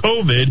called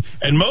COVID,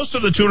 and most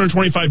of the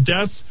 225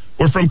 deaths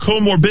were from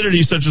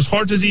comorbidities such as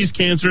heart disease,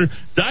 cancer,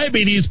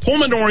 diabetes,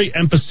 pulmonary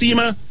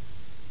emphysema.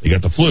 They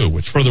got the flu,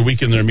 which further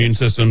weakened their immune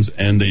systems,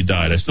 and they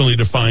died. I still need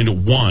to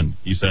find one,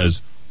 he says,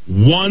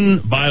 one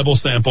viable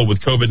sample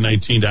with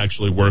COVID-19 to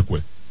actually work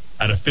with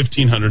out of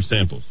 1,500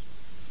 samples.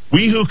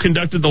 We who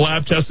conducted the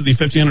lab test of the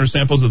 1,500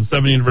 samples at the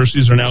 7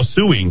 universities are now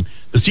suing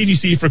the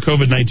CDC for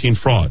COVID-19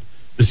 fraud.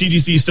 The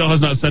CDC still has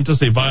not sent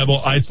us a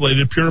viable,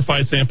 isolated,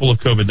 purified sample of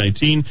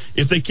COVID-19.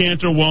 If they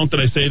can't or won't,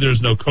 then I say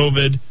there's no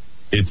COVID.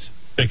 It's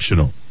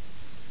fictional.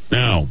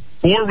 Now,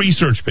 4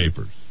 research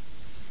papers.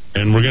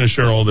 And we're going to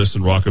share all this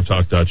in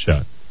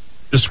rockoftalk.chat.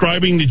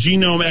 Describing the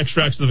genome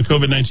extracts of the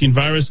COVID-19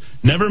 virus,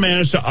 never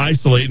managed to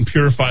isolate and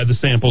purify the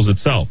samples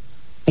itself.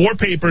 4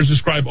 papers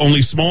describe only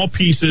small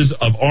pieces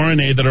of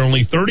RNA that are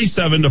only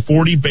 37 to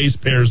 40 base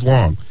pairs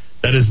long.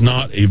 That is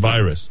not a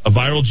virus. A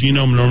viral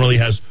genome normally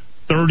has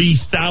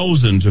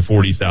 30,000 to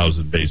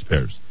 40,000 base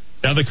pairs.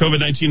 Now that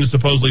COVID-19 is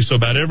supposedly so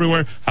bad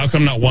everywhere, how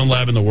come not one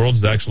lab in the world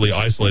has actually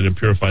isolated and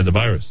purified the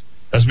virus?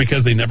 That's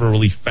because they never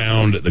really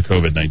found the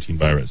COVID-19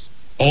 virus.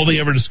 All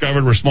they ever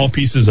discovered were small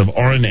pieces of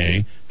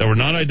RNA that were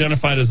not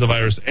identified as the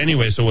virus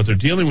anyway, so what they're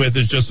dealing with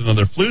is just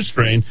another flu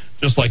strain,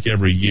 just like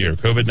every year.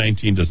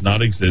 COVID-19 does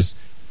not exist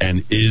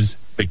and is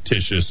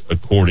fictitious,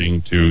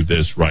 according to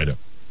this write-up.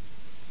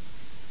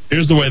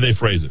 Here's the way they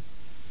phrase it.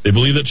 They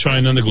believe that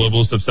China and the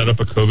globalists have set up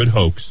a COVID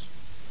hoax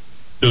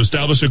to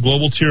establish a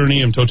global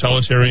tyranny and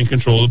totalitarian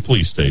control of the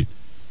police state.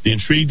 The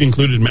intrigue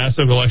included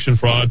massive election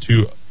fraud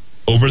to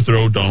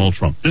overthrow Donald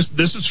Trump. This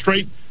is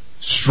straight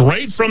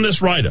from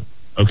this write-up.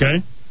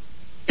 Okay?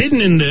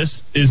 Hidden in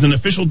this is an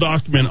official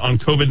document on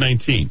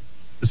COVID-19.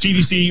 The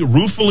CDC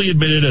ruefully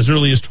admitted as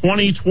early as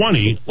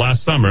 2020,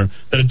 last summer,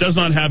 that it does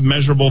not have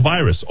measurable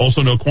virus,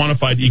 also no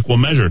quantified equal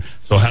measure.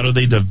 So how do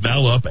they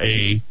develop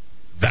a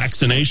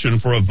vaccination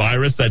for a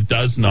virus that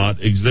does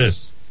not exist?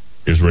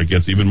 Here's where it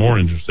gets even more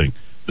interesting.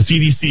 The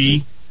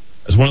CDC,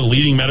 as one of the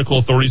leading medical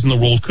authorities in the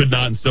world, could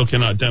not and still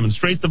cannot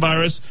demonstrate the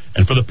virus,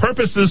 and for the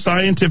purposes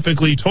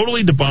scientifically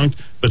totally debunked,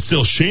 but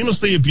still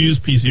shamelessly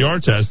abused PCR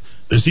tests,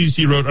 the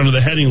CDC wrote under the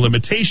heading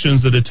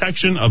Limitations, the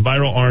detection of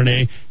viral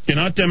RNA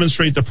cannot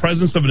demonstrate the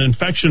presence of an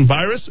infectious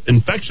virus,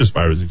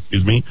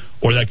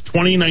 or that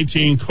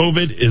 2019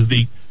 COVID is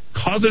the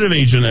causative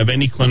agent of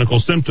any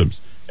clinical symptoms.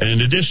 And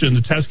in addition,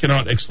 the test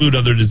cannot exclude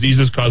other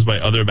diseases caused by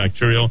other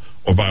bacterial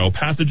or viral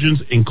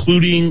pathogens,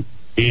 including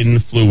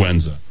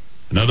influenza.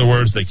 In other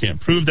words, they can't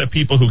prove that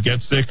people who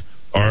get sick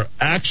are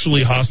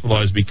actually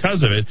hospitalized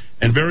because of it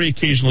and very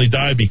occasionally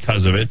die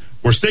because of it,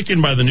 were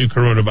sickened by the new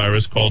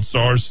coronavirus called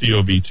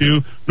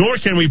SARS-CoV-2, nor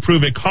can we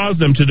prove it caused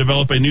them to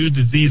develop a new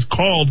disease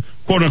called,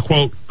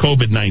 quote-unquote,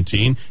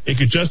 COVID-19. It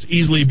could just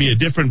easily be a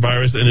different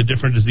virus and a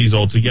different disease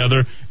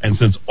altogether. And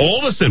since all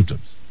the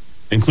symptoms,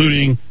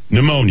 including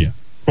pneumonia,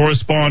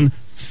 correspond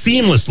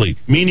seamlessly,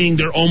 meaning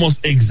they're almost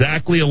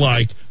exactly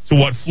alike to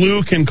what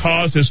flu can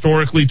cause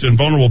historically to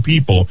vulnerable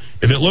people.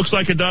 If it looks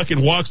like a duck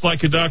and walks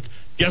like a duck,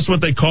 guess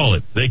what they call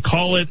it? They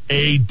call it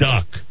a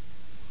duck.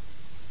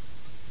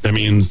 That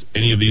means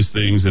any of these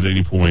things at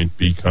any point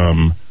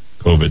become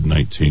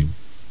COVID-19.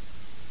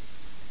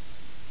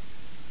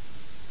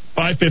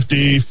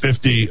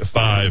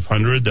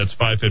 550-5500. That's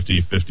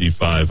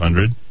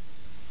 550-5500.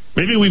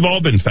 Maybe we've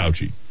all been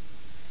Fauci.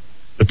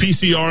 The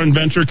PCR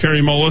inventor,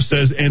 Kerry Mullis,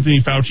 says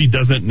Anthony Fauci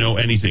doesn't know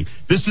anything.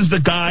 This is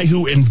the guy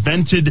who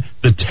invented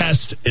the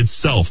test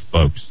itself,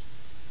 folks.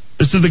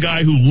 This is the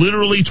guy who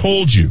literally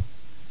told you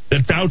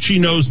that Fauci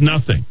knows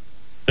nothing,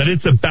 that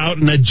it's about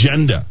an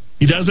agenda.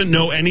 He doesn't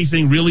know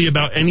anything really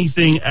about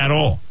anything at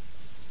all.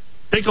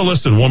 Take a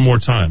listen one more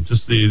time,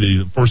 just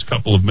the first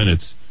couple of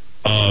minutes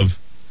of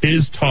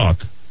his talk,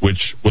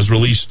 which was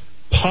released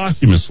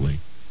posthumously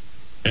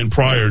and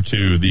prior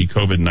to the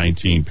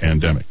COVID-19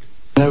 pandemic.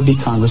 There would be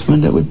congressmen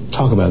that would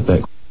talk about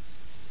that.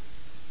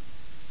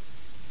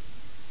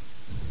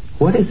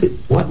 What is it?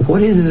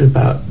 What is it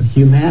about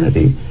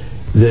humanity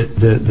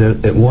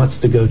that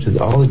wants to go to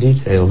all the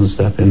details and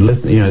stuff and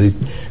listen? You know, these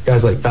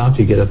guys like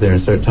Fauci get up there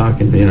and start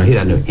talking. You know, he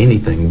doesn't know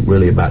anything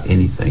really about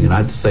anything, and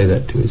I'd say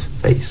that to his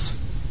face.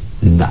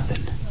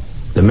 Nothing.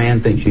 The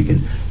man thinks you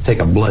can take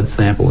a blood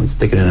sample and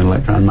stick it in an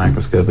electron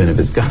microscope, and if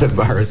it's got a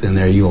virus in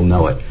there, you'll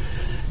know it.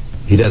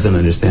 He doesn't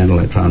understand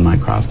electron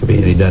microscopy,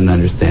 and he doesn't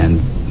understand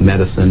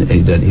medicine,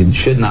 and he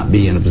should not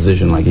be in a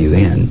position like he's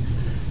in.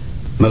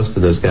 Most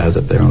of those guys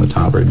up there on the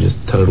top are just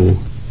total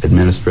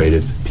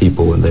administrative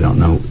people, and they don't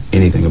know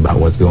anything about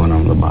what's going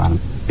on the bottom.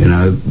 You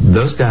know,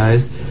 those guys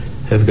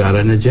have got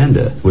an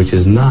agenda, which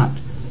is not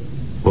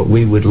what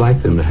we would like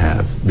them to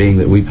have, being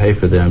that we pay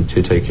for them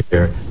to take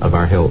care of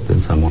our health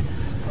in some way.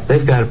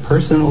 They've got a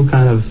personal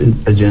kind of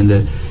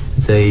agenda.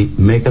 They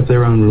make up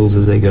their own rules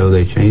as they go.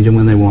 They change them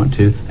when they want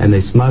to, and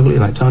they smugly,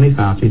 like Tony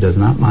Fauci, does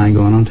not mind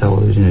going on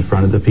television in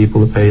front of the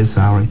people who pay his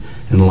salary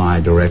and lie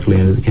directly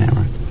into the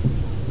camera.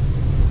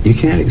 You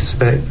can't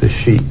expect the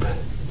sheep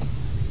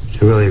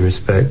to really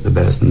respect the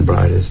best and the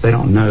brightest. They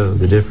don't know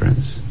the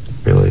difference,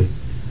 really.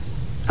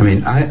 I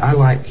mean, I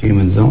like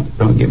humans.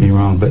 Don't get me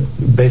wrong, but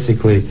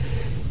basically,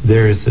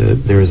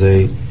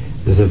 the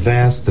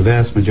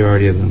vast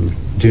majority of them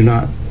do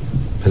not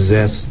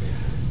possess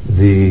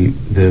the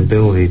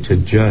ability to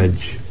judge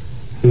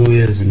who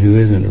is and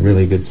who isn't a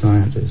really good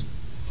scientist.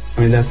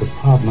 I mean, that's a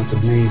problem. That's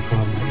a main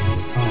problem.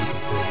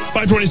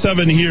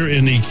 527 here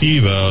in the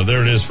Kiva.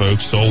 There it is,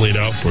 folks. All laid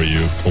out for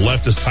you. The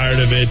left is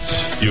tired of it.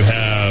 You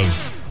have,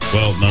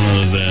 well, none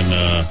other than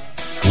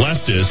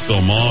leftist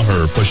Bill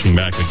Maher pushing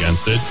back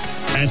against it.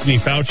 Anthony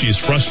Fauci is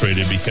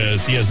frustrated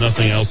because he has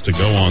nothing else to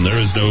go on. There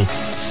is no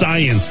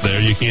science there.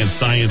 You can't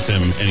science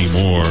him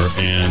anymore.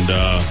 And,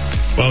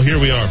 well, here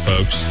we are,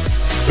 folks.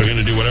 They're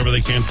going to do whatever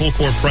they can, full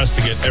court press,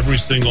 to get every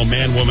single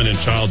man, woman, and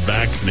child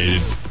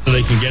vaccinated so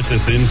they can get this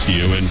into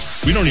you. And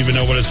we don't even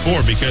know what it's for,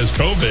 because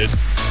COVID,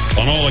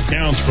 on all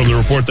accounts from the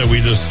report that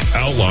we just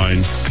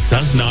outlined,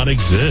 does not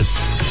exist.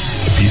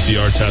 The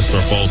PCR tests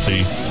are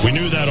faulty. We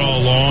knew that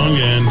all along,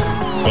 and,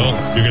 well,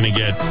 you're going to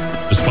get,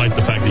 despite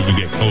the fact that you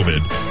get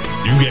COVID,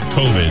 you're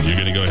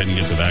going to go ahead and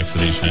get the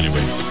vaccination anyway.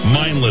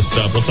 Mindless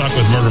stuff. We'll talk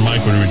with Murder Mike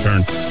when we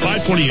return.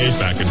 528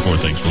 back and forth.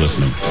 Thanks for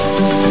listening.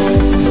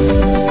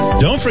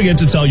 Don't forget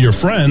to tell your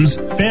friends,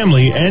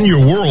 family, and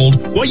your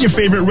world what your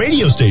favorite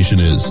radio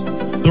station is.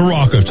 The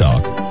Rock of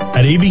Talk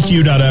at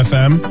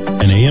abq.fm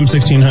and AM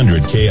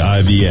 1600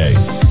 KIVA.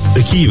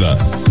 The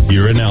Kiva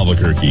here in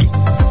Albuquerque.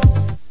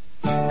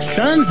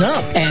 Sun's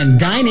up, and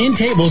dine-in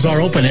tables are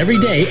open every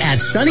day at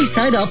Sunny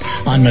Side Up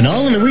on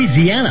Manola,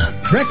 Louisiana.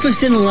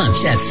 Breakfast and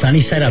lunch at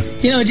Sunny Side Up.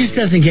 You know, it just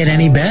doesn't get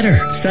any better.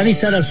 Sunny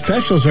Side Up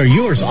specials are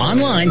yours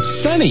online.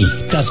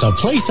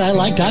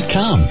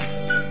 Sunny.theplaceilike.com.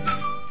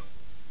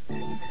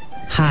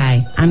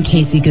 Hi, I'm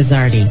Casey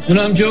Gazzardi. And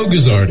I'm Joe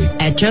Gazzardi.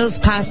 At Joe's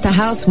Pasta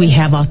House, we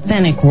have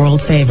authentic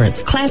world favorites,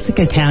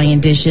 classic Italian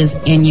dishes,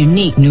 and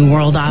unique New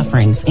World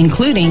offerings,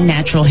 including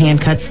natural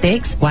hand-cut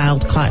steaks,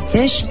 wild-caught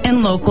fish,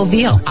 and local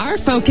veal. Our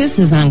focus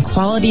is on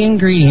quality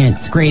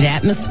ingredients, great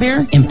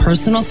atmosphere, and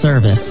personal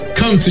service.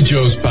 Come to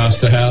Joe's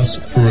Pasta House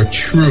for a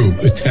true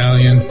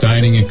Italian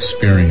dining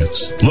experience.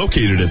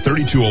 Located at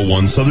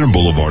 3201 Southern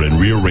Boulevard in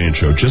Rio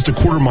Rancho, just a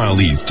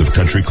quarter-mile east of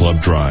Country Club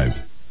Drive.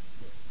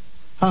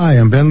 Hi,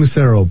 I'm Ben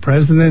Lucero,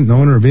 president and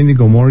owner of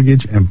Indigo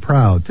Mortgage, and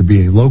proud to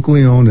be a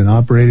locally owned and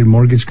operated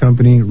mortgage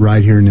company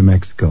right here in New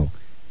Mexico.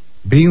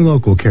 Being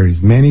local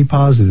carries many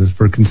positives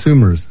for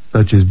consumers,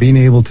 such as being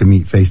able to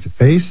meet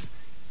face-to-face.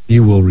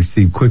 You will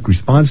receive quick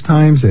response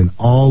times, and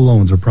all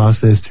loans are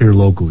processed here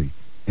locally.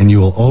 And you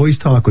will always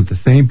talk with the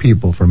same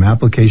people from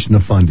application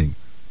to funding.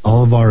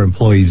 All of our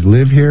employees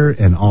live here,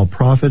 and all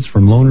profits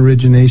from loan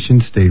origination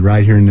stay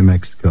right here in New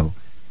Mexico.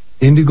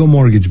 Indigo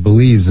Mortgage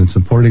believes in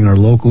supporting our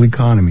local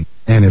economy,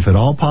 and if at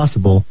all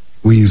possible,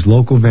 we use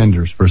local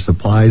vendors for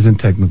supplies and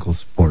technical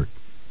support.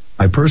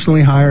 I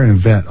personally hire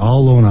and vet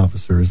all loan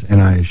officers, and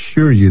I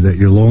assure you that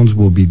your loans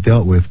will be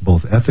dealt with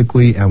both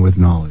ethically and with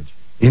knowledge.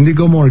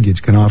 Indigo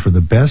Mortgage can offer the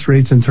best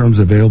rates and terms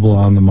available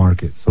on the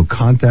market, so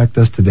contact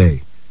us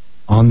today.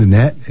 On the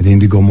net at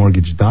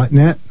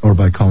indigomortgage.net or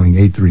by calling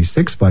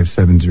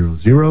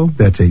 836-5700.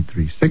 That's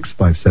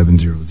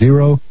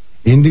 836-5700.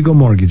 Indigo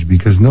Mortgage,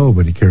 because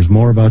nobody cares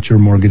more about your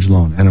mortgage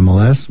loan.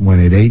 NMLS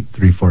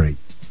 188348.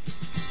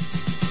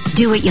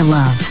 Do what you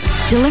love.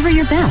 Deliver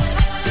your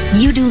best.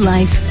 You do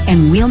life,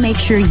 and we'll make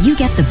sure you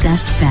get the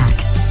best back.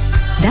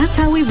 That's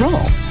how we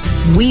roll.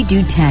 We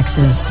do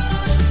taxes.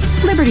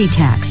 Liberty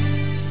Tax.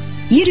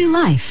 You do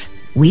life.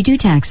 We do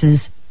taxes.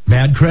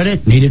 Bad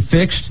credit? Need it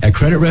fixed? At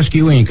Credit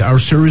Rescue Inc., our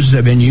services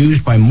have been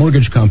used by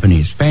mortgage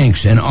companies,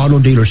 banks, and auto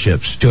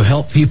dealerships to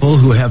help people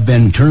who have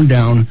been turned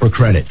down for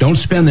credit. Don't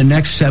spend the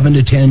next 7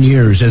 to 10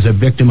 years as a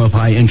victim of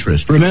high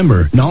interest.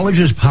 Remember, knowledge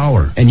is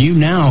power, and you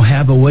now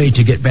have a way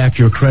to get back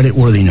your credit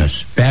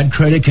worthiness. Bad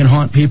credit can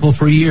haunt people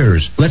for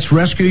years. Let's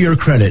rescue your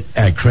credit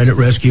at Credit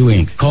Rescue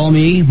Inc. Call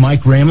me,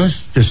 Mike Ramos,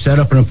 to set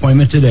up an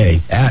appointment today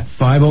at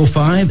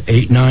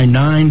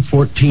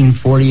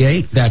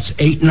 505-899-1448. That's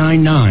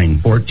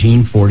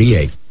 899-1448.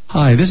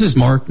 Hi, this is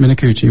Mark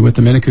Minicucci with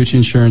the Minicucci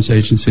Insurance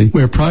Agency.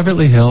 We are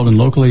privately held and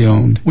locally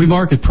owned. We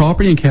market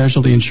property and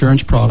casualty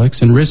insurance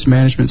products and risk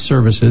management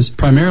services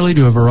primarily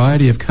to a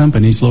variety of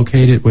companies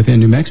located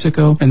within New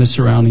Mexico and the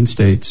surrounding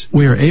states.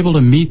 We are able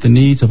to meet the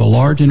needs of a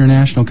large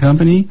international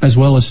company as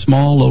well as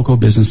small local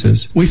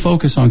businesses. We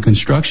focus on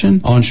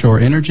construction, onshore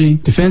energy,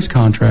 defense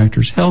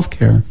contractors,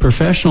 healthcare,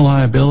 professional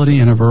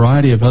liability, and a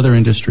variety of other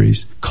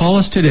industries. Call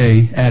us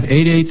today at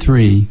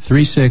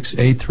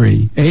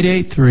 883-3683.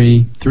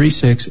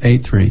 883-3683.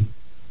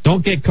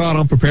 Don't get caught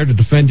unprepared to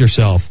defend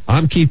yourself.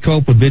 I'm Keith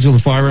Cope with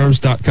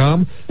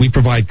VigilantFirearms.com. We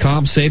provide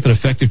calm, safe, and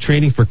effective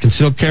training for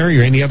concealed carry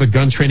or any other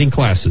gun training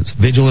classes.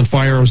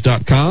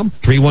 VigilantFirearms.com,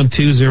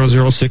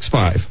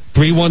 312-0065.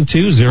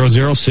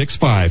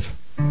 312-0065.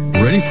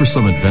 Ready for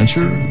some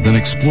adventure? Then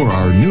explore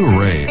our new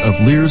array of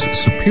Lear's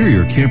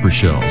superior camper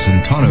shells and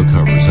tonneau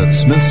covers at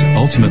Smith's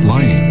Ultimate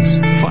Linings,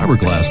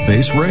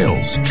 fiberglass-based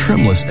rails,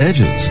 trimless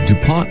edges,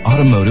 DuPont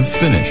automotive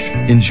finish.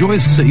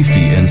 Enjoy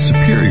safety and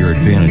superior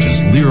advantages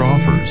Lear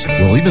offers.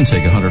 We'll even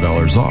take $100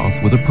 off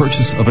with a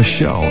purchase of a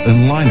shell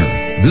and liner.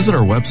 Visit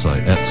our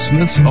website at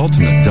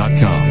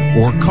smithsultimate.com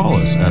or call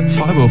us at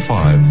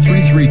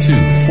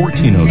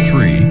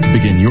 505-332-1403 to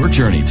begin your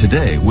journey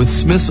today with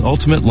Smith's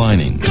Ultimate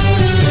Lining.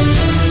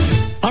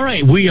 All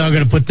right, we are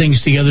going to put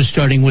things together,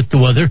 starting with the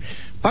weather.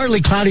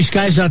 Partly cloudy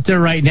skies out there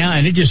right now,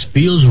 and it just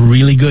feels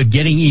really good,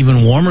 getting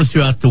even warmer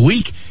throughout the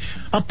week.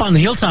 Up on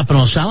the hilltop in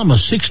Los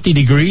Alamos, 60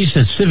 degrees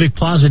at Civic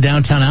Plaza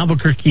downtown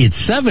Albuquerque at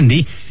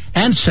 70,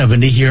 and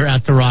 70 here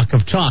at the Rock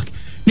of Talk.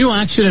 New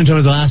accident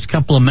over the last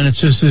couple of minutes.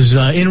 This is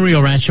in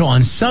Rio Rancho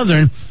on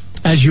Southern.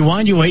 As you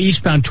wind your way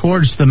eastbound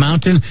towards the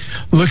mountain,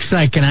 looks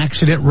like an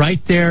accident right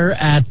there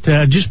at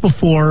just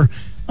before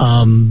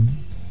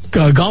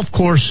Golf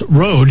Course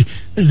Road.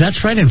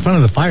 That's right in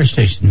front of the fire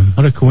station.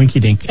 What a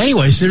coinky-dink.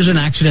 Anyways, there's an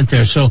accident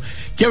there, so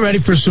get ready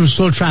for some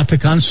slow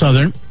traffic on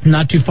Southern.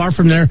 Not too far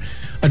from there,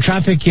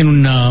 traffic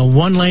in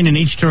one lane in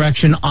each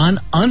direction on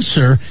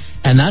Unser,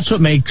 and that's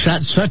what makes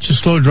that such a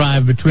slow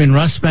drive between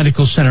Russ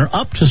Medical Center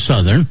up to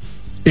Southern.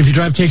 If you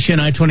drive takes you on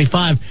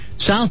I-25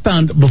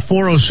 southbound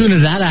before Osuna,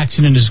 that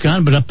accident is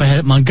gone, but up ahead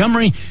at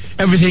Montgomery,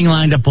 everything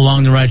lined up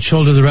along the right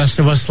shoulder. The rest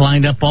of us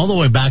lined up all the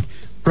way back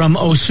from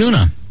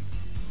Osuna.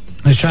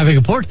 This traffic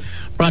report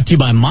brought to you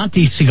by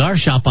Monty's Cigar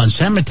Shop on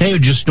San Mateo,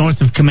 just north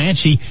of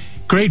Comanche.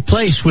 Great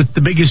place with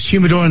the biggest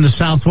humidor in the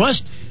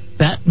Southwest.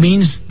 That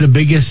means the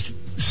biggest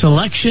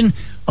selection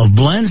of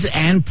blends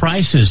and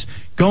prices.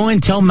 Go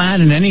and tell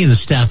Matt and any of the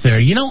staff there,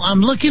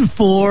 I'm looking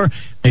for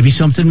maybe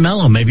something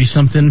mellow, maybe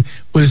something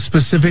with a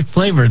specific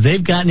flavor.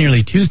 They've got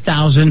nearly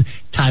 2,000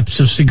 types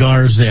of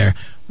cigars there.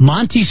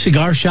 Monty's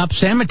Cigar Shop,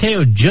 San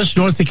Mateo, just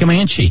north of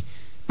Comanche.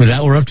 With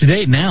that, we're up to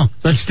date now.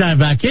 Let's dive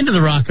back into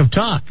the Rock of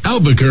Talk.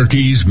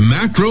 Albuquerque's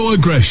macro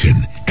aggression.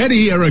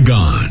 Eddie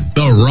Aragon,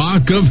 the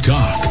Rock of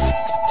Talk.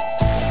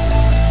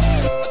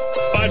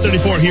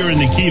 534 here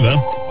in Nikiva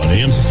on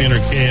AM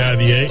 1600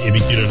 KIVA,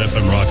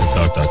 abq.fm,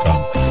 rockoftalk.com.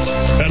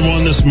 Had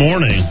one this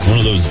morning,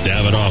 one of those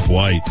Davidoff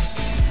Whites,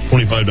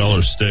 $25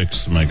 sticks.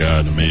 Oh my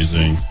God,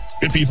 amazing.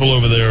 Good people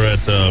over there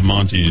at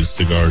Monty's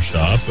Cigar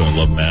Shop. I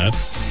love Matt.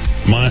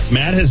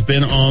 Matt has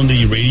been on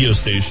the radio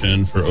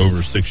station for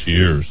over 6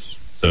 years.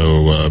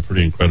 So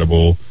pretty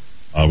incredible.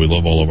 We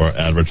love all of our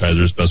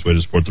advertisers. Best way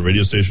to support the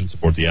radio station,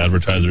 support the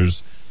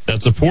advertisers that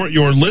support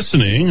your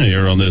listening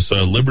here on this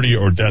Liberty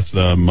or Death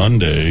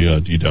Monday.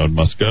 D. Dowd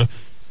Muska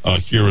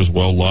here as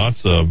well.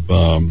 Lots of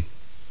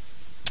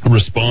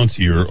response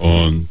here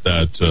on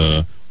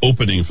that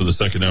opening for the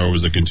second hour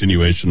was a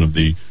continuation of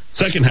the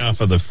second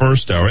half of the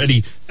first hour.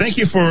 Eddie, thank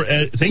you,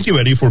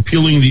 Eddie, for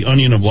peeling the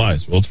onion of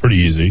lies. Well, it's pretty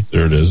easy.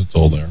 There it is. It's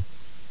all there.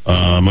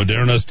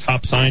 Moderna's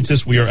top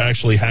scientists, we are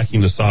actually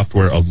hacking the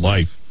software of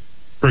life.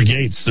 For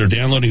Gates, they're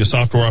downloading a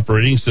software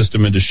operating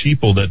system into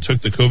Sheeple that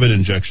took the COVID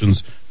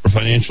injections for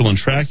financial and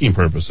tracking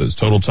purposes.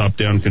 Total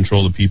top-down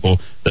control of the people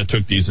that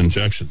took these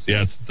injections.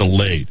 Yeah, it's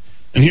delayed.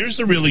 And here's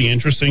the really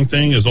interesting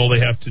thing is all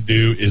they have to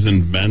do is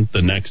invent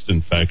the next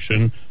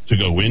infection to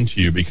go into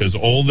you, because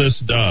all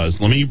this does,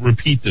 let me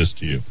repeat this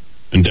to you.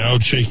 And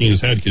Dowd's shaking his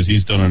head because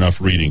he's done enough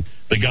reading.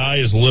 The guy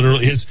is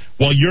literally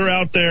while you're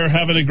out there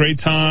having a great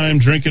time,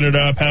 drinking it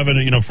up, having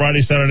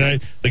Friday, Saturday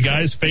night, the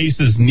guy's face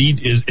is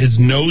his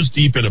nose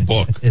deep in a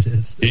book. It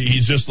is.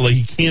 He's just like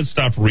he can't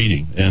stop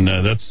reading, and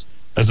that's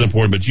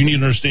important. But you need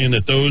to understand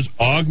that those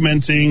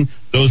augmenting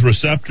those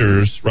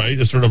receptors, right,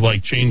 is sort of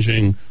like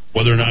changing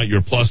whether or not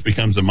your plus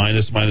becomes a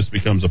minus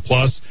becomes a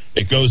plus.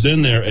 It goes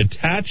in there,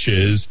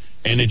 attaches,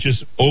 and it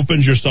just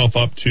opens yourself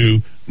up to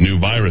new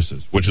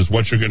viruses, which is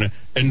what you're going to...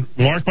 And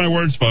mark my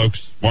words,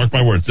 folks, mark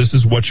my words, this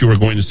is what you are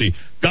going to see.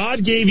 God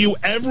gave you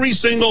every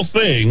single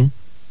thing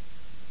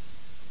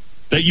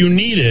that you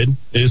needed,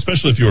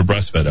 especially if you were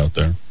breastfed out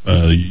there.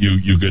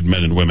 You good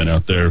men and women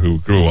out there who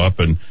grew up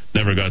and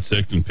never got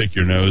sick and picked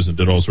your nose and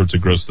did all sorts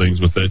of gross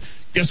things with it.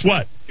 Guess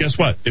what?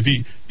 If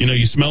you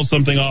smelled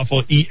something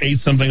awful, ate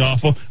something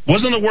awful,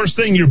 wasn't the worst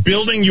thing. You're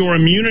building your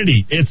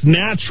immunity. It's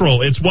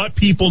natural. It's what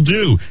people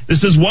do.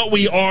 This is what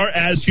we are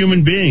as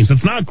human beings.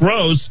 It's not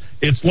gross.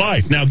 It's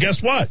life. Now,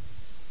 guess what?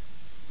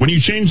 When you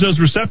change those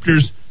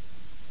receptors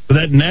for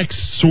that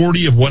next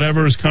sortie of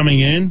whatever is coming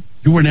in,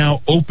 you are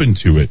now open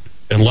to it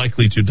and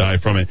likely to die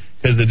from it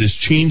because it is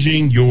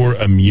changing your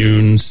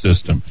immune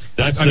system.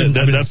 That's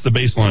the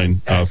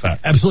baseline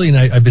fact. Absolutely,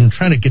 and I've been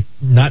trying to get,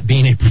 not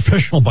being a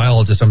professional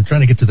biologist, I'm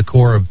trying to get to the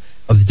core of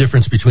the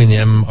difference between the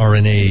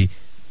mRNA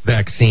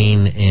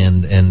vaccine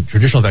and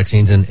traditional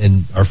vaccines.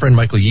 And our friend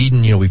Michael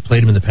Yeadon, we've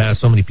played him in the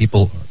past. So many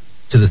people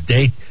to this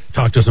day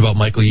talk to us about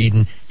Michael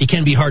Yeadon. He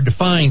can be hard to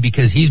find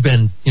because he's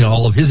been,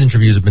 all of his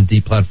interviews have been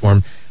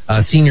deplatformed.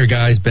 Senior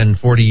guy's been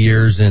 40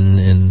 years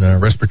in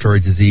respiratory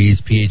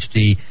disease,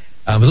 PhD.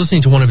 I was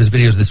listening to one of his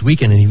videos this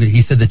weekend, and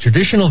he said the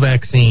traditional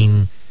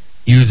vaccine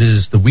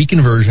uses the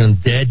weakened version,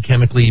 dead,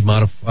 chemically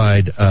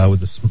modified,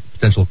 with a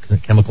potential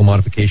chemical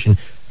modification,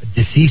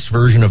 deceased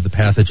version of the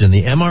pathogen.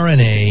 The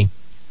mRNA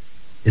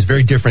is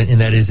very different in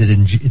that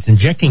it's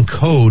injecting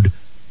code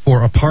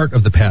for a part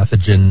of the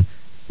pathogen,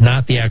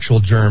 not the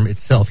actual germ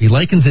itself. He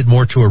likens it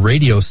more to a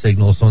radio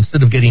signal, so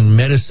instead of getting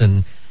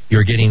medicine,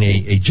 you're getting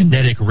a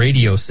genetic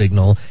radio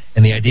signal,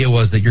 and the idea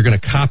was that you're going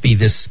to copy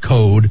this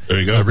code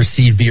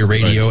received via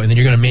radio, and then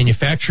you're going to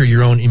manufacture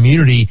your own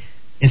immunity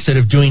instead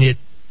of doing it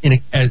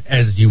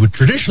as you would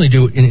traditionally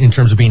do in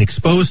terms of being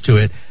exposed to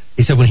it.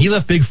 He said when he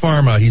left Big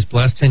Pharma, the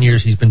last 10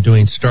 years he's been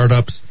doing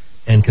startups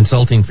and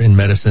consulting in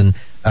medicine.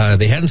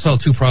 They hadn't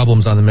solved two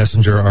problems on the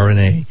messenger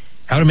RNA.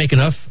 How to make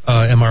enough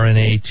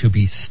mRNA to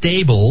be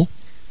stable.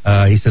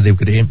 He said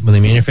when they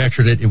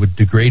manufactured it, it would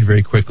degrade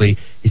very quickly.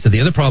 He said the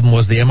other problem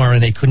was the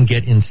mRNA couldn't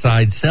get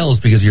inside cells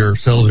because your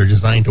cells are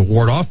designed to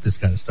ward off this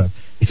kind of stuff.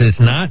 He said it's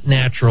not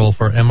natural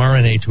for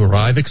mRNA to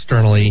arrive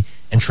externally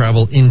and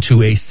travel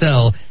into a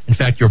cell. In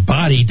fact, your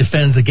body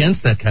defends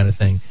against that kind of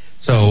thing.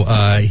 So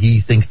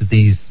he thinks that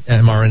these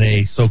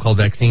mRNA so-called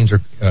vaccines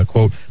are,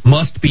 quote,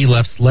 must be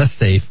less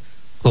safe,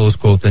 close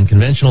quote, than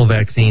conventional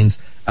vaccines.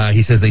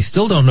 He says they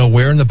still don't know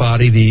where in the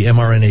body the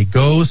mRNA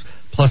goes,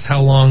 plus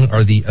how long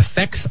are the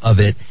effects of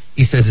it.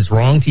 He says it's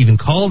wrong to even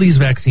call these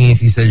vaccines.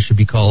 He says it should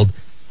be called,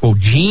 quote,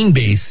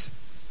 gene-based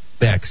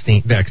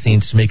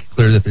vaccines to make it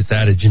clear that it's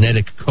at a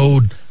genetic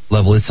code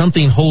level. It's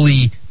something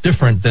wholly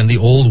different than the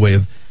old way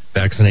of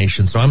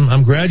vaccination. So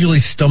I'm gradually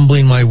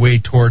stumbling my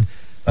way toward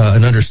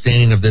an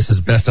understanding of this as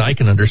best I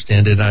can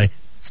understand it. I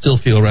still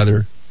feel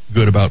rather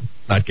good about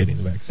not getting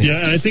the vaccine. Yeah,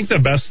 and I think the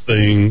best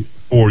thing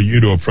for you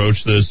to approach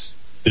this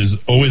is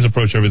always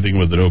approach everything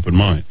with an open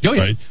mind. Oh,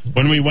 yeah. Right?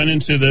 When we went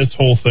into this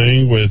whole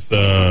thing with,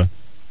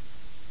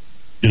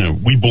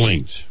 we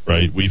blinked,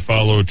 right? We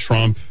followed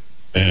Trump,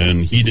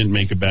 and he didn't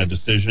make a bad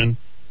decision.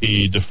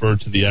 He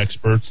deferred to the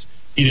experts.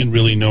 He didn't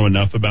really know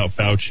enough about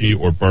Fauci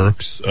or Birx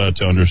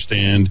to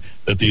understand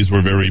that these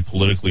were very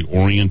politically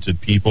oriented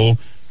people.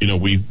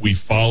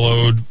 We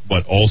followed,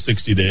 all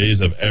 60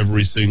 days of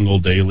every single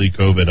daily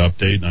COVID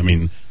update. I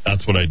mean,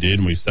 that's what I did.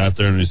 And we sat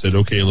there and we said,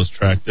 okay, let's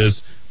track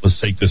this. Let's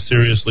take this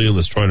seriously.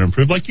 Let's try to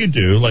improve like you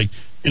do. Like,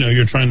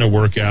 you're trying to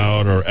work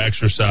out or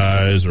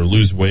exercise or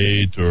lose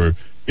weight or,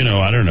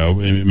 I don't know,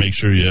 make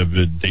sure you have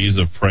days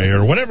of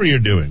prayer, whatever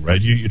you're doing,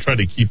 right? You try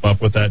to keep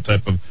up with that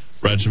type of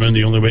regimen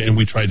the only way. And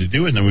we tried to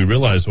do it. And then we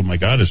realized, oh, my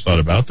God, it's not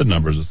about the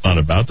numbers. It's not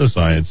about the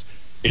science.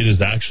 It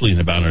is actually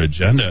about an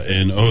agenda.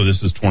 And,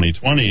 this is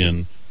 2020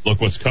 and look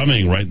what's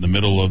coming right in the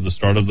middle of the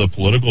start of the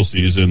political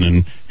season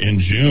and in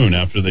June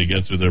after they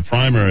get through their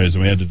primaries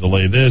and we had to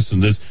delay this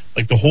and this.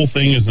 Like the whole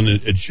thing is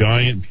a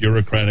giant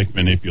bureaucratic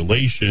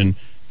manipulation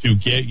to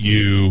get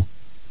you,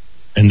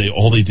 and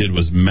all they did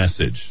was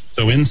message.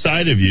 So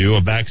inside of you,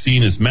 a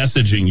vaccine is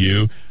messaging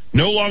you,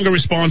 no longer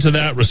respond to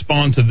that,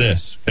 respond to this,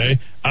 okay?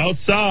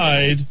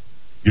 Outside,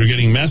 You're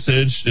getting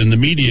messaged in the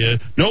media,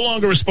 no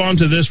longer respond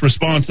to this,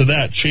 respond to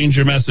that, change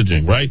your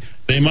messaging, right?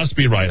 They must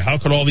be right. How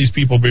could all these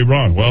people be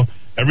wrong? Well,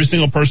 every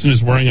single person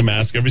is wearing a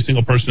mask. Every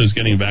single person is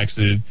getting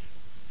vaccinated.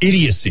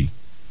 Idiocy,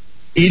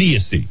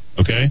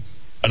 okay?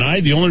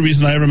 And the only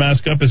reason I ever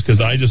mask up is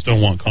because I just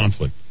don't want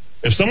conflict.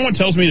 If someone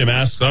tells me to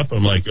mask up,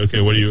 I'm like,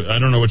 okay, I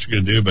don't know what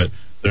you're going to do, but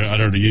I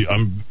don't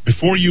know.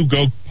 Before you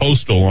go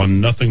postal on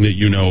nothing that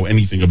you know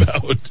anything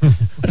about,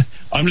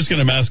 I'm just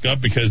going to mask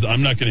up because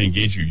I'm not going to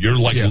engage you. You're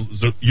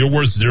you're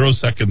worth 0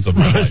 seconds of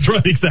my life. That's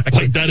right,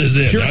 exactly. Like, that is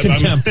it. Pure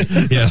contempt.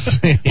 Yes.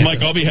 I'm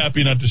like, I'll be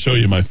happy not to show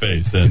you my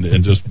face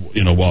and just,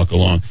 walk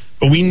along.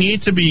 But we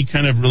need to be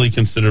kind of really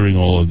considering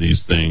all of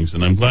these things,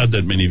 and I'm glad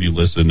that many of you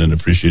listened and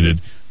appreciated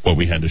what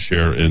we had to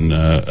share in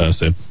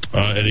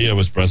Eddie, I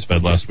was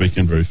breastfed last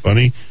weekend. Very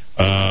funny.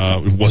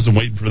 Wasn't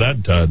waiting for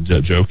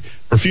that joke.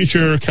 For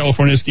future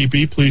California Ski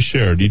Beat, please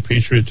share. Need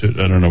Patriot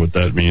to, I don't know what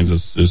that means.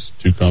 It's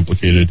too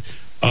complicated.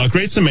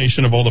 Great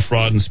summation of all the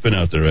fraud and spin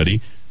out there,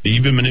 Eddie. The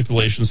even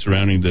manipulation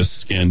surrounding this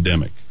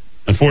scandemic.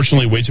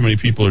 Unfortunately, way too many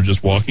people are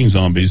just walking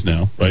zombies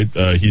now, right?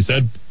 He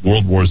said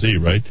World War Z,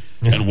 right?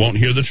 Yeah. And won't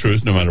hear the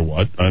truth no matter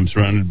what. I'm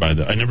surrounded by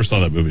that. I never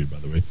saw that movie,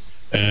 by the way.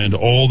 And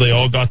they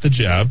all got the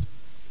jab,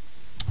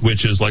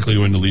 which is likely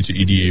going to lead to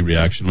EDA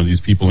reaction when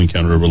these people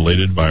encounter a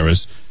related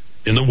virus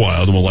in the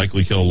wild and will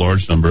likely kill a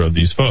large number of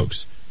these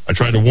folks. I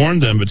tried to warn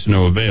them, but to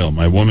no avail.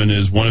 My woman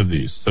is one of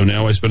these. So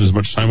now I spend as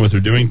much time with her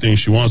doing things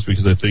she wants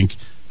because I think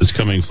this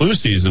coming flu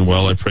season,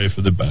 I pray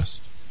for the best.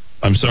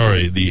 I'm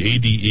sorry, the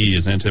ADE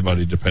is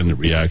antibody-dependent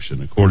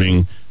reaction,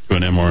 according to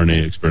an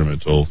mRNA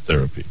experimental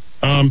therapy.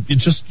 You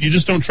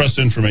just don't trust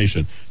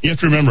information. You have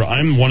to remember,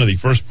 I'm one of the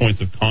first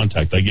points of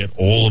contact. I get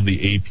all of the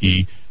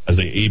AP as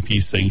a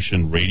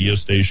AP-sanctioned radio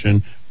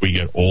station. We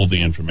get all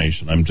the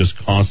information. I'm just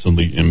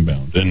constantly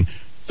inbound. And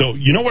so,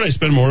 you know what I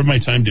spend more of my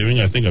time doing?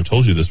 I think I've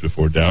told you this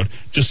before, Dowd.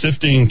 Just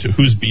sifting to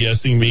who's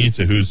BSing me,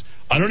 to who's...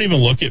 I don't even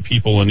look at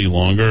people any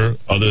longer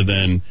other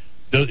than,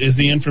 is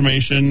the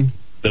information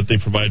that they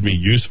provide me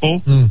useful?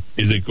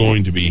 Is it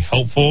going to be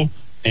helpful?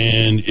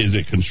 And is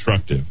it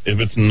constructive? If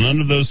it's none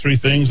of those three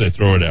things, I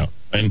throw it out.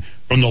 And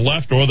from the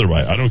left or the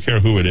right, I don't care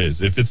who it is.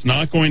 If it's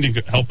not going to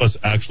help us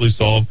actually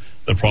solve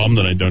the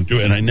problem, then I don't do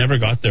it. And I never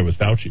got there with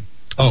Fauci.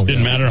 It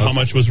didn't matter how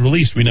much was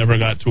released. We never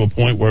got to a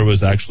point where it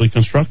was actually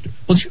constructive.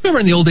 Well, do you remember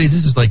in the old days,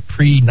 this is like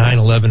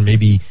pre-9/11,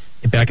 maybe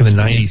back in the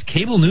 90s,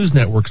 cable news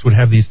networks would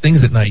have these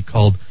things at night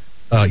called,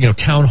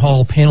 town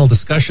hall panel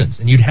discussions.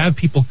 And you'd have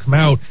people come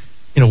out,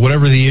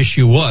 whatever the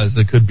issue was.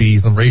 It could be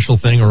some racial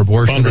thing or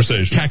abortion or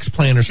tax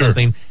plan or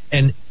something.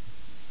 And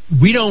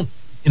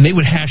they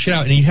would hash it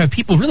out. And you have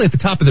people really at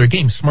the top of their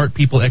game, smart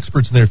people,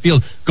 experts in their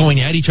field, going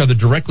at each other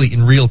directly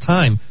in real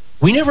time.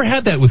 We never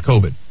had that with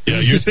COVID.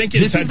 Yeah, you're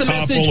thinking Ted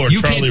Koppel or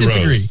Charlie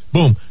Rose.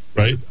 Boom.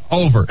 Right?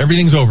 Over.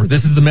 Everything's over.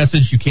 This is the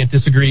message. You can't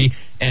disagree.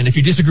 And if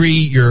you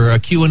disagree, you're a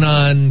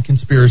QAnon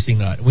conspiracy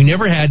nut. We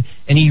never had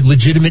any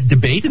legitimate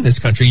debate in this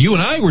country. You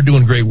and I were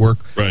doing great work,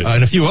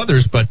 and a few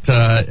others, but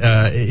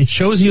it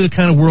shows you the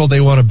kind of world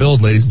they want to build,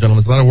 ladies and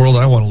gentlemen. It's not a world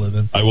I want to live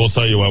in. I will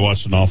tell you, I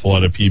watched an awful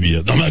lot of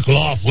PBS. The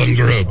McLaughlin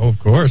Group. Oh, of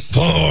course.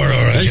 For or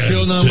against.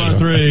 Issue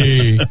number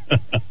 3.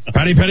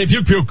 Patty,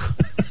 puke, puke.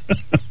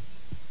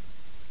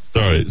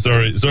 Sorry,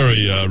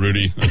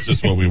 Rudy. That's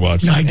just what we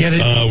watch. I get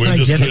it. We're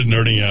just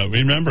nerding out.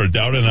 Remember,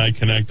 Dowd and I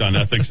connect on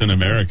ethics in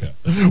America.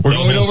 We're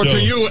going over to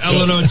you,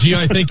 Eleanor G.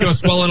 I think you're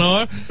spelling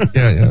R.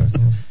 Yeah.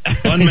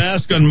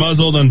 Unmasked,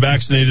 unmuzzled,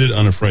 unvaccinated,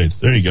 unafraid.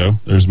 There you go.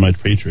 There's my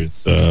Patriots.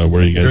 Where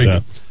are you guys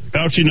at?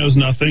 Fauci knows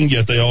nothing,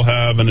 yet they all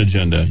have an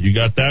agenda. You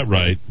got that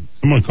right.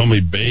 Someone call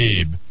me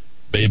babe.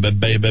 Babe.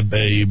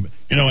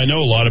 I know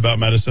a lot about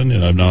medicine,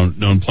 and I've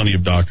known plenty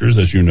of doctors,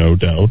 as you know,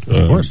 Dowd.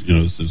 Of course.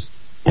 This is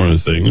one of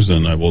the things,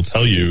 and I will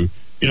tell you,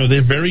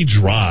 they're very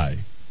dry.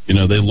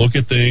 They look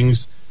at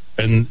things,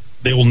 and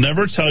they will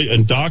never tell you.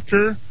 A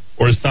doctor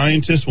or a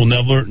scientist will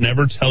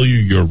never tell you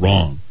you're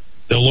wrong.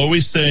 They'll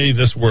always say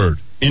this word,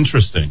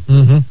 interesting.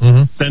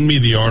 Send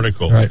me the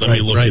article. Let me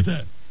look at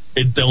that.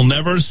 They'll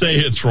never say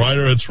it's right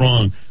or it's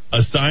wrong.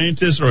 A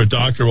scientist or a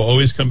doctor will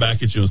always come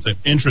back at you and say,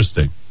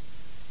 interesting.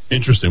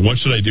 What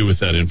should I do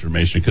with that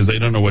information? Because they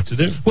don't know what to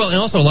do. Well, and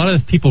also a lot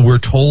of the people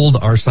we're told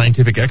are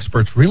scientific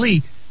experts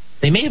really...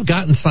 They may have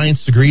gotten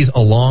science degrees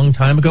a long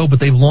time ago, but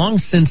they've long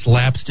since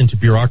lapsed into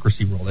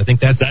bureaucracy world. I think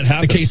that's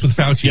the case with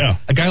Fauci. Yeah.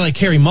 A guy like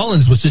Harry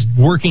Mullins was just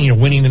working,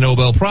 winning the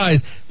Nobel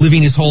Prize,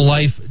 living his whole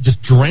life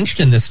just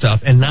drenched in this stuff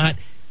and not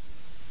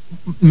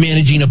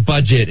managing a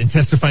budget and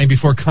testifying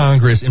before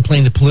Congress and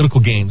playing the political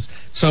games.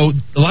 So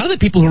a lot of the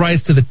people who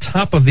rise to the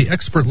top of the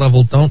expert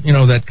level don't,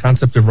 that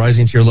concept of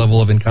rising to your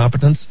level of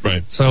incompetence.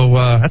 Right. So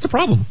that's a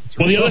problem.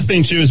 The other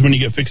thing, too, is when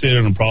you get fixated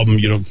on a problem,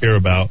 you don't care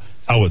about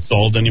how it's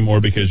solved anymore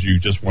because you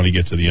just want to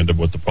get to the end of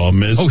what the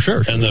problem is. Oh,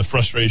 sure. And the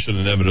frustration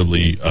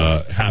inevitably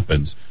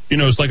happens.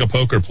 It's like a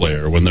poker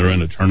player when they're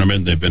in a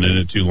tournament and they've been in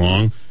it too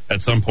long at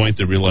some point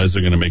they realize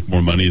they're going to make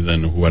more money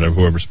than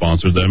whoever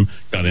sponsored them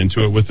got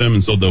into it with them,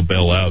 and so they'll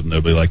bail out and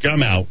they'll be like,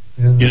 I'm out.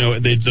 Yeah.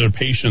 Their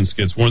patience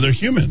gets more. They're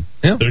human.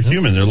 Yeah. They're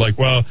human. They're like,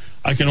 well,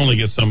 I can only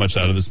get so much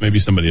out of this. Maybe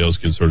somebody else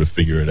can sort of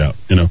figure it out.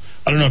 I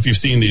don't know if you've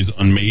seen these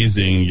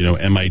amazing,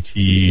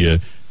 MIT,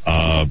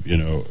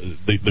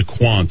 the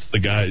quants, the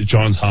guy,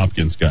 Johns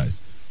Hopkins guys.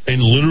 And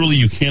literally,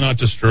 you cannot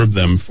disturb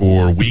them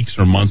for weeks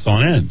or months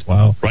on end.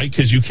 Wow. Right?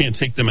 Because you can't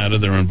take them out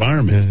of their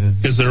environment.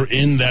 Because they're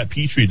in that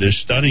petri dish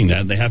studying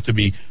that, and they have to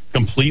be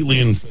completely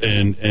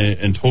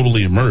and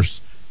totally immersed.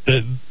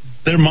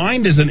 Their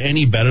mind isn't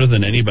any better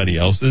than anybody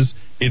else's.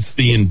 It's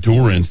the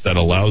endurance that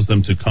allows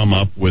them to come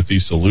up with the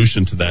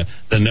solution to that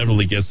never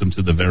really gets them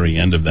to the very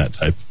end of that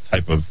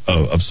type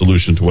of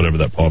solution to whatever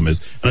that problem is.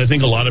 And I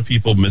think a lot of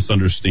people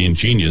misunderstand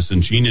genius.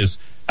 And genius,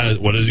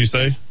 what does he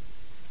say?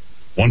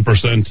 1%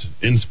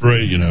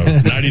 inspiration,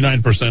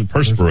 99%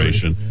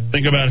 perspiration.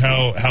 Think about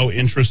how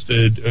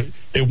interested.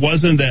 It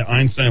wasn't that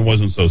Einstein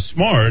wasn't so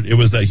smart. It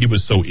was that he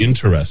was so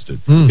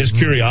interested. His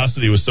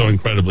curiosity was so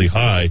incredibly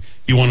high.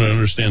 He wanted to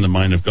understand the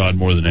mind of God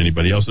more than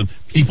anybody else. And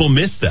people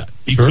missed that.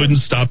 He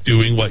couldn't stop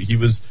doing what he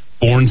was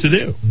born to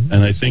do.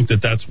 And I think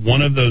that's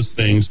one of those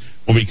things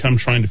when we come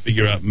trying to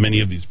figure out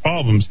many of these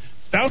problems.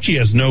 Fauci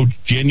has no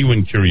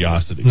genuine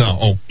curiosity.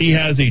 No. He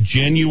has a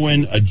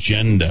genuine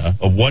agenda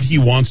of what he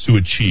wants to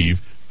achieve,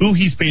 who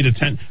he's paid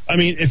attention. I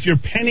mean, if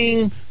you're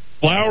penning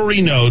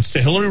flowery notes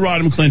to Hillary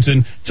Rodham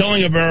Clinton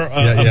telling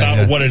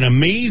about what an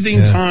amazing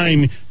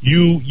time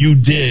you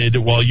did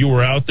while you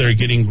were out there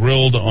getting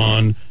grilled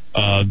on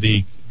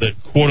the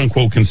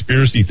quote-unquote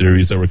conspiracy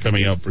theories that were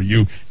coming out for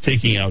you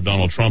taking out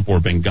Donald Trump or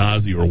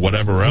Benghazi or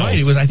whatever else.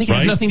 Right. I think it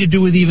had nothing to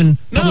do with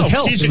even public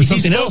health. He's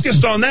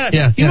focused on that.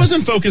 He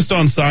wasn't focused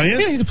on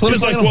science. Yeah, he's a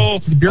political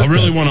He was like, I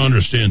really want to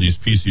understand these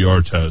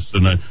PCR tests,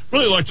 and I'd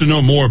really like to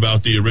know more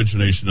about the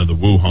origination of the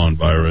Wuhan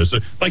virus.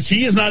 Like,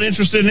 he is not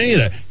interested in any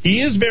of that. He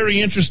is very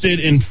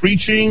interested in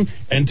preaching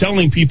and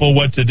telling people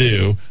what to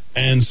do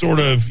and sort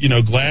of,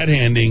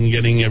 glad-handing,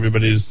 getting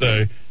everybody to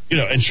say,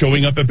 and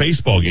showing up at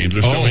baseball games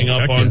or showing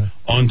up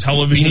on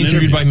television. Being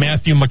interviewed by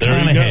Matthew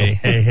McConaughey.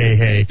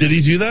 Hey. Did he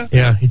do that?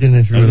 Yeah, he did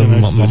an interview with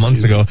him months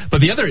ago.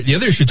 But the other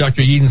issue,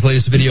 Dr. Yeadon's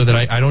latest video that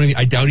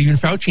I doubt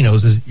even Fauci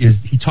knows is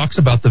he talks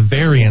about the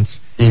variants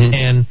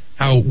and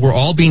how we're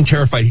all being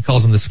terrified. He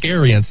calls them the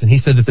scariants, and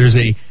he said that there's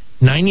a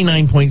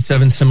 99.7%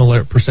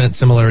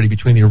 similarity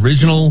between the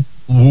original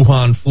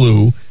Wuhan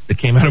flu that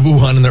came out of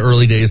Wuhan in the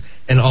early days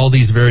and all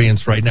these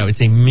variants right now.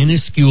 It's a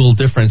minuscule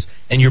difference,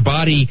 and your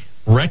body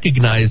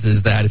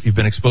recognizes that if you've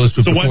been exposed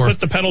to it before. So why put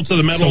the pedal to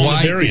the metal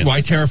on the variant?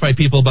 Why terrify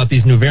people about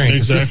these new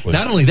variants? Exactly.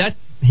 Not only that,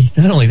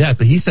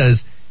 but he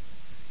says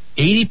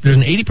there's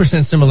an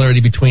 80% similarity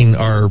between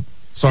our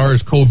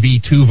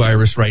SARS-CoV-2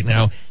 virus right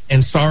now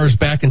and SARS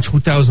back in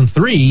 2003,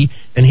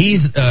 and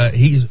he's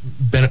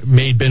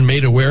been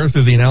made aware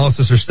through the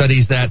analysis or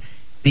studies that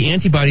the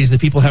antibodies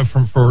that people have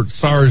for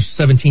SARS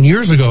 17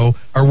 years ago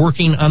are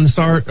working on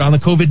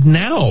the COVID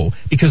now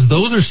because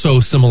those are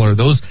so similar.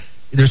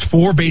 There's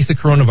 4 basic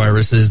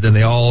coronaviruses, then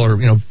they all are,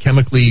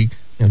 chemically,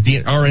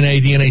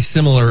 RNA, DNA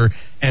similar,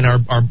 and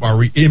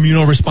our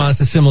immune response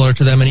is similar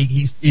to them. And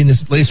he's in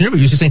this latest interview,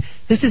 he was just saying,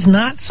 this is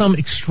not some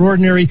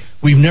extraordinary,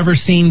 we've never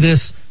seen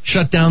this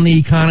shut down the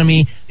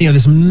economy,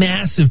 this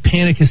massive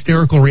panic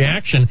hysterical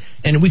reaction.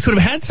 And we could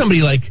have had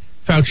somebody like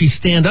Fauci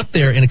stand up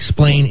there and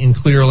explain in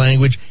clear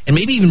language and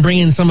maybe even bring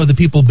in some of the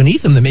people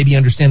beneath him that maybe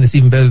understand this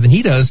even better than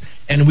he does,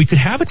 and we could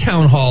have a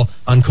town hall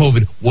on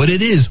COVID, what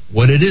it is,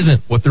 what it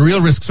isn't, what the real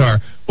risks are,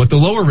 what the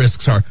lower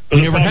risks are.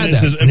 We never had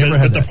that.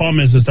 But the problem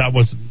is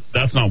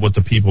that's not what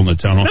the people in the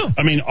town hall... No.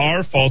 I mean,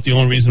 our fault, the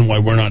only reason why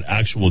we're not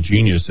actual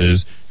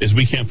geniuses is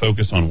we can't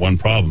focus on one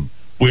problem.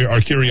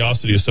 Our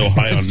curiosity is so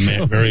high on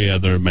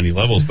many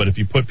levels, but if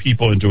you put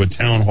people into a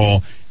town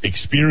hall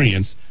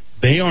experience,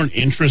 they aren't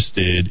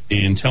interested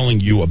in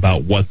telling you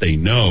about what they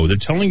know. They're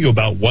telling you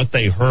about what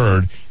they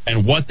heard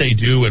and what they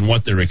do and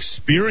what their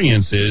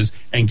experience is,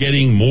 and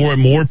getting more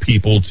and more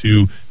people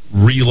to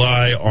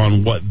rely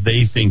on what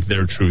they think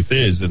their truth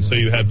is. And so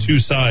you have two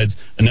sides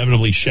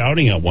inevitably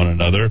shouting at one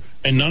another,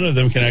 and none of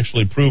them can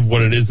actually prove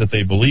what it is that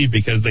they believe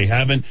because they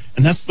haven't.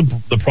 And that's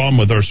the problem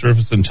with our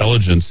surface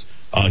intelligence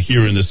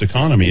here in this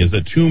economy, is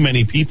that too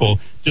many people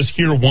just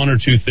hear one or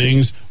two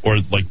things, or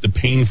like the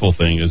painful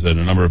thing is that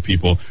a number of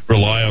people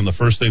rely on the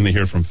first thing they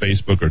hear from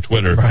Facebook or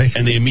Twitter,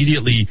 and they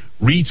immediately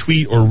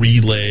retweet or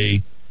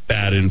relay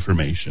bad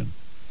information.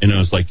 And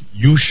it's like,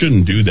 you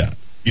shouldn't do that.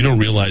 You don't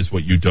realize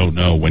what you don't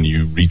know when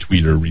you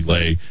retweet or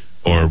relay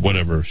or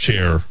whatever,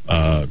 share,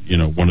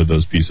 one of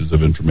those pieces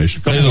of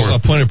information. A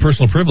point of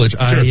personal privilege.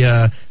 Sure.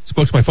 I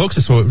spoke to my folks.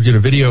 So we did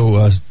a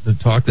video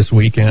talk this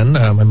weekend.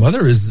 My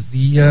mother is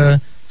the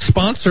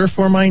sponsor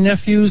for my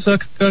nephew's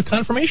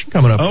confirmation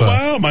coming up. Oh,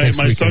 wow. My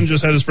son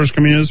just had his first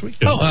communion this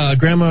weekend.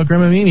 Grandma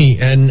Mimi.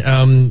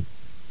 And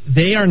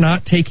they are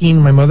not taking,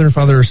 my mother and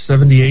father are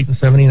 78 and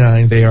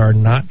 79. They are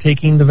not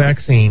taking the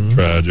vaccine.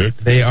 Tragic.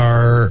 They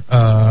are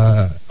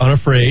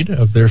unafraid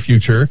of their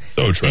future.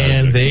 So tragic.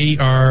 And they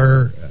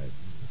are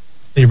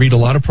They read a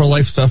lot of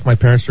pro-life stuff. My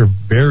parents are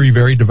very,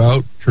 very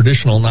devout,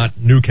 traditional, not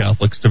new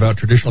Catholics, devout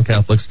traditional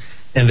Catholics.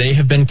 And they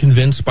have been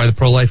convinced by the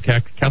pro-life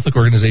Catholic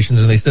organizations.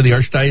 And they said the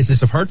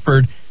Archdiocese of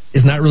Hartford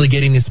is not really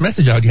getting this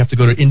message out. You have to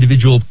go to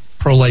individual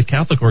pro-life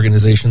Catholic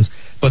organizations.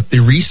 But the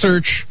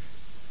research,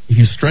 if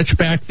you stretch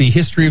back the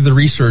history of the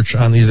research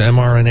on these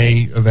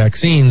mRNA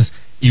vaccines,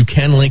 you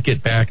can link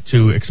it back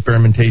to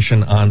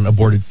experimentation on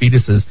aborted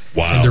fetuses.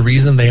 Wow. And the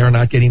reason they are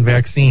not getting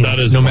vaccines,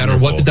 no matter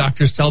what the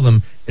doctors tell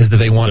them, is that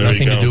they want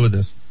nothing to do with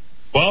this.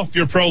 Well, if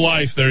you're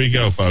pro-life, there you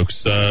go,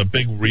 folks.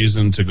 Big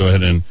reason to go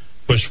ahead and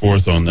push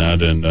forth on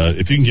that. And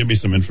if you can give me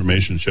some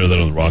information, share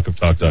that on the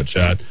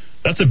rockoftalk.chat.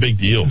 That's a big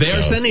deal. They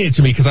are sending it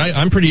to me because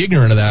I'm pretty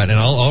ignorant of that,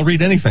 and I'll read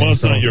anything. Well,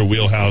 it's not your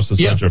wheelhouse.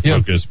 It's not your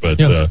focus, but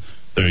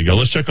there you go.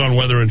 Let's check on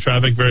weather and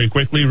traffic very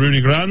quickly.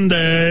 Rudy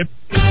Grande.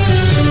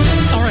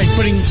 All right,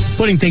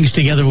 putting things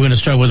together, we're going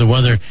to start with the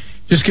weather.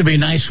 This could be a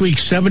nice week.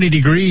 70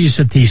 degrees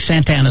at the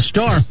Santa Ana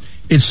Star.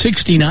 It's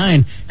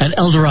 69 at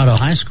El Dorado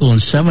High School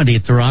and 70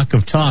 at the Rock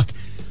of Talk.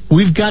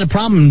 We've got a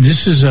problem.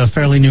 This is a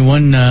fairly new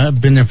one.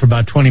 Been there for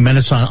about 20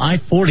 minutes on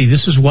I-40.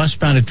 This is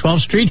westbound at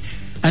 12th Street.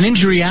 An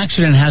injury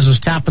accident has us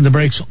tapping the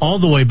brakes all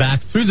the way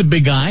back through the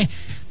Big I.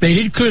 They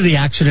did clear the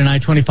accident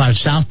I-25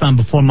 southbound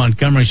before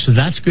Montgomery, so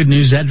that's good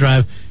news. That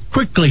drive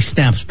quickly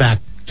snaps back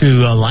to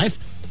life.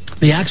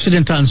 The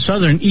accident on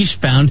Southern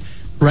eastbound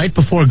right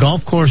before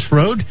Golf Course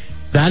Road,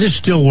 that is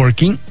still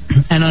working.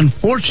 And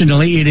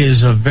unfortunately, it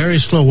is a very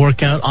slow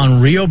workout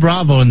on Rio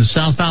Bravo in the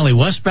South Valley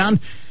westbound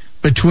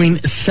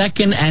between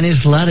 2nd and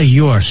Isleta.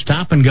 You are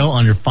stop and go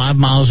under 5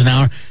 miles an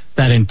hour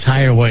that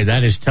entire way.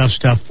 That is tough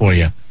stuff for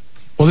you.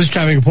 Well, this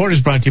traffic report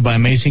is brought to you by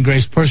Amazing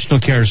Grace Personal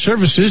Care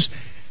Services.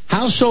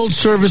 Household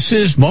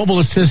services, mobile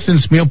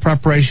assistance, meal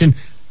preparation,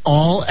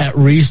 all at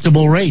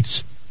reasonable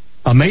rates.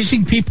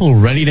 Amazing people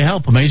ready to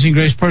help. Amazing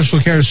Grace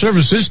Personal Care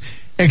Services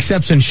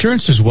accepts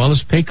insurance as well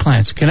as pay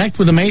clients. Connect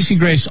with Amazing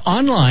Grace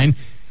online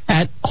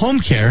at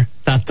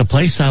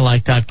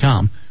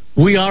homecare.theplaceilike.com.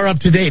 We are up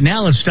to date.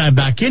 Now let's dive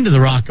back into the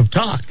Rock of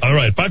Talk. All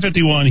right,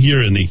 5:51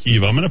 here in the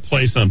Kiva. I'm going to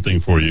play something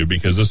for you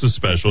because this is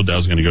special.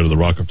 Dow's going to go to the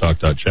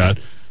rockoftalk.chat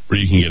where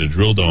you can get it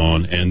drilled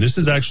on. And this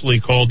is actually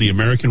called the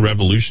American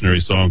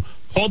Revolutionary Song,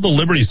 called the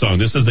Liberty Song.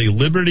 This is a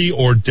Liberty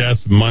or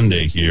Death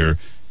Monday here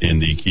in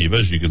the Kiva.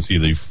 As you can see,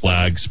 the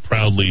flags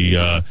proudly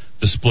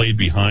displayed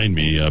behind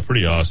me.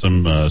 Pretty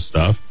awesome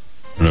stuff.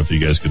 I don't know if you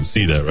guys can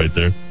see that right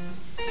there.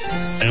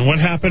 And what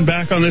happened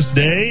back on this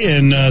day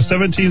in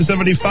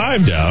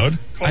 1775, Dowd?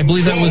 I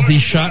believe that was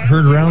the shot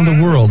heard around the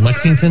world,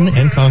 Lexington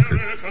and Concord.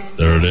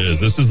 There it is.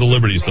 This is the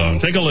Liberty Song.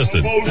 Take a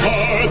listen.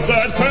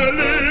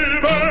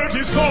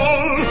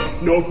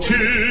 No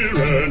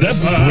tyranny that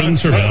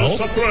rings her bell?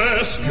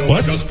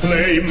 What?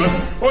 Claim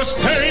or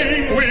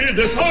stain with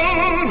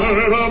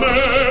dishonor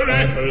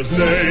America's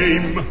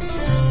name.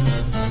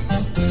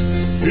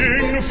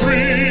 In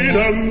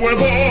freedom we're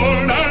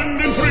born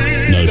and in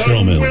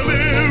freedom we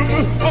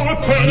live. Our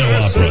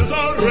purposes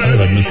are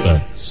ready. I missed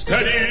that.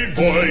 Steady,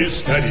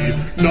 boys, steady.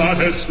 Not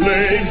as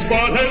slaves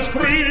but as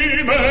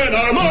free men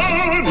our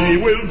money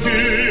will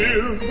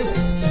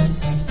give.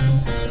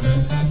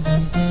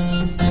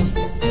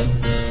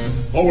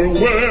 Our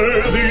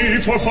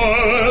worthy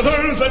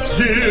forefathers, let's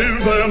give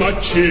them a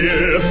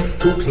cheer.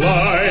 To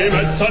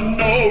climates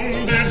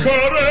unknown did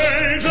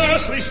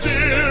courageously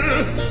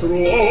steer.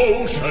 Through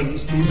oceans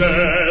to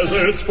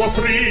deserts for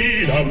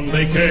freedom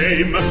they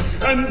came,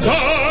 and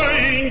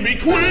dying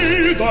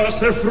bequeathed us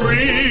their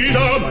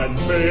freedom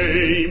and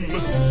fame.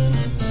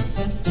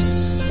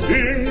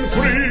 In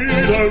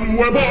freedom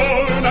we're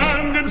born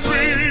and in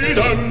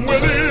freedom we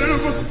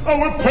live.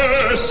 Our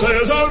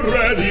purses are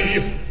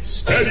ready.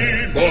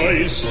 Steady,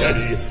 boys,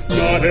 steady,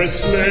 not as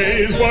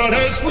slaves, but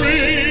as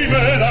free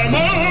men our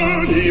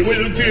money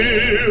will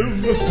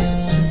give.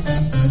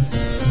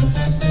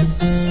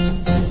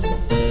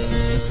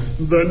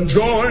 Then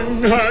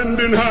join hand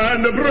in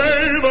hand,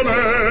 brave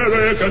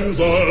Americans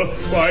all.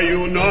 By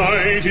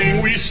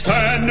uniting we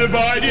stand,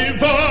 by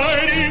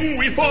dividing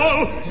we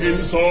fall.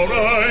 In so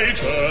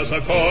righteous a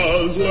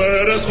cause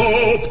let us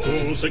hope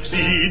to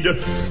succeed.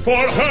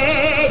 For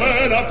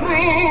heaven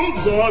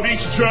approves of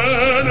each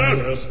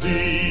generous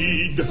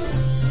deed.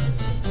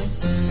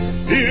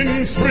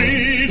 In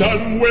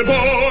freedom we're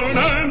born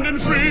and in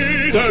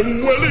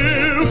freedom we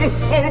live.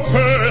 Our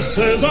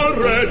purses are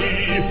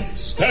ready.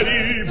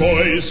 Steady,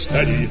 boys,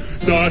 steady,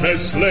 not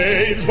as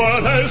slaves,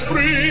 but as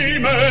free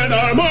men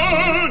our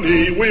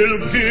money will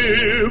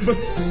give.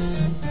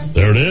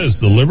 There it is,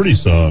 the Liberty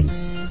Song.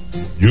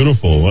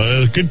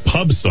 Beautiful. Good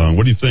pub song.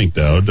 What do you think,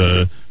 Dowd?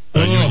 I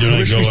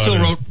wish we still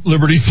wrote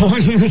Liberty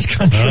songs in this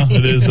country.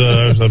 It is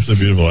absolutely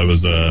beautiful. I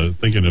was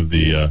thinking of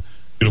the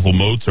beautiful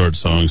Mozart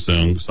song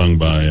sung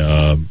by,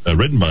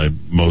 written by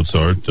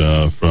Mozart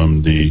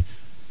from the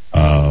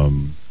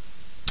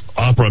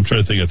opera. I'm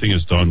trying to think. I think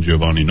it's Don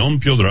Giovanni. Non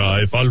più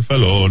drai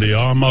falfelloni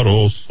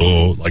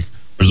amoroso. Like,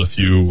 there's a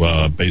few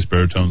bass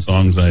baritone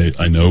songs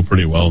I know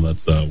pretty well.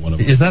 That's one of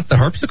them. Is that the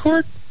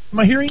harpsichord? Am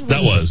I hearing?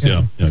 That was,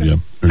 yeah. I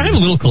have a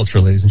little culture,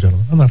 ladies and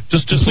gentlemen. I'm not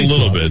just a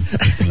little bit.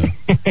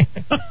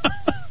 A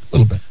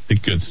little bit. I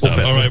think stuff.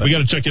 All right, we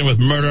got to check in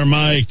with Murder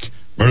Mike.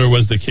 Murder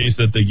was the case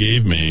that they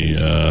gave me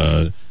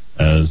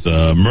as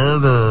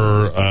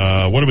murder.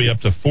 What are we up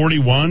to?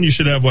 41. You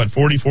should have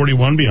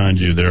 41 behind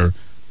you there,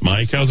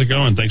 Mike. How's it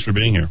going? Thanks for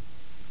being here.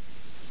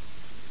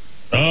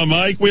 Oh,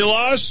 Mike, we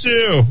lost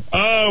you.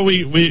 Oh,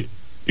 you're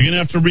gonna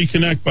have to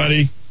reconnect,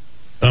 buddy.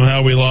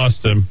 Somehow we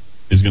lost him.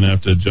 He's going to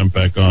have to jump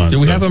back on. Did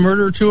we have a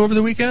murder or two over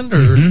the weekend?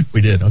 Or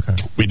we did. Okay,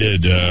 we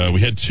did. We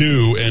had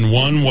two, and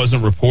one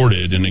wasn't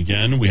reported. And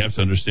again, we have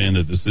to understand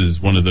that this is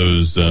one of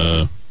those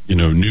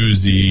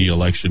newsy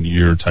election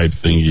year type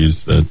thingies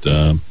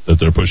that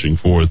they're pushing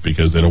forth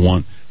because they don't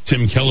want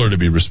Tim Keller to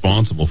be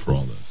responsible for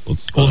all this.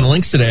 Well, in the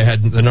links today, I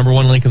had the number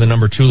 1 link and the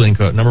number 2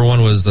 link. Number 1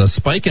 was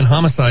spike in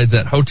homicides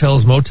at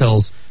hotels,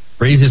 motels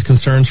raises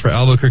concerns for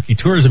Albuquerque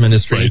tourism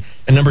industry.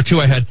 Right. And number 2,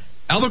 I had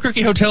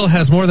Albuquerque Hotel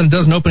has more than a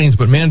dozen openings,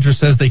 but manager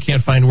says they can't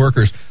find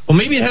workers. Well,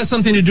 maybe it has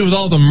something to do with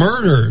all the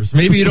murders.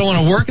 Maybe you don't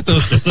want to work at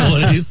those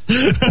facilities.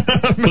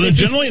 Well, they're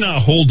generally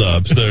not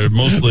holdups. They're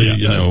mostly,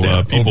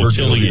 people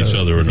killing each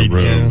other in a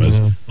room.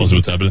 That's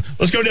mostly what's happening.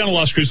 Let's go down to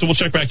Las Cruces. We'll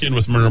check back in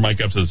with Murder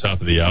Mike up to the top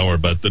of the hour.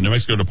 But the New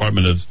Mexico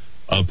Department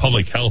of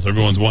Public Health,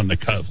 everyone's wanting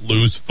to cut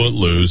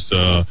footloose.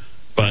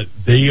 But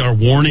they are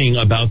warning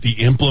about the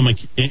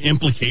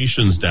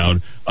implications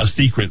down of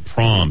secret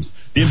proms.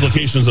 The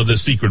implications of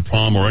this secret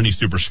prom or any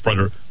super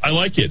spreader. I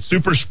like it.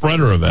 Super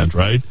spreader event,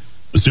 right?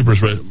 The super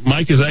spreader.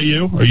 Mike, is that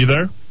you? Are you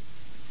there?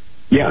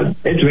 Yeah,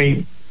 it's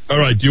me. All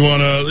right. Do you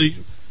want to?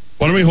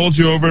 Why don't we hold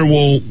you over and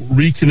we'll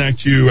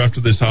reconnect you after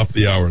the top of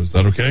the hour? Is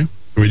that okay?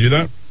 Can we do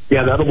that?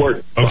 Yeah, that'll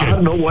work. Okay. Well, I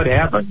don't know what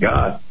happened.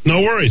 God.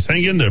 No worries.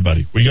 Hang in there,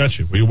 buddy. We got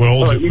you. We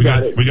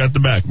got the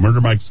back. Murder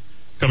Mike's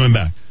coming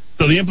back.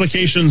 So the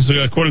implications,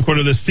 quote unquote,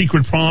 of this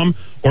secret prom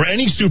or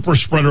any super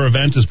spreader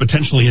event is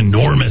potentially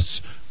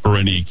enormous for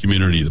any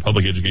community. The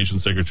public education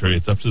secretary,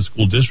 it's up to the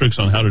school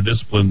districts on how to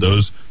discipline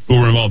those who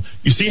were involved.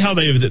 You see how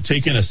they've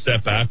taken a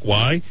step back?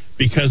 Why?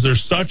 Because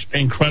there's such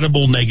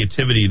incredible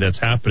negativity that's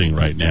happening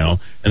right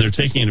now, and they're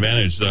taking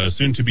advantage.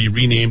 Soon to be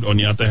renamed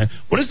Oñate.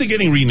 What is it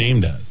getting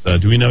renamed as?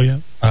 Do we know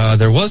yet?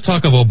 There was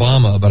talk of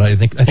Obama, but I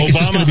think it's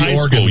just going to be High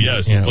Oregon. School,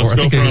 yes. Yeah, Let's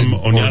go from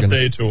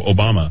Oñate to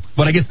Obama.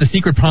 But I guess the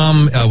secret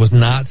prom was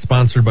not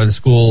sponsored by the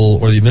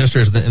school or the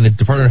administrators, and the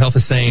Department of Health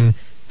is saying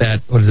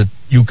that,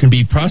 you can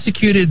be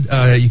prosecuted,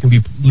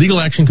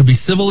 legal action could be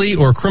civilly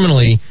or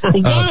criminally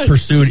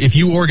pursued if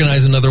you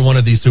organize another one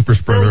of these super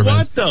spreader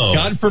events. For what, though?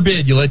 God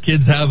forbid you let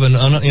kids have an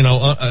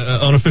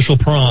unofficial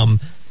prom.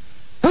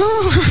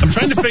 I'm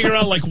trying to figure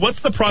out,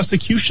 what's the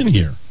prosecution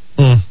here?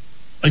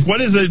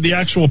 What is the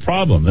actual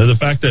problem? The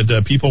fact that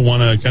people want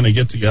to kind of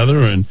get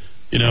together and,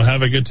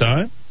 have a good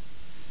time?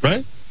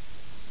 Right?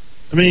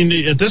 I mean,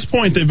 at this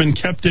point, they've been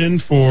kept in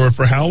for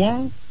how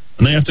long?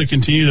 And they have to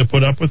continue to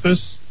put up with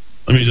this?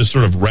 Let me just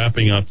sort of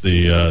wrapping up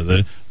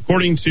the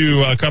according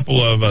to a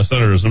couple of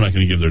senators, I'm not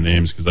going to give their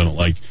names because I don't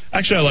like.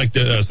 Actually, I like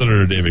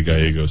Senator David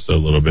Gallegos a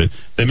little bit.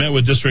 They met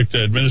with district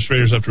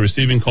administrators after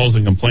receiving calls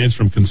and complaints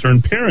from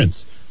concerned parents.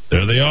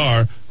 There they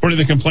are.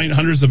 According to the complaint,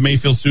 hundreds of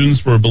Mayfield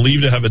students were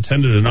believed to have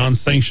attended a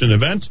non-sanctioned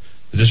event.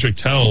 The district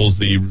tells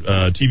the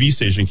TV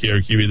station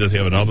KRQE that they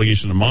have an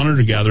obligation to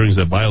monitor gatherings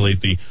that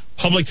violate the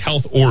public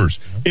health orders.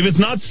 If it's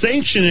not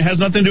sanctioned, it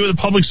has nothing to do with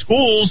the public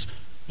schools.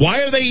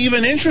 Why are they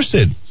even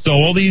interested? So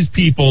all these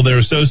people, their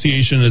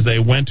association is they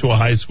went to a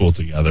high school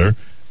together,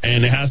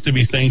 and it has to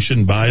be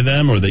sanctioned by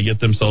them, or they get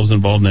themselves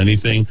involved in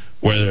anything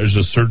where there's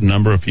a certain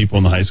number of people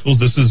in the high schools.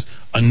 This is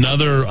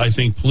another, I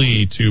think,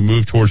 plea to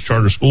move towards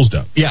charter schools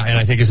down. Yeah, and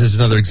I think this is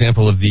another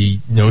example of the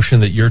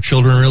notion that your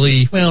children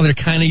really, they're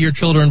kind of your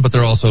children, but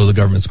they're also the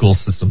government school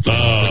system.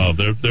 Oh,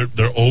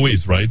 they're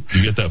always right.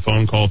 You get that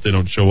phone call if they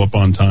don't show up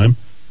on time,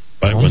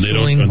 right? When they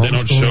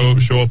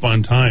don't show up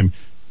on time,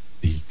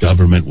 the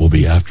government will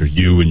be after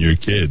you and your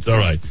kids. All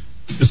right,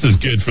 this is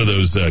good for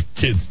those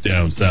kids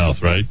down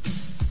south, right?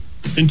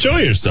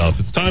 Enjoy yourself.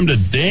 It's time to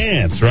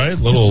dance, right?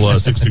 Little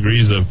 6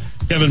 degrees of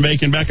Kevin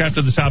Bacon back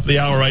after the top of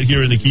the hour right here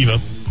in the Kiva.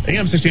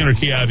 AM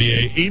 1600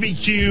 KIVA,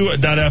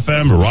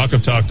 ABQ.FM,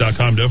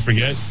 rockoftalk.com. Don't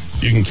forget,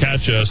 you can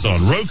catch us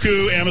on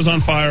Roku,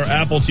 Amazon Fire,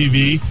 Apple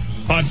TV,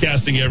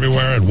 podcasting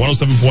everywhere at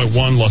 107.1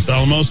 Los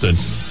Alamos and,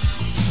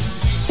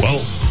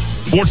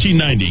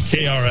 1490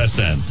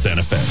 KRSN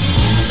Santa Fe.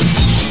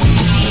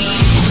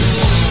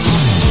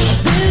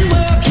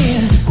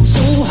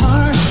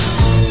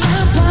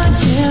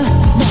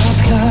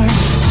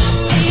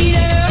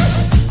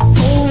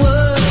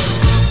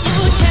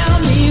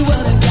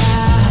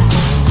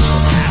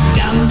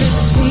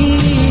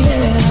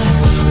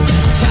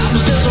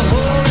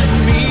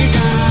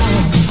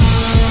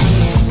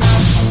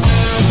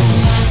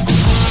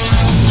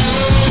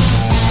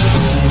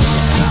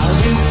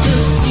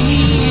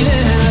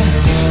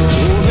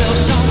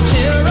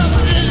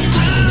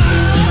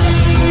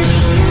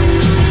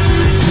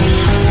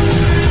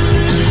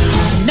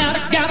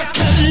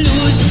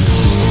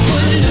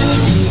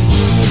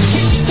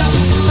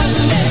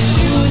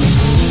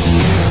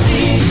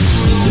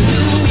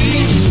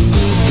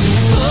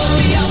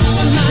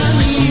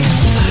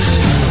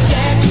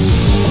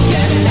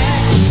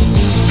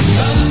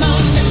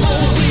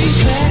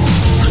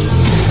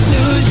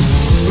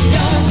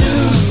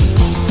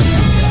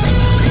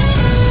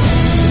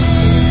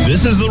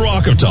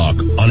 Rock of Talk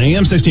on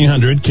AM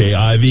 1600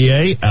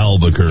 KIVA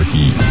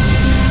Albuquerque.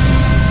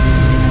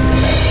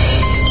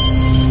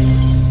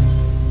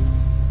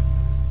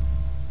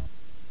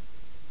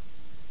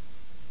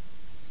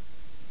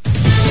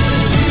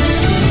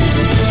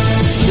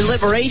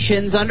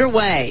 Deliberations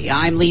underway.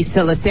 I'm Lisa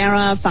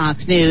Lacera,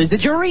 Fox News. The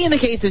jury in the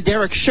case of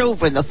Derek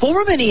Chauvin, the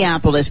former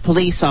Minneapolis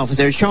police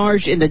officer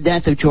charged in the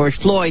death of George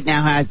Floyd,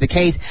 now has the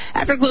case.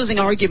 After closing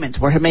arguments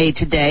were made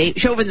today,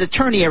 Chauvin's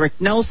attorney, Eric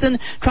Nelson,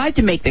 tried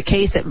to make the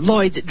case that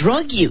Floyd's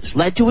drug use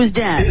led to his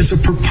death. It's a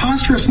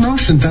preposterous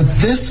notion that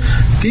this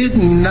did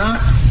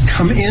not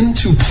come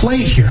into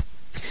play here.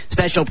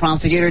 Special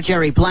prosecutor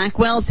Jerry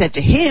Blackwell said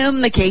to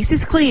him, the case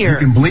is clear.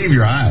 You can believe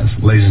your eyes,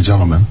 ladies and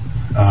gentlemen.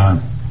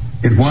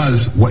 It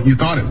was what you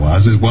thought it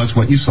was. It was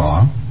what you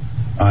saw.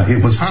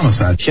 It was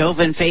homicide.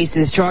 Chauvin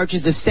faces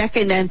charges of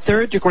second and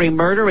third degree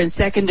murder and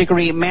second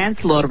degree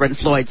manslaughter in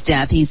Floyd's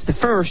death. He's the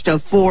first of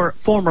 4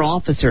 former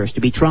officers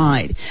to be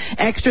tried.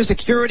 Extra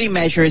security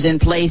measures in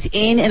place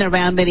in and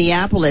around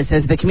Minneapolis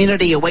as the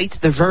community awaits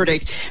the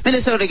verdict.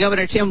 Minnesota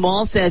Governor Tim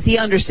Walz says he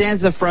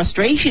understands the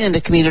frustration in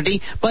the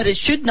community, but it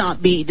should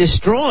not be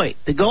destroyed.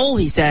 The goal,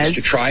 he says,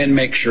 is to try and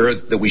make sure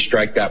that we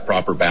strike that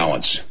proper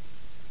balance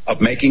of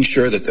making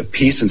sure that the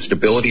peace and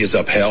stability is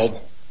upheld,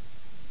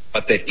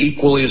 but that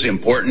equally as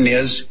important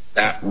is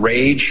that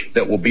rage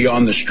that will be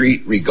on the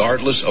street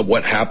regardless of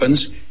what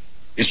happens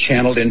is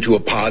channeled into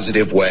a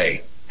positive way,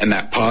 and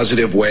that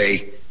positive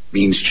way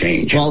means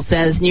change. Walz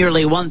says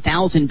nearly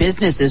 1,000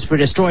 businesses were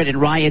destroyed in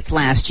riots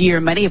last year,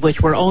 many of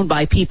which were owned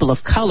by people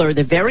of color,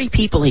 the very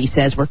people, he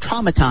says, were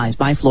traumatized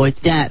by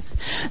Floyd's death.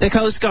 The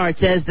Coast Guard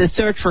says the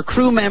search for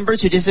crew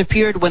members who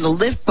disappeared when a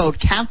lift boat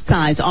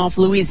capsized off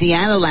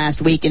Louisiana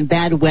last week in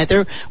bad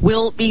weather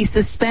will be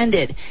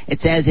suspended. It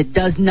says it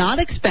does not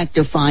expect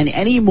to find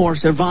any more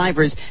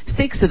survivors.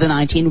 6 of the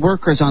 19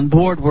 workers on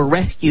board were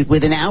rescued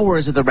within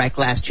hours of the wreck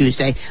last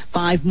Tuesday.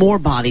 5 more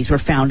bodies were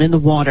found in the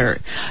water.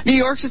 New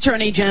York's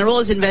Attorney General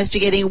is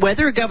investigating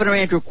whether Governor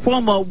Andrew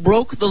Cuomo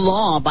broke the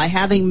law by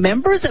having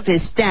members of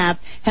his staff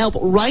help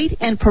write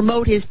and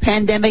promote his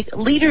pandemic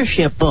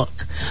leadership book.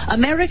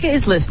 America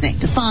is listening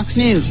to Fox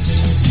News.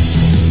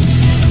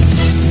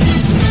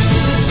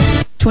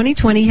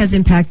 2020 has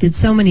impacted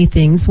so many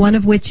things, one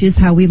of which is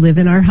how we live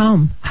in our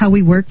home, how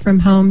we work from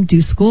home, do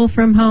school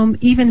from home,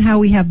 even how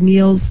we have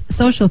meals,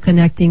 social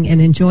connecting,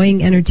 and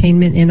enjoying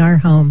entertainment in our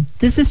home.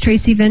 This is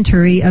Tracy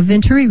Venturi of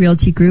Venturi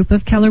Realty Group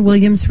of Keller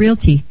Williams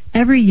Realty.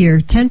 Every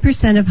year, 10%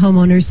 of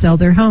homeowners sell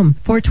their home.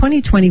 For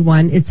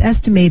 2021, it's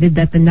estimated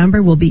that the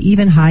number will be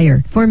even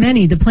higher. For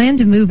many, the plan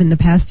to move in the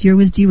past year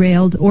was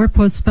derailed or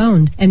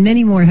postponed, and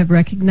many more have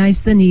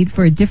recognized the need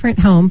for a different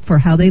home for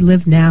how they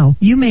live now.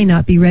 You may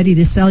not be ready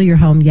to sell your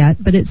home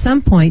yet, but at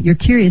some point, you're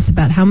curious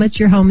about how much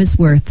your home is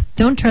worth.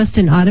 Don't trust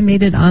an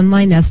automated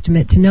online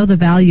estimate to know the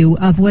value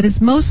of what is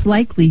most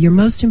likely your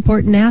most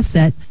important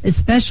asset,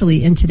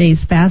 especially in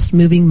today's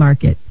fast-moving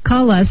market.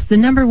 Call us, the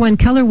 #1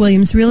 Keller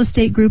Williams Real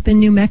Estate Group in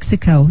New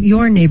Mexico,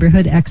 your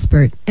neighborhood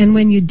expert. And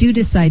when you do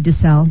decide to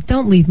sell,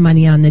 don't leave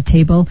money on the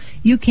table.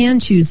 You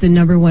can choose the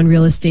 #1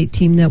 real estate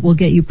team that will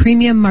get you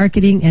premium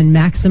marketing and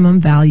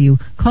maximum value.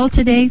 Call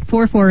today,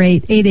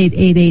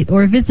 448-8888,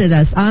 or visit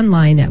us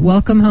online at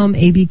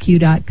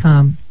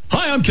welcomehomeabq.com.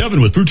 Hi, I'm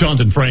Kevin with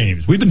Futons and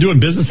Frames. We've been doing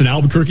business in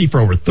Albuquerque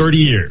for over 30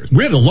 years.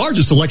 We have the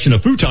largest selection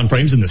of futon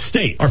frames in the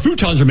state. Our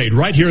futons are made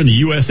right here in the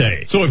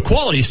USA. So if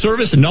quality,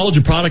 service, and knowledge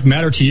of product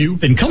matter to you,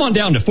 then come on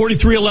down to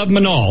 4311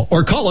 Manal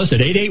or call us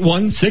at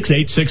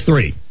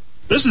 881-6863.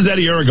 This is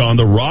Eddie Aragon,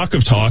 the Rock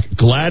of Talk.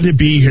 Glad to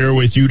be here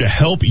with you to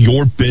help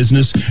your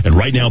business. And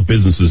right now,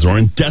 businesses are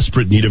in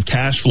desperate need of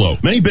cash flow.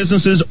 Many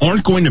businesses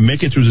aren't going to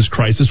make it through this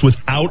crisis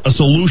without a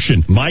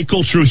solution.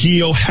 Michael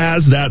Trujillo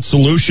has that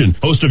solution.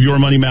 Host of Your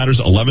Money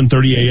Matters,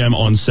 11:30 a.m.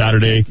 on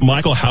Saturday.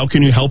 Michael, how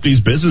can you help these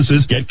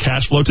businesses get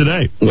cash flow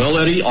today? Well,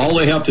 Eddie, all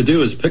they have to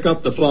do is pick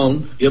up the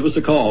phone, give us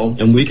a call,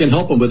 and we can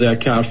help them with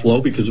that cash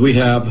flow because we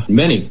have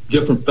many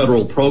different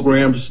federal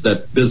programs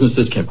that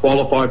businesses can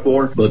qualify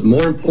for. But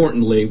more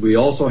importantly, we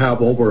also have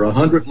over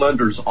 100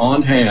 lenders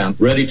on hand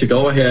ready to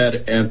go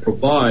ahead and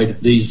provide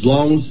these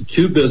loans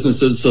to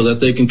businesses so that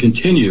they can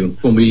continue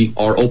when we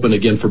are open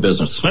again for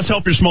business. Let's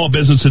help your small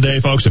business today,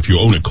 folks. If you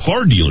own a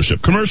car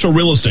dealership, commercial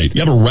real estate,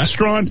 you have a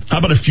restaurant, how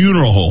about a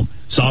funeral home,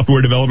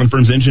 software development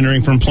firms,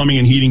 engineering firm, plumbing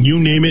and heating, you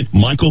name it,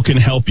 Michael can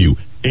help you.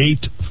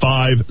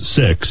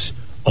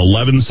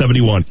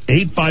 856-1171.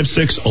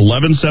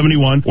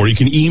 856-1171, or you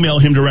can email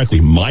him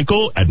directly,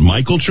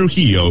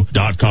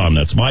 michael@michaeltrujillo.com.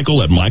 That's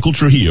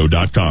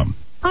michael@michaeltrujillo.com.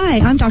 Hi,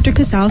 I'm Dr.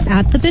 Casals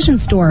at The Vision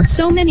Store.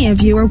 So many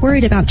of you are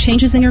worried about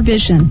changes in your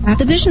vision. At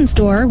The Vision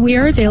Store, we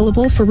are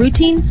available for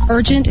routine,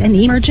 urgent, and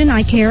emergent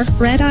eye care,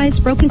 red eyes,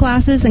 broken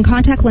glasses, and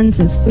contact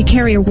lenses. We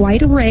carry a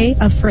wide array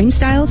of frame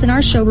styles in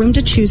our showroom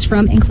to choose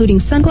from, including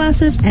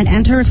sunglasses and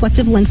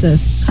anti-reflective lenses.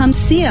 Come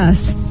see us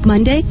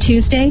Monday,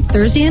 Tuesday,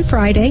 Thursday, and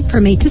Friday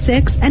from 8 to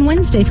 6, and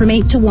Wednesday from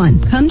 8 to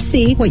 1. Come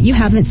see what you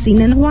haven't seen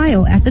in a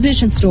while at The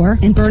Vision Store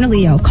in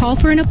Bernalillo. Call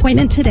for an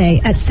appointment today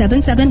at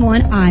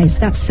 771-EYES.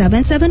 That's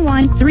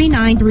 771-3937.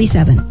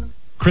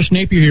 Chris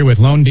Napier here with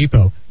Loan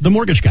Depot, the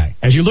mortgage guy.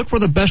 As you look for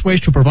the best ways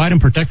to provide and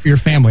protect for your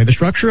family, the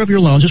structure of your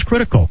loans is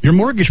critical. Your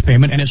mortgage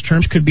payment and its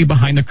terms could be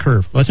behind the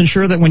curve. Let's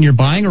ensure that when you're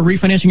buying or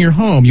refinancing your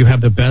home, you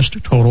have the best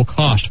total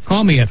cost.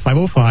 Call me at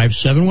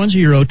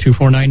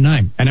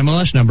 505-710-2499.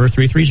 NMLS number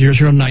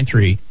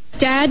 330093.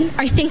 Dad,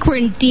 I think we're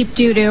in deep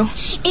doo-doo.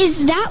 Is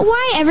that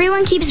why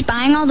everyone keeps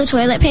buying all the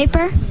toilet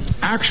paper?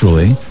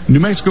 Actually, New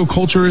Mexico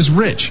culture is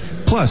rich.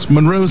 Plus,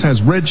 Monroe's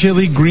has red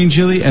chili, green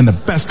chili, and the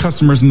best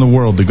customers in the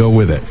world to go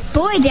with it.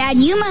 Boy, Dad,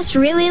 you must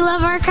really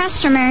love our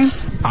customers.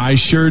 I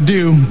sure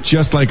do,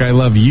 just like I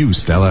love you,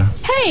 Stella.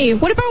 Hey,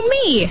 what about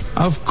me?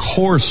 Of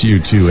course you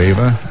too,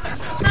 Ava.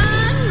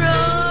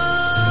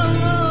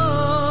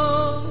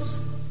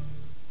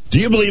 Do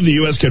you believe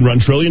the U.S. can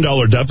run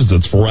trillion-dollar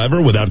deficits forever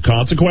without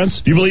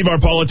consequence? Do you believe our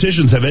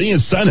politicians have any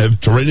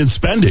incentive to rein in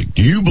spending?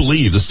 Do you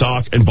believe the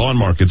stock and bond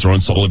markets are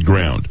on solid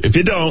ground? If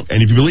you don't, and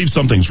if you believe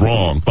something's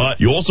wrong,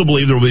 but you also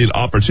believe there will be an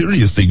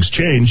opportunity as things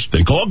change,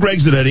 then call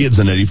Greg Zanetti at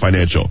Zanetti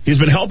Financial. He's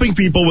been helping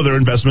people with their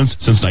investments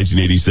since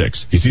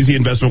 1986. He sees the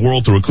investment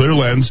world through a clear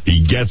lens.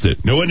 He gets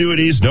it. No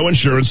annuities, no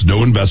insurance,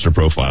 no investor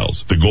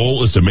profiles. The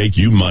goal is to make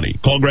you money.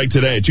 Call Greg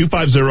today at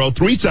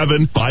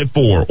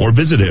 250-3754 or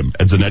visit him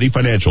at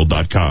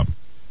ZanettiFinancial.com.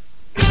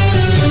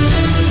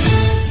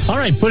 All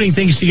right, putting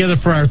things together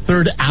for our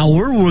third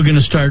hour. We're going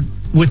to start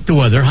with the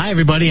weather. Hi,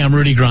 everybody. I'm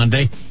Rudy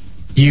Grande.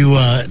 You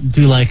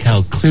do like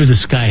how clear the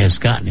sky has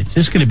gotten. It's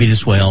just going to be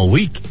this way all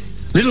week.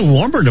 A little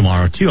warmer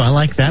tomorrow, too. I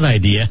like that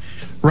idea.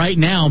 Right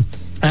now,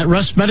 at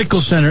Rusk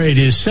Medical Center, it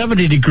is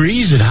 70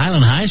 degrees. At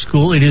Highland High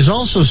School, it is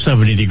also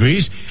 70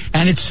 degrees,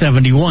 and it's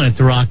 71 at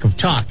the Rock of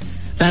Talk.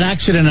 That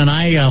accident on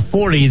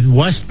I-40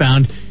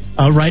 westbound,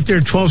 right there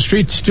at 12th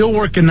Street, still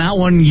working that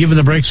one, giving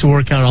the brakes a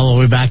workout all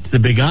the way back to the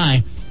Big I.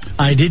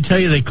 I did tell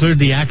you they cleared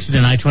the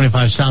accident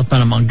I-25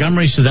 southbound of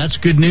Montgomery, so that's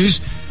good news.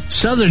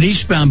 Southern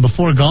eastbound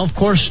before Golf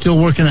Course, still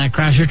working that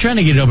crash. They're trying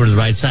to get it over to the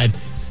right side.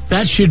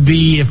 That should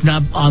be, if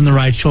not on the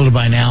right shoulder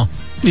by now,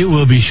 it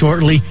will be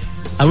shortly.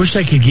 I wish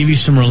I could give you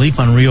some relief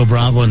on Rio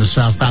Bravo in the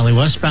South Valley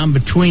westbound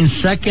between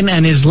 2nd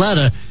and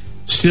Isleta.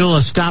 Still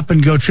a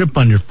stop-and-go trip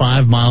under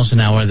 5 miles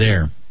an hour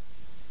there.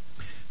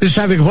 This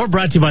traffic report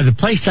brought to you by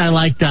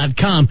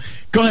theplaceilike.com.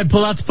 Go ahead,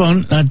 pull out the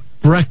phone.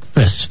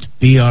 Breakfast,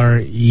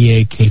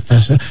 B-R-E-A-K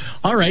fest.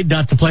 All right,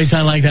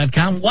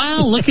 theplaceilike.com.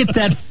 Wow, look at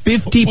that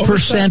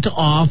 50%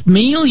 off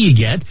meal you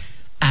get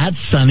at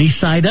Sunny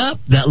Side Up.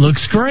 That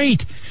looks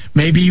great.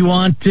 Maybe you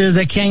want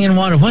the Kangen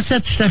water. What's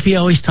that stuff he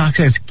always talks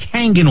about? It's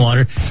Kangen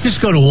water. Just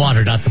go to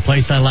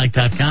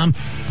water.theplaceilike.com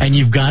and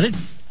you've got it.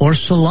 Or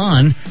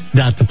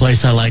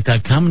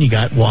salon.theplaceilike.com and you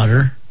got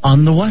water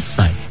on the west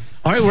side.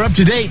 All right, we're up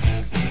to date.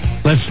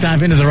 Let's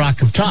dive into the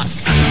Rock of Talk.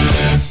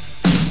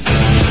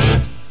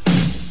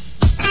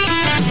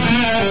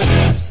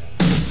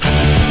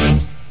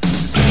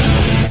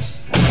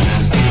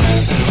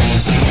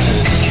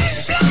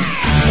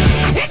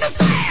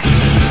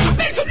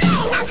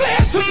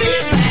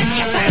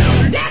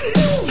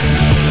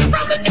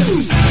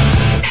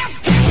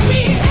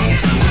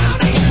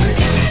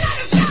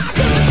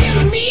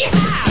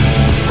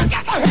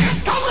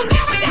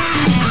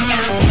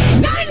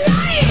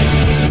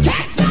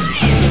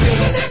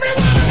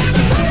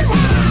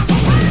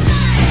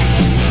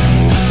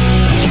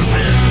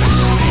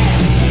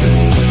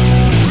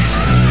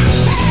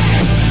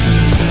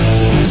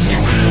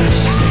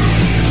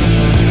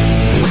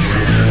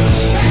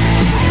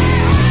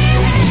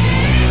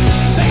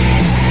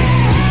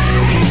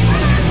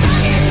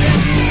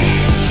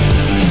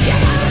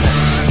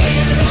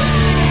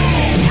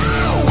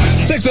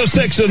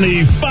 In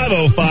the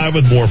 505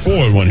 with more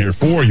 411 here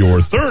for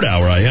your third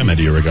hour. I am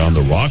Eddie Aragon,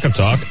 the Rock of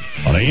Talk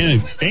on AM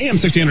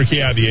 1600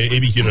 KIVA,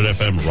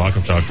 ABQ.FM,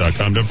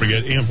 rockoftalk.com. Don't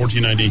forget AM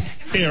 1490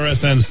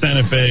 KRSN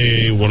Santa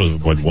Fe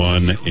 101.1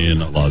 in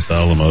Los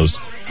Alamos.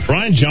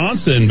 Brian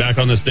Johnson, back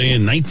on this day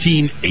in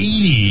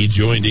 1980,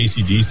 joined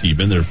AC/DC.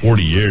 Been there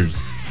 40 years.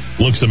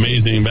 Looks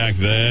amazing back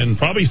then.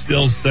 Probably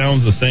still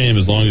sounds the same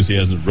as long as he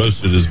hasn't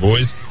roasted his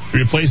voice. He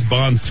replaced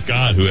Bon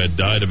Scott, who had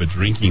died of a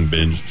drinking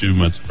binge 2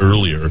 months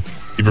earlier.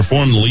 He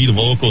performed the lead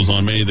vocals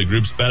on many of the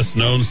group's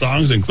best-known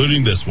songs,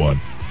 including this one,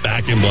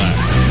 Back in Black.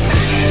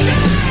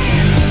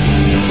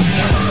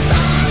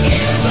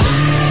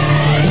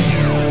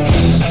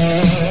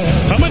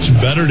 How much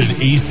better did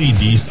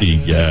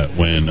AC/DC get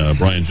when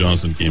Brian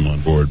Johnson came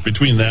on board?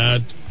 Between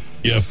that,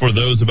 For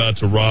Those About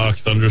to Rock,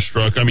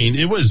 Thunderstruck, I mean,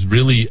 it was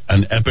really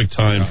an epic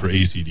time for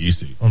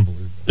AC/DC.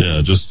 Unbelievable.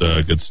 Yeah, just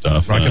good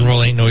stuff. Rock and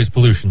roll ain't noise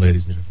pollution,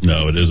 ladies and gentlemen.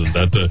 No, it isn't.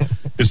 That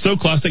it's so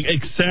classic.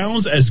 It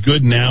sounds as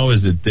good now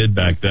as it did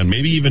back then.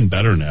 Maybe even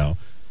better now,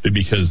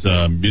 because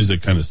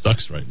music kind of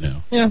sucks right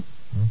now. Yeah,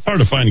 it's hard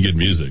to find good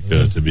music,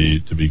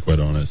 to be quite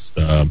honest.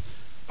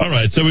 All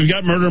right, so we've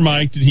got Murder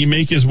Mike. Did he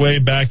make his way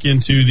back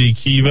into the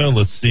Kiva?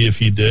 Let's see if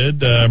he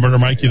did. Murder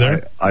Mike, you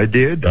there? I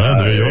did.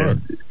 There you are.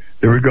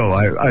 There we go.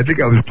 I think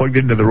I was plugged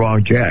into the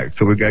wrong jack,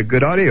 so we got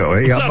good audio.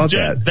 Hey, how about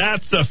Jack? that?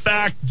 That's a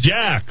fact,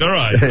 Jack. All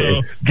right. Hey,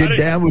 so get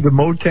down with the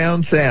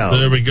Motown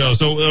sound. There we go.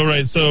 So, all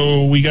right.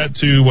 So we got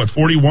to,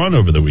 41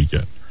 over the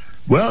weekend?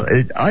 Well,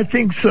 I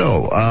think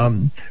so.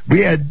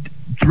 We had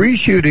 3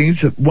 shootings,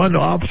 1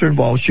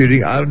 officer-involved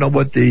shooting. I don't know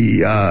what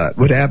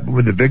happened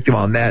with the victim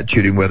on that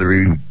shooting, whether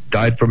he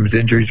died from his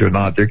injuries or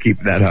not. They're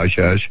keeping that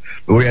hush-hush.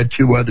 But we had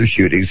 2 other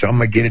shootings, so I'm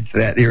going to get into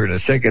that here in a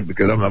second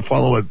because I'm going to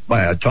follow it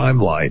by a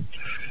timeline.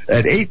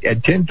 At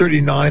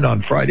 10:39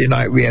 on Friday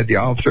night, we had the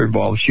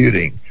officer-involved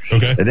shooting.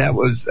 Okay. And that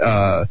was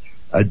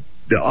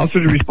the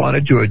officers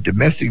responded to a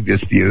domestic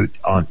dispute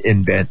at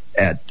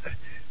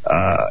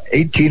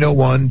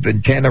 1801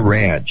 Ventana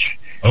Ranch.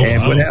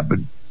 What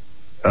happened?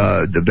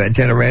 The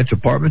Ventana Ranch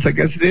Apartments, I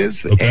guess it is.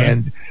 Okay.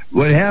 And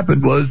what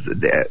happened was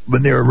that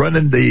when they were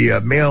running the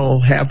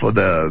male half of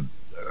the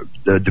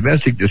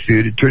domestic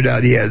dispute, it turned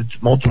out he had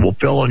multiple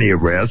felony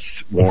arrests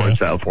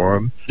warrants out for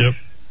him. Yep.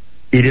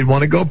 He didn't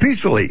want to go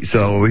peacefully,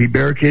 so he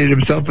barricaded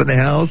himself in the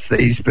house.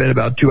 They spent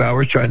about 2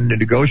 hours trying to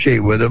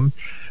negotiate with him.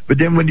 But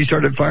then when he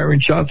started firing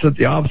shots at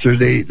the officers,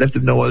 they left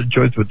him no other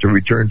choice but to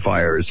return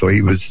fire. So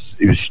he was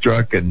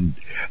struck, and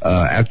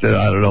after that,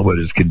 I don't know what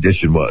his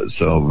condition was.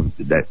 So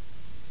that's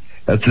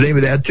the name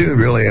of that too,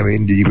 really. I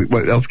mean,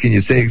 what else can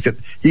you say except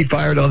he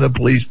fired on the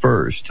police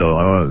first? So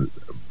I want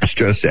to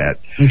stress that.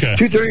 Okay.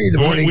 2:30 in the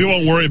morning. We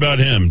won't worry about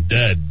him.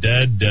 Dead.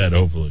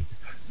 Hopefully.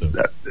 So.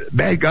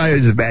 Bad guy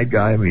is a bad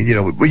guy. I mean,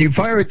 when you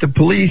fire at the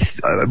police,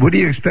 what do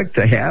you expect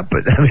to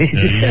happen? I mean,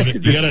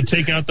 you got to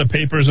take out the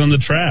papers on the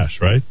trash,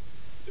 right?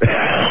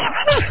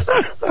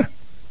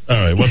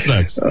 All right, what's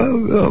next?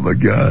 Oh my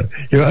God!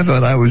 I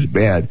thought I was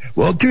bad.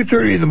 Well,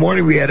 2:30 in the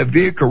morning, we had a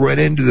vehicle run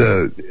into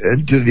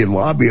the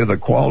lobby of the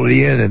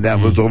Quality Inn, and that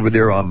was over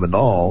there on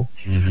Manal.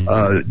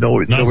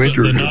 No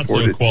injuries not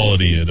reported. So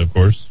Quality Inn, of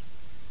course.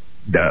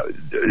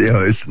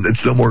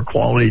 It's no more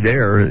quality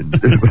there.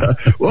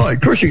 Well,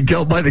 of course you can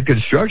tell by the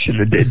construction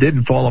it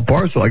didn't fall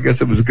apart, so I guess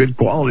it was good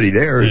quality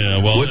there. Yeah,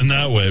 well, in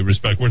that way,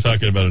 we're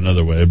talking about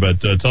another way.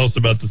 But tell us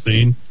about the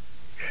scene.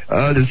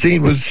 The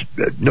scene was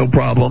no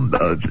problem.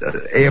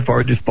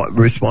 AFR just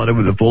responded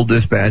with a full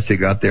dispatch. They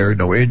got there,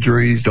 no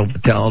injuries, no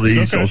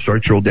fatalities, no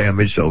structural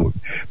damage. So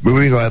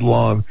moving right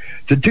along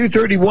to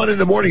 2:31 in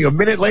the morning, a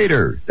minute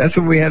later, that's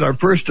when we had our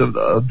first of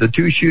the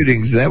 2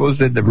 shootings. That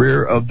was in the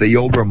rear of the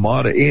old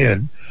Ramada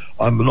Inn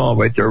on Manal,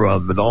 right there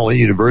on Manal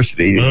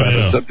University.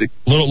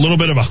 Little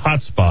bit of a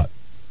hot spot.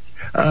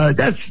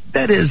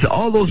 That is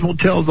all those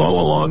motels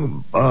all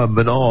along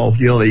Manal.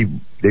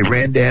 They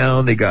ran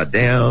down, they got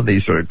down, they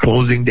started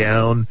closing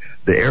down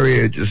the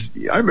area.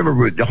 I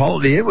remember the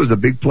Holiday Inn was a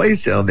big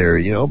place down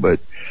there, but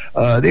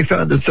they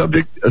found a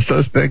subject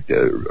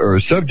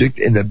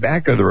in the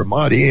back of the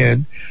Ramada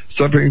Inn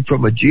suffering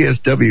from a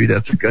GSW.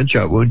 That's a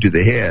gunshot wound to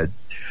the head.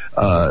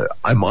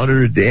 I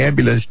monitored the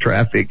ambulance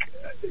traffic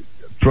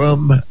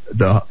from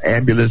the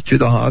ambulance to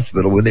the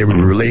hospital when they were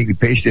relaying the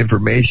patient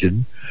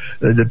information.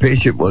 The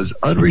patient was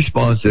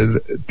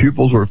unresponsive,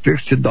 pupils were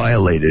fixed and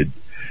dilated,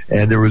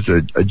 and there was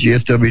a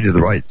GSW to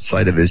the right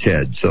side of his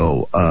head.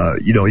 So,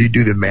 you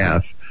do the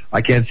math.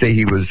 I can't say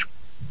he was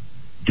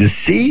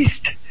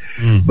deceased,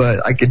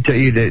 but I can tell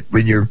you that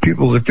when your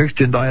pupils are fixed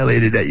and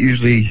dilated, that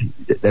usually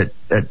that's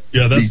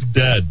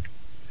dead.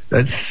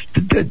 That's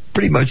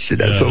pretty much it.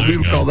 Yeah, so we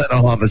would call that a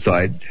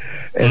homicide.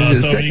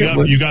 And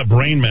so you got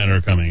brain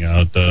matter coming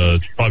out.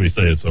 Probably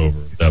say it's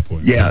over at that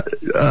point. Yeah,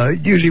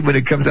 usually when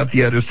it comes up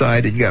the other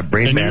side and you got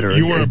brain matter.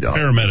 You were a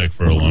paramedic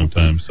for a long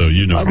time, so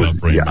you know about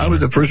brain matter. I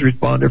was a first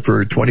responder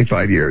for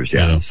 25 years,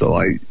 so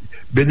I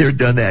been there,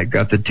 done that,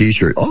 got the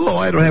T-shirt. Although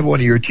I don't have one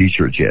of your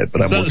T-shirts yet,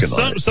 but I'm working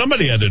on it.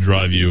 Somebody had to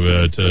drive you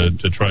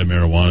to try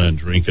marijuana and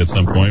drink at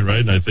some point,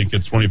 right? And I think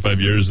it's 25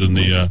 years in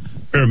the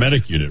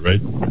paramedic unit, right?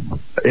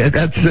 Yeah,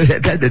 that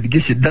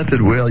gets you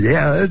nothing, Will.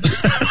 Yeah.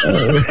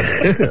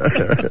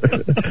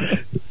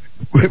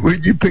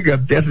 When you pick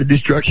up death and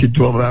destruction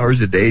 12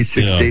 hours a day, 6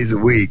 days a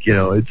week,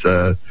 it's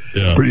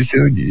pretty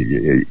soon.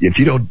 If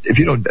you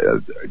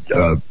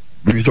don't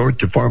resort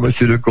to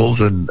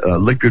pharmaceuticals and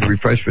liquid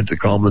refreshment to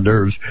calm the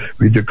nerves.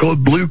 The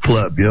Code Blue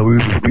Club, we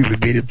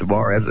would meet at the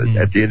bar at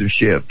the end of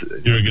shift.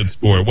 You're a good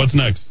sport. What's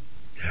next?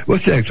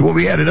 Well,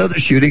 we had another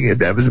shooting.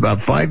 That was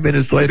about 5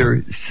 minutes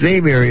later,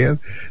 same area.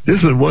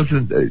 This one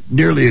wasn't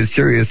nearly as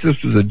serious.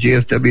 This was a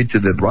GSW to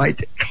the right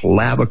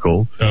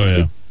clavicle. Oh,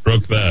 yeah.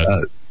 Broke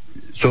that.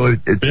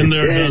 Been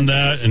there, done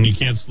that, and you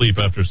can't sleep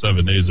after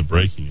 7 days of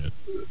breaking it.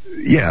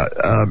 Yeah,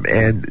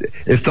 and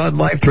it's not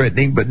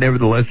life-threatening, but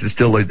nevertheless, it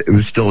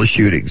was still a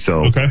shooting.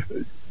 So,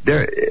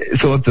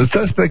 so if the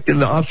suspect in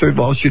the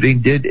officer-involved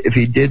shooting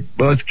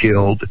was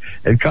killed,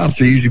 and cops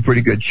are usually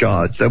pretty good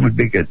shots, that would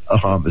make it a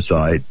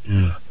homicide.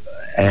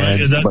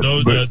 And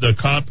the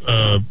cop,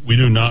 we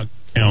do not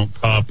count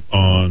cop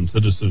on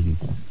citizen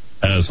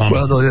as homicide.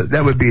 Well, no,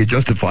 that would be a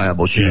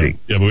justifiable shooting.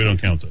 Yeah, but we don't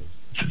count those.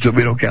 So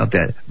we don't count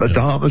that. But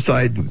the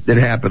homicide that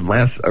happened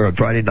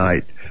Friday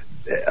night.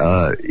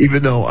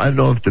 Even though I don't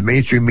know if the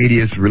mainstream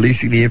media is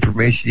releasing the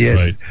information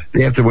yet,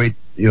 they have to wait.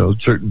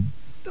 Certain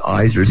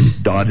I's are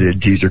dotted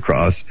and T's are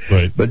crossed.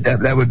 But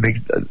that would make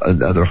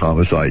another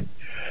homicide.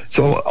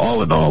 So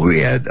all in all, we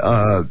had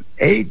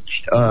 8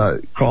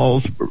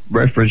 calls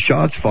reference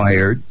shots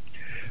fired.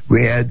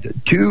 We had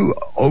 2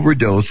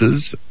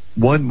 overdoses.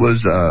 one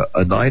was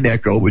a 9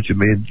 echo, which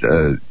means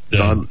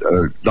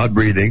not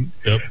breathing.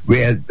 Yep. We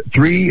had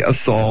 3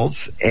 assaults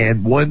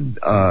and 1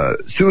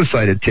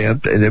 suicide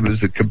attempt, and it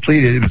was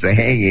it was a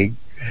hanging.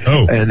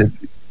 Oh. And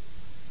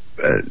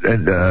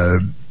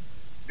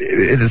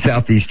in the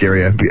southeast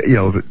area,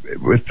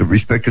 with the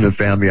respect to the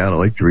family, I don't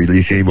like to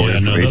release any more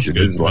information.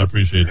 No, that's good. I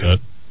appreciate that.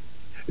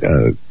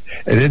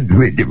 And then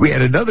we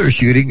had another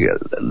shooting,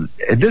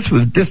 and this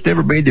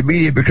never made the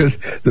media because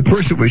the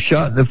person was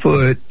shot in the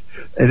foot,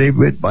 and they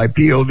went by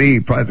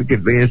POV, private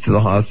conveyance, to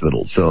the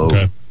hospital. So,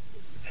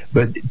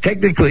 but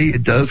technically,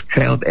 it does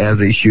count as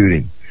a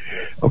shooting.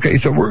 Okay,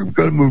 so we're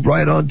going to move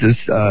right on to.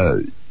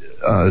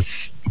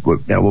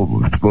 What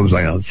was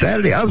I on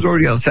Saturday? I was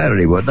already on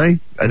Saturday, wasn't I?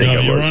 I think you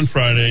were on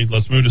Friday.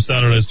 Let's move to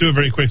Saturday. Let's do it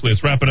very quickly.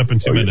 Let's wrap it up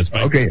in 2 minutes,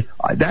 Mike. Okay.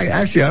 I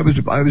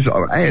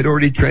had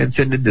already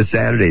transcended to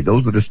Saturday.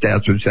 Those were the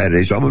stats from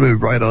Saturday. So I'm going to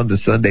move right on to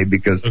Sunday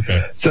because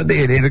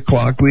Sunday at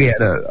 8:00 we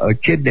had a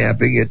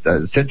kidnapping at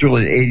Central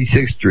and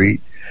 86th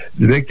Street.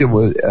 The victim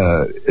was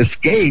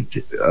escaped.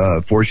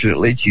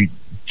 Fortunately, she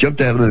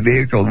jumped out of the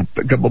vehicle a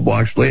couple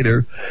blocks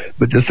later,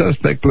 but the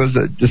suspect was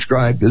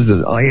described as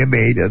an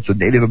IMA, that's a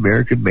Native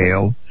American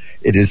male,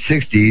 in his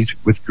 60s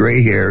with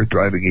gray hair,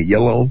 driving a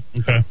yellow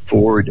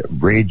Ford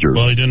Ranger.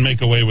 Well, he didn't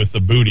make away with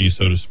the booty,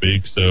 so to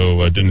speak,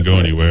 so it didn't go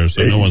anywhere,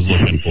 so no one's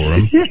looking for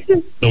him.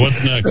 So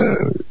what's next?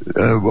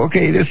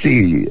 Okay, let's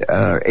see.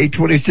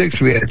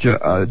 8:26, we had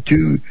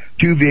two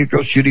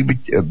vehicles shooting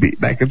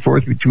back and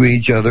forth between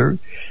each other.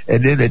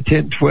 And then at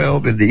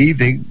 10:12 in the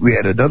evening, we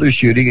had another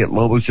shooting at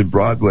Lomas and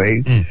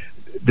Broadway.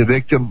 The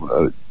victim,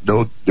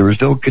 there was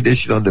no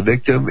condition on the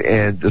victim,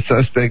 and the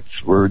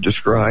suspects were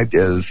described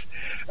as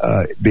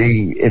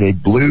being in a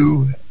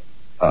blue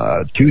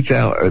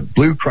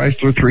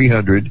Chrysler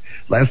 300,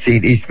 last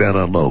seen eastbound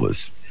on Lomas.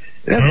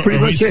 And that's pretty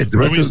much it.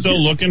 Are we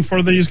still looking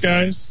for these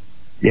guys?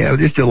 Yeah,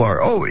 they still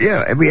are. Oh,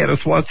 yeah, and we had a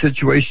SWAT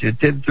situation at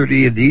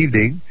 10:30 in the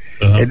evening,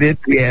 and then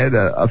we had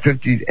a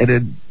 50, and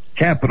then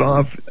cap it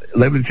off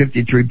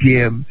 11:53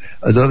 p.m.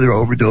 Another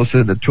overdose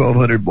in the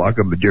 1200 block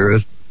of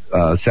Madera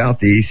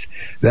Southeast.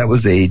 That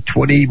was a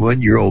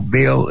 21-year-old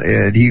male,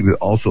 and he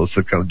also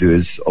succumbed to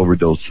his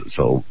overdose.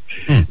 So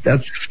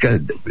that's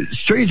kind of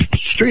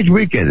strange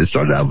weekend. It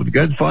started out with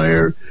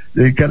gunfire,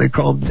 then it kind of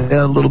calmed down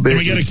a little bit. Can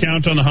we get a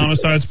count on the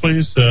homicides,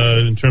 please,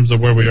 in terms of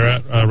where we are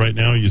at right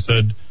now? You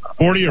said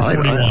 40 or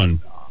 41?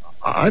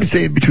 I'm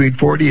saying between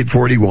 40 and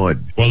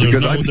 41. Well, there's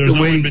no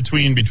in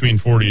between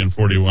 40 and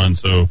 41,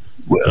 so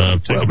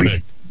take a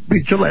pick.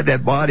 We still had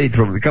that body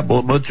from a couple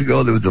of months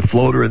ago. There was a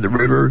floater in the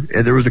river,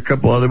 and there was a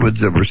couple other ones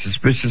that were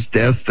suspicious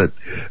deaths that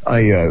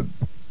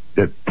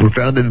that were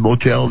found in the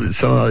motel that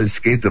somehow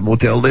escaped the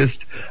motel list.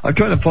 I'm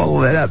trying to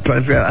follow that up,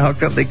 trying to figure out how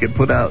come they can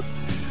put out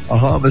a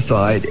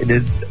homicide and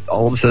then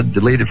all of a sudden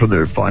delete it from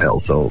their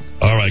file. So,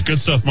 all right, good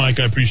stuff, Mike.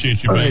 I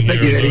appreciate you being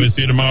here. We'll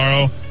see you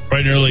tomorrow,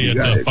 bright and early at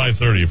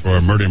 5:30 for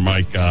a Murder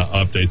Mike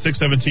update.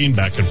 6:17,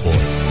 back and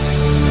forth.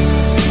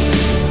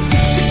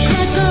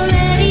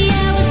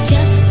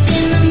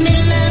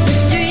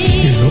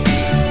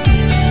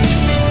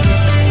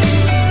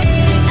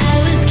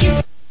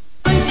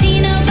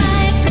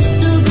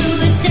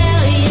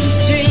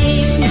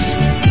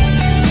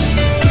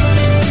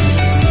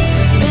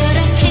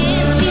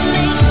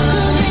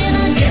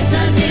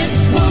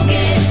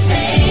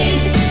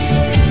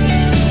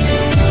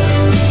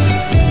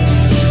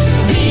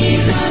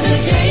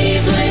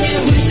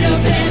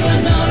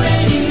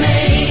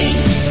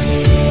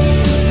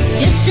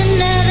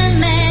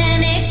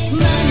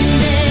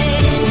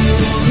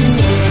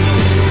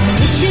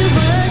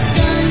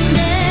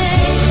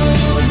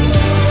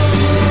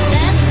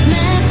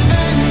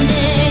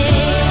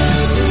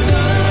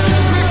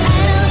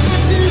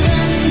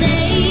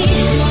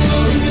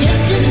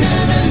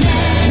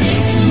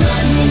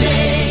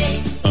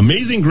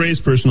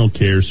 Grace Personal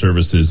Care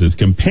Services is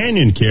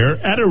companion care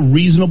at a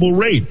reasonable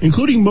rate,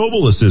 including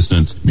mobile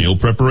assistance, meal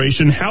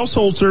preparation,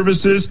 household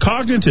services,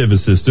 cognitive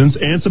assistance,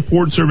 and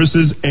support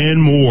services,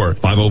 and more.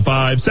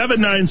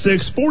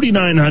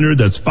 505-796-4900.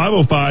 That's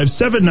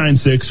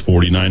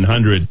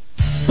 505-796-4900.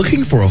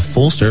 Looking for a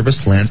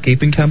full-service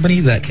landscaping company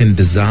that can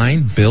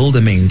design, build,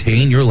 and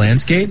maintain your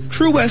landscape?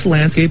 True West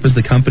Landscape is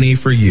the company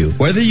for you.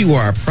 Whether you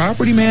are a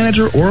property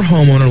manager or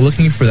homeowner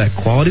looking for that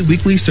quality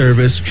weekly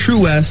service, True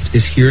West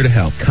is here to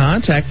help.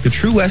 Contact the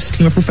True West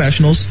team of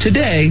professionals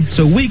today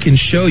so we can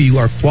show you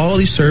our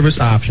quality service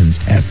options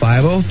at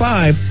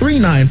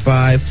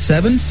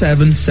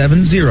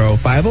 505-395-7770,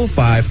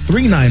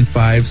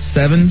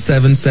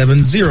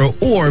 505-395-7770,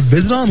 or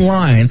visit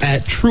online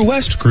at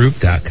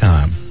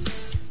truewestgroup.com.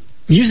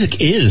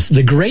 Music is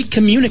the great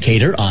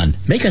communicator on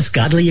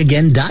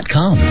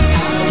MakeUsGodlyAgain.com.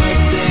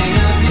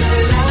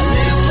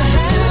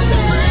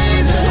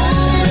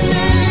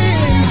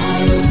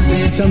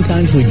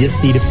 Sometimes we just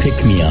need a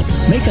pick-me-up.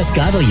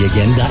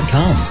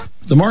 MakeUsGodlyAgain.com.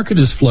 The market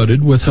is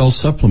flooded with health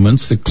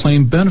supplements that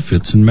claim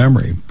benefits in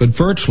memory, but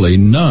virtually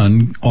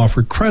none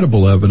offer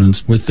credible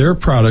evidence with their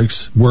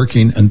products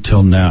working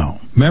until now.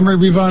 Memory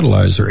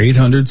Revitalizer,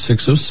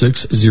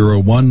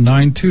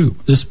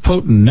 800-606-0192. This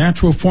potent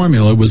natural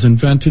formula was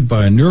invented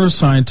by a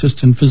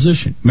neuroscientist and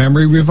physician.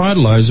 Memory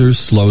Revitalizer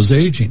slows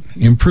aging,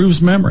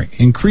 improves memory,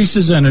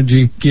 increases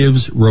energy,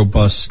 gives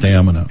robust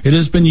stamina. It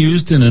has been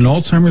used in an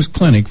Alzheimer's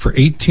clinic for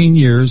 18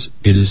 years.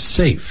 It is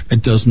safe.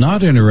 It does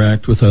not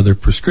interact with other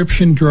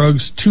prescription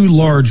drugs. 2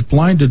 large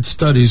blinded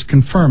studies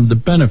confirm the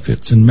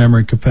benefits in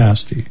memory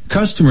capacity.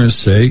 Customers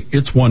say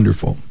it's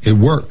wonderful. It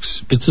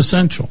works. It's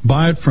essential.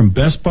 Buy it from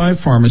Best Buy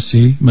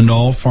Pharmacy,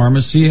 Manal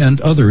Pharmacy,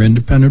 and other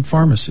independent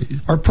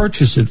pharmacies. Or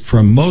purchase it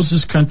from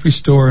Moses Country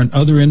Store and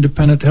other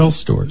independent health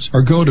stores.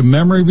 Or go to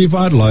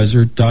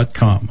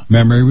MemoryRevitalizer.com.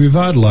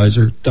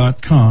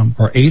 MemoryRevitalizer.com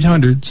or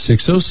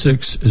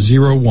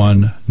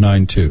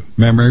 800-606-0192.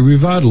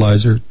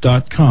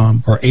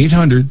 MemoryRevitalizer.com or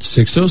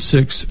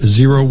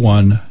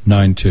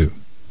 800-606-0192.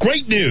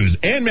 Great news!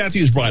 Ann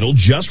Matthews Bridal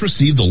just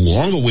received the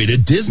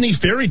long-awaited Disney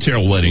Fairy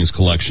Tale Weddings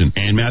collection.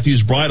 Ann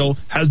Matthews Bridal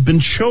has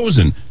been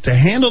chosen to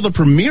handle the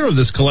premiere of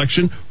this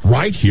collection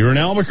right here in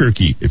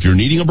Albuquerque. If you're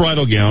needing a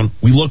bridal gown,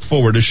 we look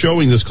forward to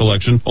showing this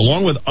collection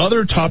along with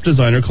other top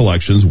designer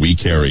collections we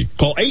carry.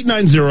 Call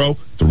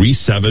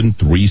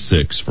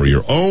 890-3736 for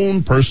your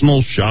own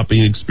personal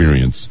shopping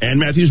experience. Ann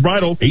Matthews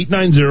Bridal,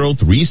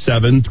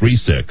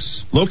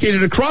 890-3736.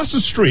 Located across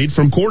the street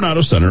from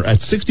Coronado Center at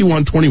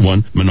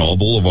 6121 Manal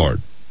Boulevard.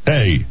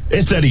 Hey,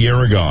 it's Eddie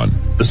Aragon.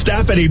 The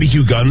staff at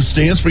ABQ Guns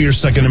stands for your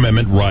Second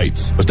Amendment rights,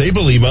 but they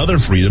believe other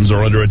freedoms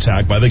are under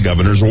attack by the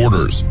governor's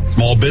orders.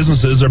 Small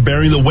businesses are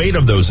bearing the weight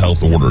of those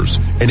health orders,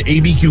 and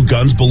ABQ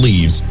Guns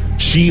believes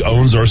she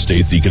owns our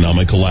state's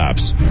economic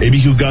collapse.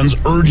 ABQ Guns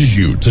urges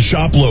you to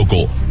shop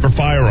local for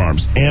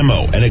firearms,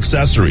 ammo, and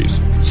accessories.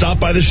 Stop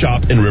by the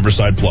shop in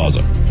Riverside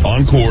Plaza,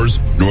 on Coors,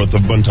 north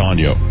of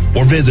Montano,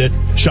 or visit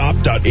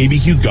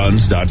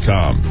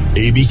shop.abqguns.com.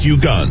 ABQ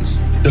Guns,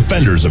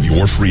 defenders of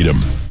your freedom.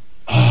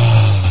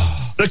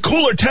 The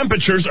cooler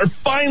temperatures are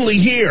finally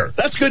here.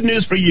 That's good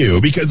news for you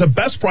because the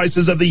best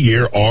prices of the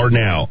year are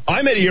now.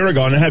 I'm Eddie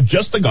Aragon and have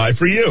just the guy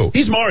for you.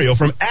 He's Mario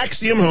from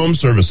Axiom Home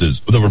Services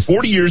with over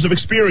 40 years of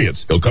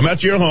experience. He'll come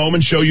out to your home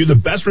and show you the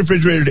best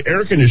refrigerated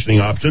air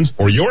conditioning options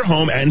for your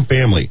home and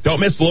family.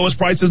 Don't miss the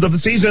lowest prices of the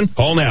season.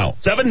 Call now.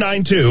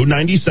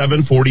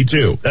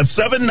 792-9742. That's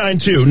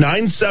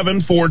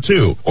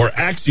 792-9742 or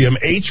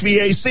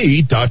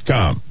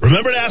AxiomHVAC.com.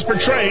 Remember to ask for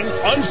Train,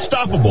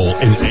 unstoppable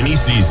in any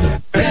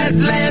season.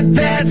 Petland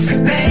Pets,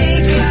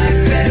 make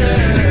life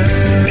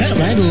better.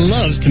 Petland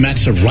loves to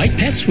match the right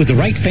pets with the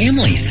right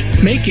families,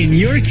 making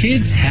your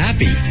kids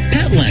happy.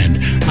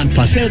 Petland on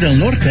Paseo del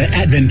Norte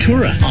at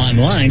Ventura.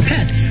 Online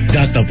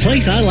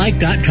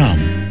pets.theplaceilike.com.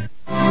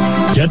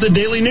 Get the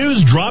daily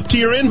news dropped to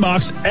your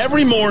inbox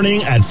every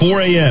morning at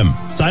 4 a.m.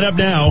 Sign up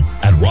now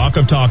at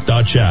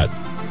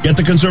rockoftalk.chat. Get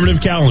the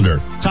conservative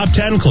calendar, top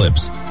 10 clips,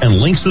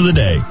 and links of the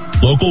day.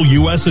 Local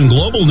U.S. and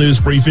global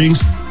news briefings,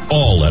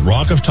 all at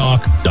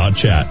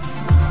rockoftalk.chat.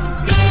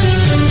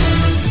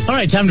 All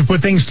right, time to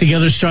put things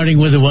together, starting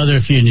with the weather.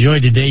 If you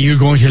enjoyed today, you're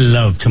going to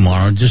love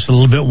tomorrow. Just a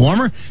little bit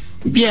warmer.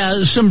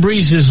 Yeah, some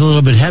breezes a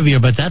little bit heavier,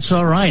 but that's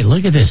all right.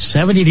 Look at this,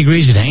 70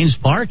 degrees at Haynes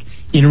Park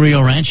in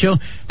Rio Rancho,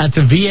 at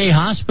the VA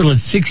Hospital at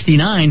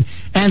 69,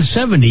 and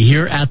 70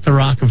 here at the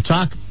Rock of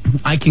Talk.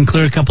 I can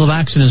clear a couple of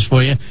accidents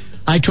for you.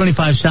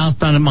 I-25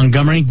 southbound at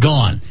Montgomery,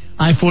 gone.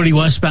 I-40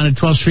 westbound at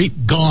 12th Street,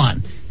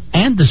 gone.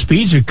 And the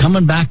speeds are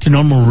coming back to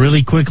normal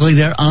really quickly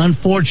there,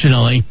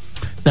 unfortunately.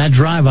 That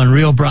drive on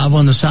Rio Bravo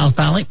in the South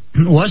Valley,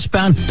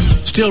 westbound,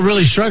 still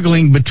really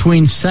struggling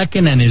between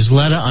 2nd and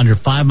Isleta under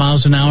 5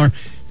 miles an hour.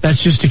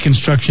 That's just the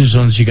construction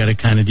zones you got to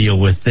kind of deal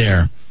with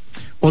there.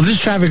 Well, this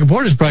traffic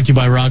report is brought to you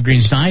by Rod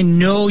Greens. Now, I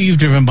know you've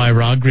driven by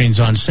Rod Greens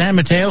on San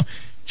Mateo.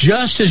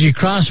 Just as you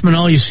cross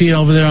Manal, you see it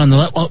over there on the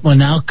left. Well,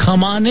 now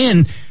come on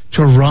in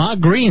to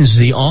Rod Greens,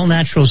 the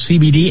all-natural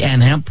CBD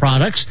and hemp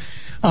products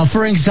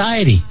for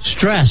anxiety,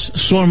 stress,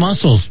 sore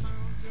muscles.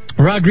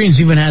 Rod Greens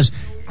even has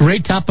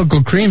great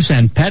topical creams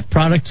and pet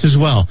products as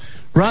well.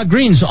 Rod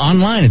Greens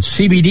online at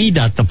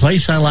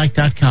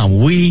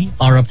cbd.theplaceilike.com. We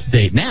are up to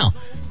date. Now,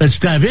 let's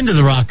dive into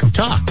the Rock of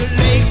Talk.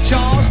 Lake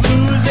Charles,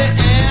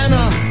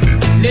 Louisiana,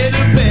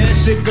 little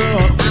Bessie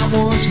girl I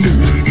once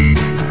knew.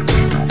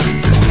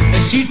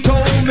 And she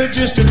told me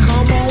just to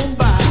come on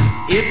by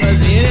if there's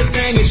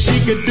anything that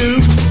she could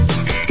do.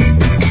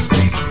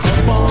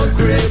 Up on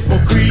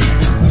Cripple Creek,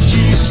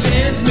 she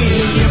sends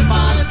me if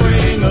I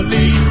spring a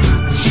leak.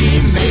 She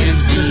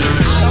mends me,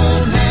 I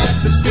don't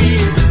have to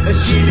see it.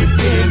 She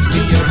defends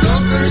me, a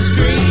broken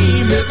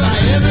stream if I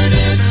ever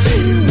did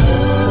see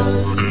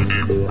one.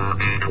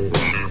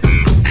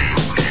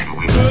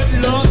 Good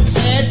luck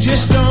had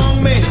just stung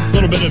me. A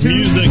little bit of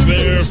music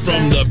there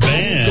from the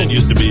band.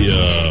 Used to be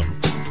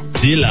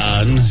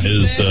Dylan,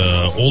 his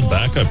old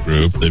backup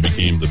group. They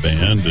became the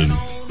band, and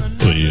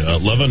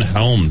Levin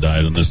Helm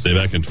died on this day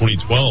back in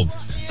 2012.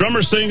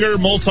 Drummer, singer,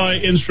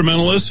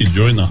 multi-instrumentalist. He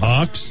joined the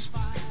Hawks,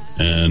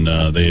 and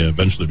they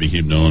eventually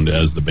became known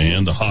as the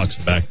band. The Hawks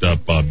backed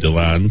up Bob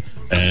Dylan,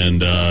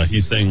 and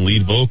he sang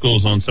lead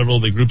vocals on several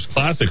of the group's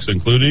classics,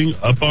 including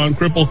Up on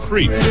Cripple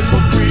Creek.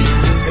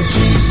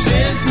 She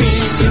sends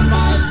me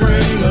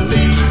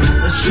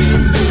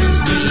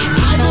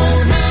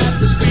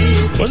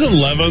Wasn't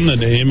Levin the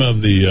name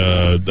of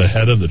the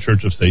head of the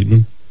Church of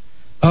Satan?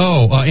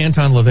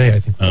 Anton LaVey, I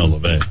think. Oh,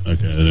 LaVey.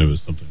 Okay, I knew it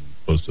was something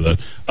close to that.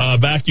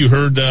 Back, you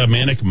heard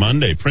Manic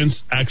Monday.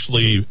 Prince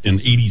actually in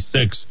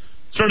 '86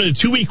 started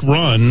a 2-week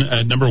run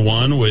at number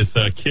one with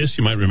Kiss.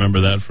 You might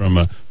remember that from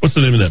what's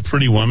the name of that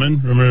Pretty Woman?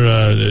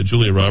 Remember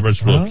Julia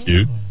Roberts? Real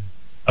cute.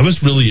 I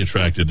was really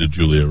attracted to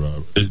Julia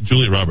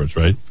Roberts,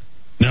 right?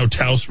 Now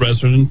Taos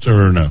resident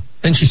or no?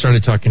 Then she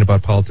started talking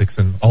about politics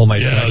and all my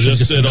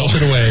just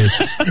melted away.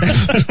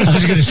 I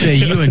was going to say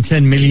you and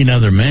 10 million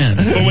other men.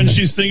 But when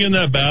she's singing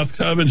that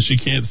bathtub and she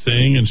can't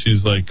sing and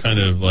she's like kind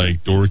of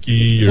like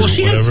dorky or well,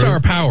 she whatever. had star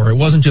power. It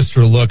wasn't just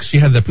her looks. She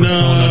had the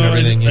persona and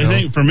everything. I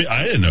think for me,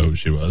 I didn't know who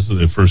she was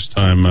the first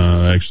time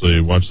I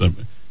actually watched them.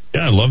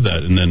 Yeah, I love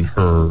that. And then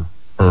her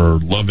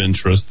love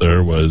interest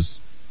there was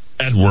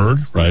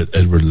Edward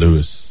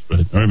Lewis.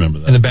 Right, I remember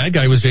that. And the bad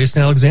guy was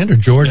Jason Alexander,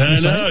 George. Yeah,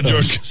 I know,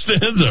 George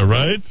Costanza,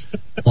 right?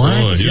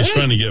 What? He was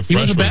trying to get fresh. He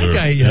was a bad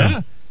guy,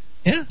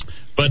 yeah.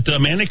 But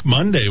Manic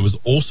Monday was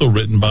also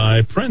written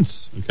by Prince,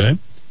 okay?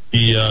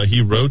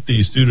 He wrote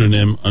the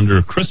pseudonym under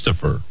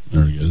Christopher.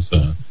 There he is.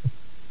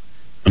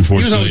 Unfortunately,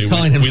 he was always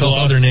calling himself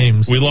other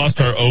names. We lost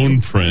our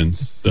own Prince.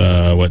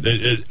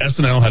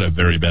 SNL had a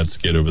very bad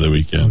skit over the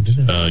weekend.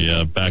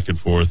 Yeah, back and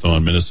forth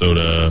on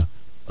Minnesota,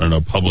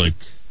 public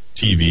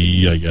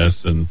TV, I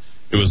guess, and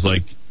it was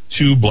like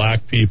two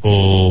black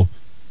people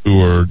who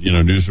were,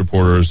 news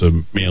reporters, a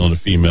male and a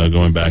female,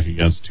 going back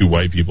against two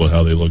white people,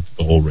 how they looked at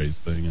the whole race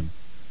thing, and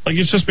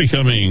it's just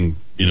becoming,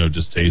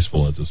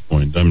 distasteful at this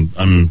point.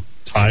 I'm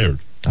tired.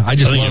 I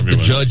just love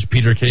the judge,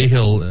 Peter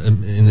Cahill,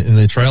 in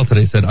the trial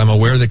today said, I'm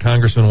aware that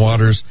Congressman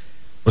Waters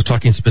was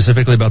talking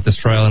specifically about this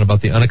trial and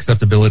about the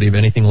unacceptability of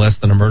anything less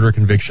than a murder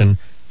conviction,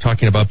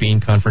 talking about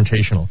being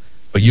confrontational.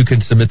 But you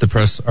can submit the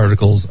press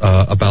articles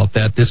about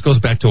that. This goes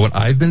back to what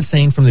I've been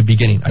saying from the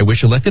beginning. I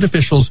wish elected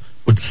officials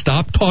would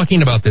stop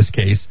talking about this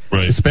case,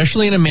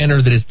 especially in a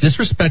manner that is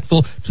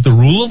disrespectful to the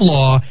rule of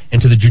law and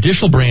to the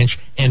judicial branch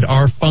and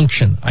our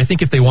function. I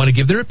think if they want to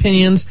give their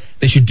opinions,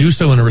 they should do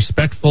so in a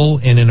respectful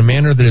and in a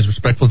manner that is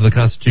respectful to the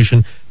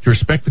Constitution, to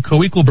respect the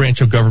co-equal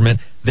branch of government.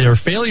 Their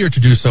failure to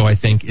do so, I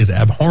think, is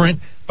abhorrent,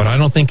 but I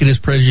don't think it is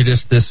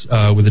prejudiced this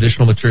with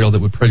additional material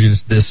that would prejudice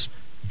this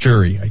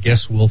jury. I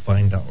guess we'll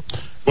find out.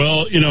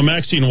 Well,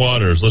 Maxine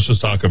Waters, let's just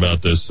talk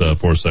about this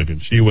for a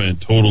second. She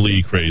went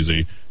totally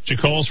crazy. She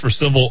calls for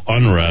civil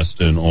unrest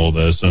and all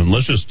this, and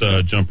let's just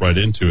jump right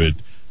into it,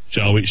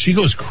 shall we? She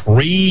goes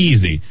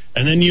crazy.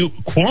 And then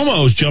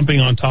Cuomo's jumping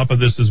on top of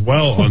this as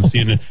well on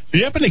CNN. Did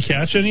you happen to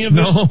catch any of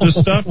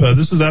this stuff?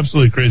 This is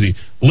absolutely crazy.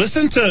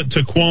 Listen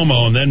to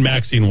Cuomo and then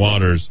Maxine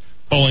Waters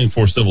calling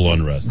for civil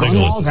unrest. Gun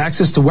laws,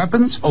 access to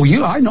weapons? Oh,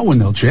 I know when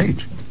they'll change.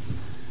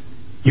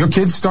 Your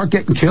kids start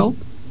getting killed?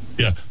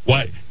 Yeah.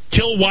 Why?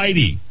 Kill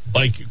Whitey.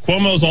 Like,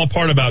 Cuomo's all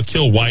part about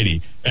kill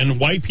Whitey. And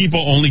white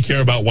people only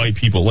care about white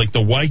people. Like,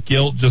 the white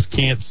guilt just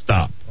can't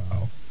stop.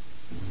 Wow.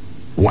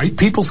 White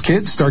people's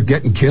kids start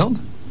getting killed?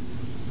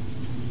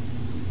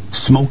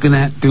 Smoking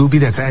that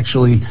doobie that's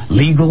actually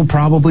legal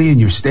probably in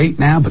your state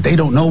now, but they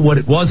don't know what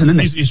it was. And then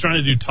he's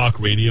trying to do talk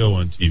radio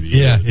on TV.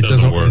 Yeah, it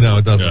doesn't work. No,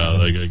 it doesn't.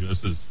 Yeah,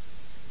 this is...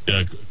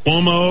 Yeah,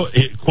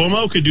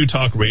 Cuomo could do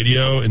talk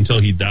radio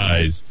until he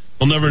dies.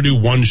 He'll never do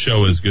one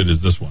show as good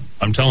as this one.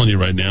 I'm telling you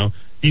right now.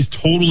 He's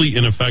totally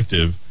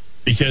ineffective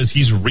because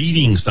he's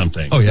reading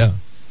something. Oh, yeah.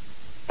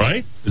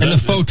 Right? The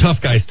faux tough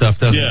guy stuff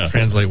doesn't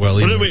translate well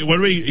either.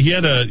 He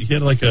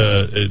had like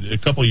a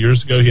couple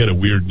years ago, he had a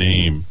weird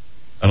name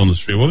out on the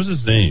street. What was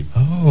his name?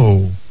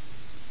 Oh.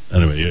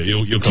 Anyway,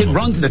 you'll come Kid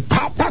runs and it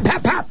pop, pop,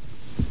 pop, pop.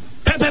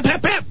 Pap, pap,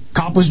 pap, pap.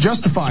 Cop was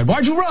justified.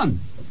 Why'd you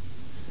run?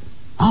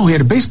 Oh, he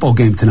had a baseball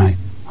game tonight.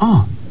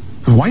 Oh,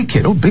 a white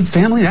kid. Oh, big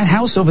family. That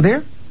house over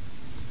there.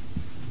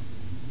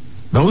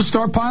 Those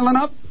start piling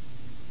up.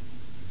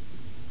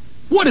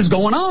 What is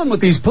going on with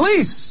these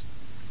police?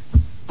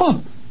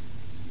 Oh,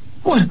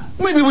 what?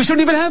 Maybe we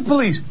shouldn't even have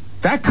police.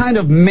 That kind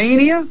of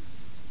mania?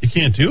 You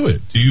can't do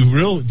it. Do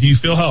you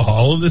feel how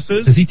hollow this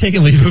is? Is he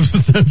taking leave of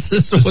his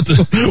senses?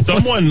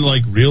 Someone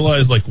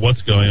realize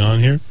what's going on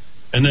here,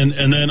 and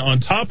then on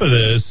top of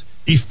this,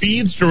 he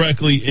feeds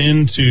directly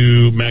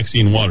into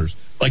Maxine Waters.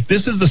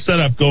 This is the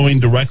setup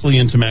going directly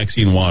into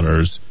Maxine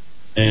Waters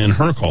and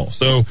her call.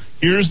 So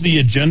here's the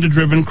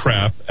agenda-driven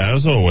crap,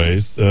 as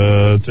always.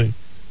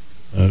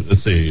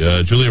 Let's see.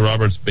 Julia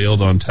Roberts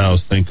bailed on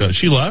Taos.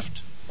 She left?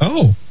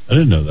 Oh. I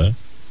didn't know that.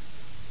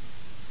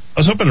 I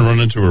was hoping to run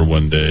into her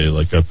one day,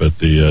 up at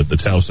the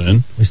Taos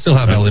Inn. We still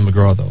have Ally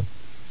McGraw, though.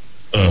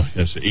 Oh,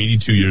 yes,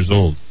 82 years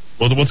old.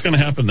 Well, what's going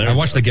to happen there? I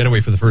watched The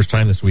Getaway for the first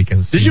time this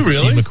weekend. Did you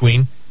really? Steve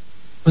McQueen.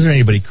 Wasn't there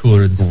anybody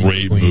cooler than Steve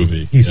Great McQueen?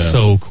 movie. He's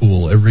so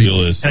cool. And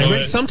I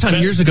read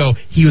sometime years ago,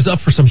 he was up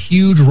for some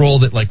huge role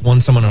that won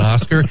someone an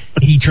Oscar.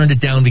 He turned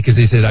it down because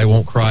he said, I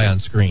won't cry on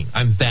screen.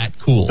 I'm that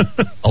cool.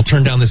 I'll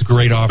turn down this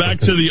great offer. Back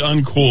to the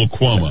uncool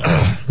Cuomo.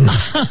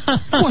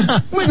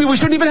 What? Maybe we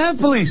shouldn't even have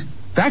police.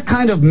 That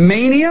kind of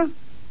mania?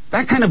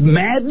 That kind of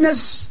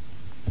madness?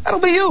 That'll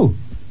be you.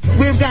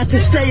 we've got to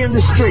stay in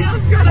the street,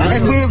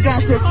 and we've got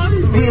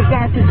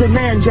to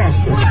demand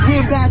justice.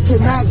 We've got to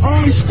not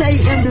only stay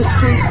in the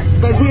street,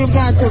 but we've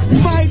got to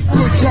fight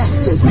for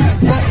justice.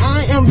 But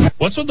I am.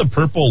 What's with the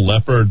purple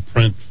leopard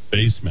print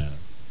face mask?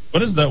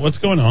 What is that? What's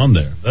going on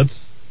there? That's.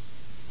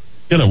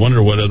 You gotta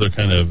wonder what other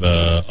kind of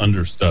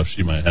under stuff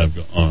she might have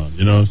on.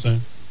 You know what I'm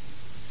saying?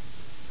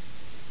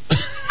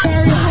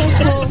 Very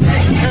hopeful,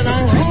 and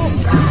I hope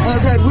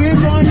that we're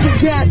going to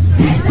get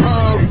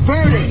a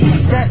verdict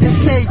that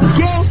say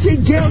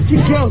guilty, guilty,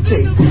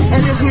 guilty.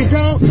 And if we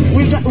don't,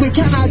 we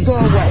cannot go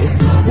away.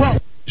 Well,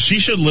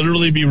 she should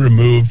literally be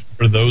removed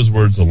for those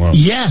words alone.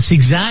 Yes,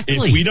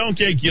 exactly. If we don't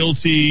get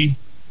guilty,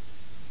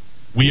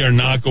 we are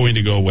not going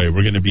to go away.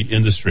 We're going to be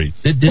in the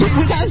streets. we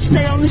got to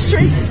stay on the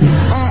street,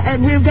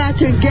 and we've got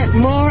to get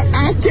more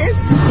active.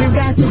 We've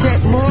got to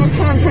get more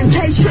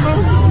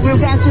confrontational.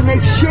 We've got to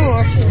make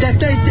sure that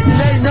they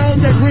know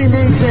that we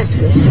mean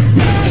business.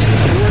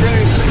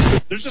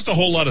 There's just a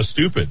whole lot of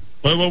stupid.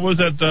 What was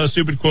that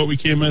stupid quote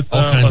we came with?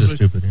 All kinds of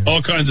stupid. Yeah.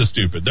 All kinds of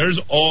stupid. There's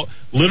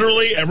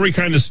literally every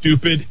kind of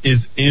stupid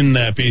is in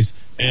that piece.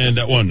 And,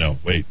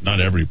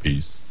 not every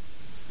piece.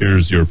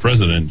 Here's your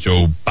president,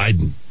 Joe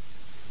Biden.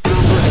 The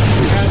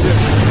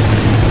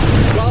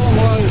problem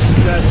was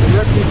that the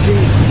refugee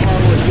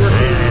was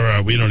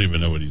working. We don't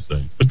even know what he's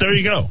saying. But there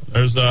you go.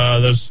 There's.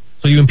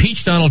 So you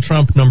impeach Donald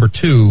Trump, number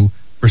 2,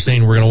 for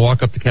saying we're going to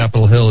walk up to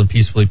Capitol Hill and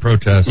peacefully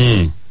protest.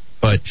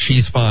 But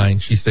she's fine.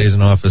 She stays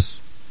in office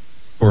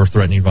for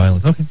threatening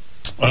violence. Okay.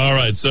 All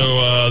right.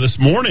 So this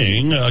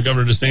morning,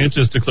 Governor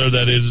DeSantis declared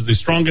that it is the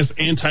strongest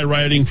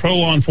anti-rioting,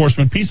 pro-law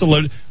enforcement, peace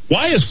alert.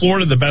 Why is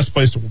Florida the best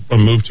place to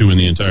move to in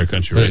the entire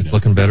country right now? It's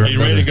looking better. Are you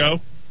ready to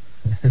go?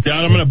 Yeah,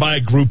 I'm going to buy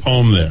a group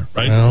home there,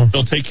 right? Well,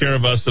 they'll take care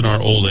of us in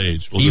our old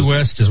age. Key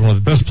West is one of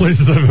the best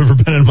places I've ever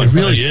been in my life. It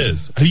really is.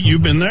 Have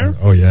you been there?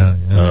 Oh, yeah.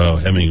 Oh,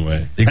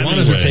 Hemingway. The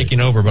iguanas are taking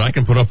over, but I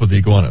can put up with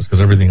the iguanas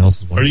because everything else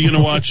is wonderful. Are you going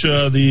to watch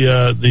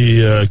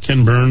the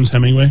Ken Burns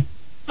Hemingway?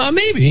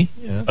 Maybe.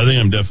 Yeah. I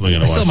think I'm definitely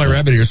going to watch. I still have my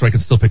rabbit ear, so I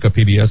can still pick up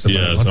PBS.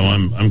 Yeah, so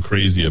I'm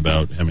crazy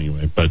about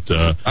Hemingway, but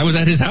I was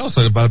at his house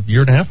about a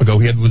year and a half ago.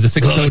 He had with the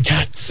six-toed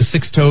cats. The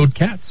six-toed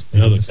cats.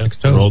 Yeah, the six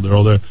toes. They're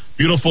all there.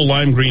 Beautiful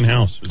lime green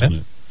house, isn't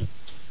it?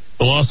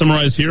 The law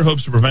summarized here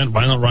hopes to prevent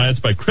violent riots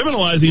by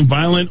criminalizing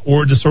violent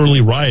or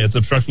disorderly riots,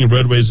 obstructing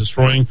roadways,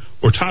 destroying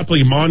or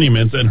toppling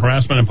monuments, and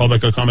harassment and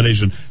public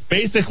accommodation.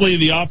 Basically,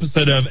 the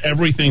opposite of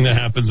everything that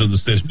happens in the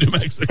state of New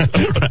Mexico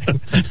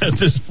at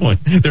this point.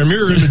 They're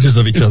mirror images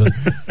of each other.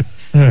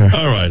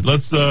 All right,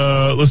 let's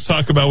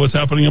talk about what's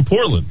happening in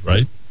Portland.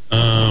 Right,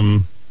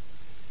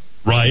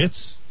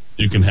 riots,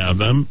 you can have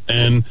them,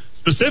 and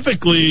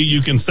specifically,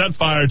 you can set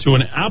fire to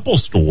an Apple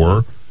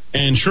store.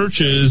 And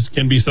churches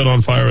can be set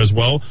on fire as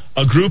well.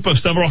 A group of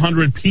several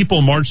hundred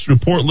people marched through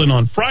Portland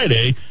on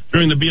Friday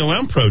during the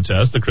BLM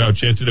protest. The crowd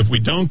chanted, "If we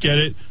don't get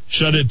it,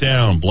 shut it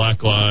down.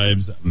 Black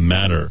Lives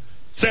Matter."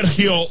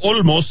 Sergio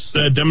Olmos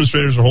said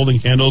demonstrators are holding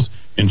candles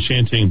and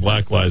chanting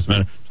Black Lives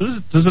Matter.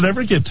 Does it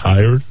ever get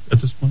tired at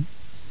this point?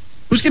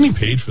 Who's getting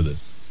paid for this?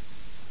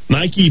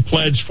 Nike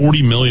pledged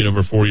 $40 million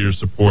over 4 years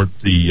to support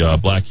the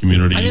black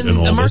community and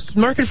all this.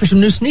 Market for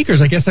some new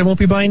sneakers. I guess I won't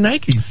be buying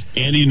Nikes.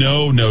 Andy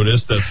No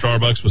noticed that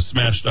Starbucks was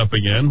smashed up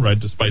again, right?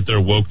 Despite their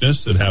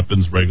wokeness, it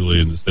happens regularly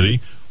in the city.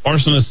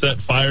 Arsonists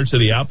set fire to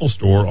the Apple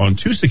store on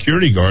 2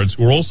 security guards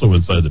who were also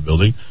inside the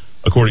building,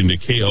 according to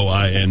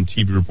KOIN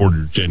TV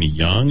reporter Jenny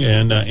Young.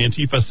 And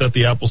Antifa set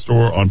the Apple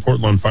store on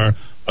Portland on fire,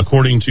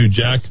 according to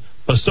Jack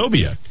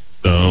Posobiec.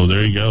 So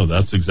there you go.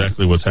 That's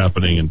exactly what's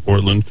happening in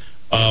Portland.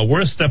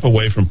 We're a step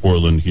away from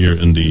Portland here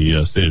in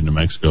the state of New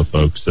Mexico,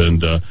 folks.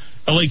 And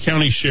L.A.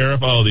 County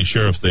Sheriff, the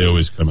sheriffs, they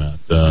always come out.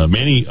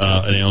 Manny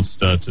announced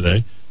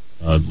today,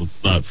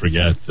 let's not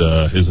forget,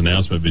 his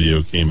announcement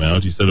video came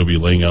out. He said he'll be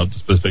laying out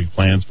specific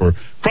plans for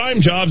crime,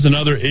 jobs, and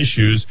other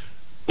issues.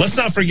 Let's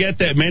not forget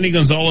that Manny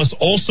Gonzalez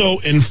also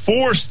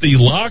enforced the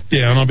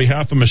lockdown on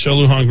behalf of Michelle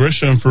Lujan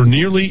Grisham for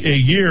nearly a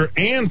year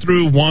and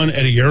threw one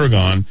Eddie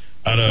Aragon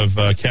out of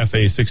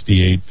Cafe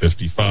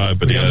 6855.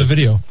 But we have the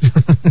video.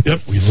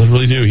 Yep, we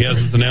literally do. He has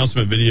his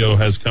announcement video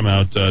has come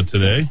out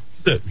today.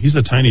 He's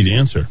a tiny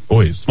dancer.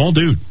 Boy, small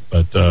dude,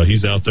 but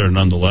he's out there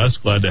nonetheless.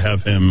 Glad to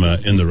have him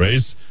in the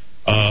race.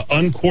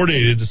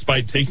 Uncoordinated,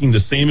 despite taking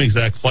the same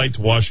exact flight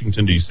to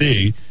Washington,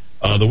 D.C.,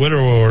 the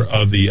widower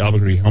of the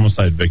Albuquerque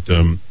homicide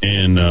victim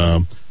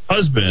and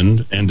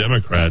husband and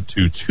Democrat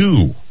to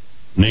 2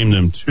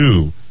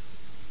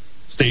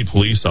 state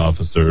police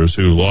officers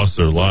who lost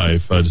their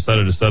life,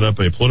 decided to set up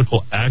a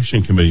political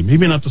action committee.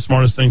 Maybe not the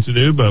smartest thing to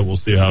do, but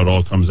we'll see how it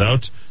all comes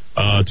out,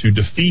 to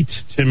defeat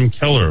Tim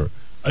Keller.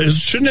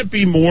 Shouldn't it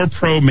be more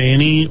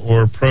pro-Manny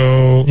or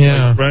pro,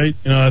 right?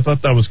 I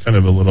thought that was kind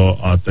of a little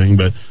odd thing,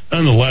 but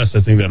nonetheless,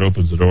 I think that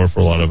opens the door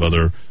for a lot of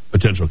other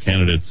potential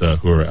candidates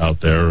who are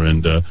out there.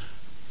 And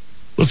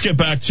let's get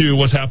back to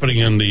what's happening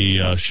in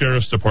the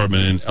Sheriff's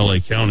Department in L.A.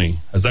 County.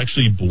 Has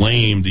actually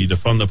blamed the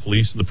defund the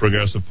police and the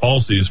progressive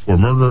policies for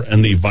murder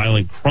and the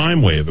violent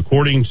crime wave.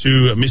 According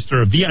to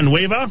Mr.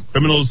 Villanueva,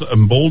 criminals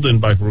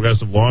emboldened by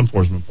progressive law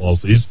enforcement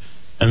policies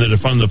and the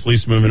defund the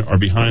police movement are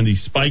behind the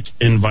spike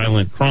in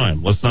violent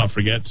crime. Let's not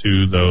forget,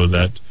 too, though,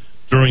 that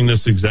during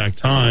this exact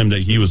time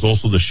that he was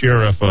also the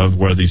sheriff of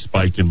where the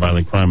spike in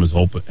violent crime is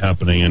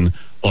happening in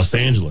Los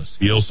Angeles.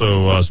 He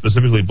also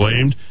specifically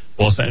blamed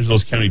Los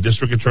Angeles County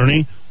District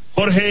Attorney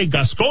Jorge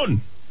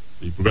Gascon,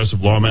 the progressive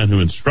lawman who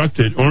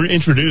instructed or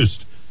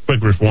introduced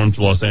quick reform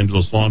to Los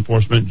Angeles law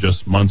enforcement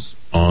just months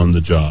on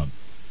the job.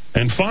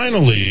 And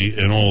finally,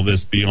 in all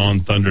this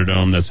beyond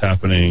Thunderdome that's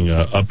happening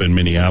up in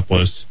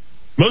Minneapolis,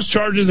 most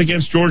charges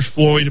against George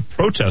Floyd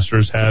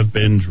protesters have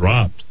been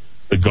dropped.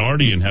 The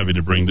Guardian having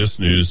to bring this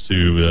news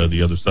to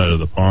the other side of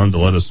the pond to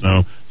let us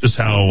know just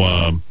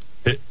how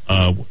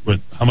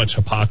much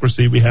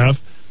hypocrisy we have.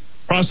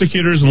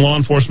 Prosecutors and law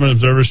enforcement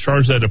observers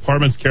charge that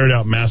departments carried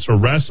out mass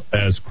arrests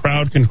as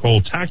crowd control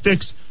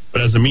tactics,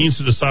 but as a means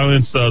to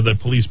silence the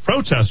police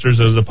protesters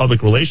as a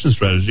public relations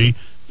strategy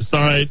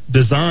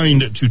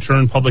designed to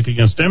turn public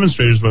against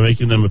demonstrators by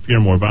making them appear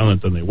more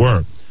violent than they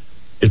were.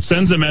 It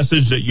sends a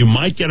message that you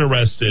might get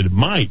arrested,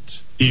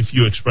 if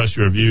you express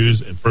your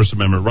views and First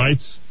Amendment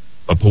rights,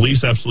 but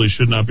police absolutely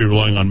should not be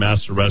relying on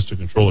mass arrest to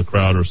control a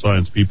crowd or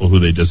silence people who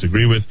they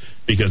disagree with,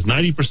 because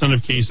 90%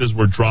 of cases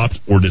were dropped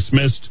or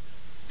dismissed.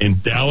 In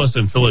Dallas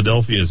and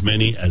Philadelphia, as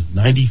many as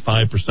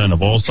 95%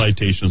 of all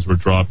citations were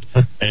dropped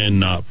and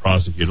not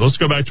prosecuted. Let's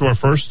go back to our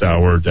first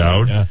hour,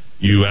 Dowd. Yeah.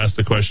 You asked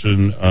the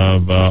question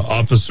of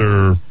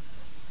Officer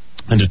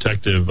and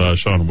Detective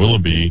Sean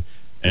Willoughby,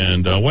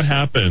 and what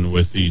happened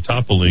with the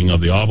toppling of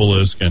the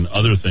obelisk and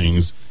other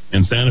things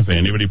in Santa Fe?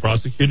 Anybody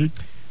prosecuted?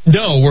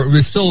 No,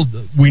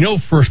 we know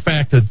for a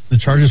fact that the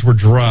charges were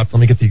dropped. Let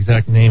me get the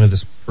exact name of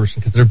this person,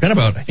 because there have been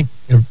about, I think,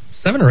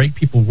 7 or 8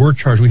 people were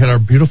charged. We had our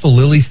beautiful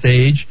Lily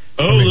Sage.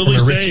 Lily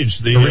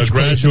Sage, the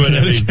graduate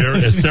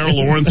at Sarah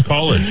Lawrence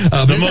College,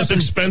 the most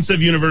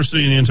expensive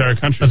university in the entire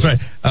country. That's right.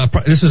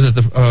 This was at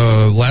the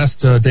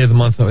last day of the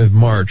month of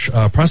March.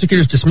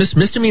 Prosecutors dismissed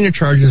misdemeanor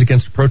charges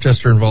against a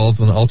protester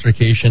involved in an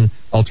altercation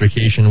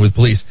with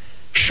police.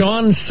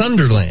 Sean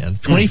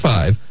Sunderland,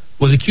 25,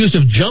 was accused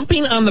of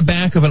jumping on the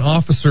back of an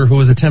officer who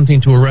was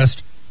attempting to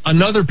arrest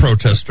another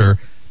protester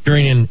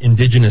during an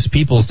Indigenous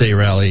Peoples Day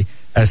rally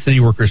as city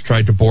workers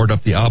tried to board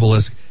up the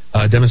obelisk.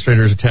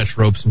 Demonstrators attached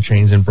ropes and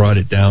chains and brought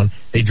it down.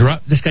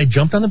 This guy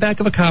jumped on the back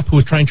of a cop who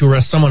was trying to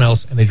arrest someone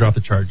else, and they dropped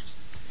the charges.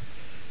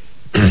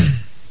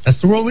 That's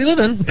the world we live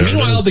in.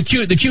 Meanwhile, the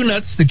Q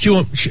nuts,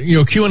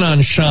 QAnon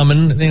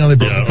shaman, they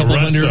broke a couple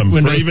arrest them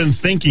for even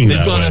thinking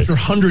They've gone after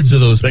hundreds of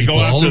those people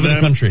all over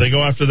the country. They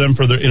go after them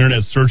for their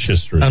internet search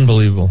history.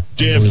 Unbelievable.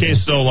 JFK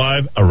still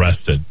alive,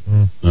 arrested.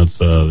 That's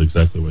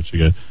exactly what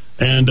you get.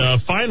 And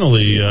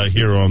finally,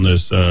 here on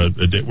this,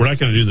 we're not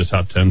going to do the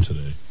top 10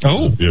 today.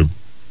 Oh.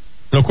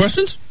 No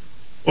questions?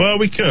 Well,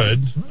 we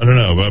could. I don't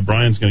know.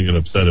 Brian's going to get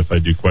upset if I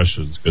do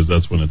questions, because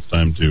that's when it's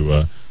time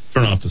to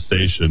turn off the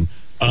station.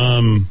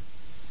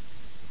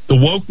 The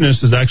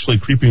wokeness is actually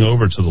creeping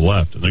over to the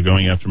left, and they're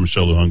going after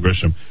Michelle Lujan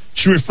Grisham.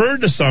 She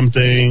referred to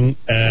something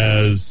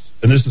as,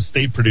 and this is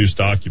state-produced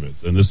documents,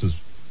 and this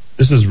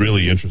is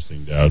really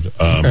interesting, Dowd,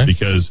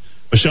 because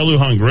Michelle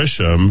Lujan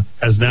Grisham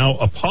has now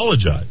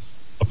apologized,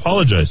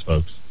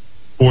 folks,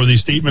 for the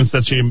statements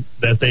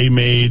that they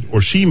made,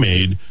 or she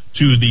made,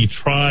 to the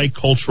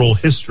tri-cultural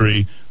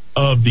history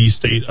of the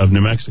state of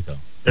New Mexico.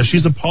 Yeah,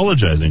 she's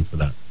apologizing for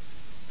that.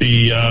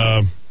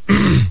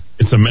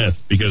 It's a myth,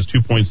 because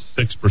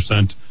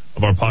 2.6%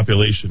 of our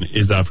population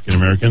is African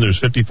American. There's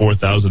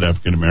 54,000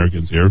 African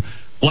Americans here.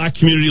 Black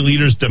community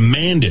leaders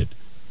demanded.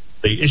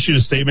 They issued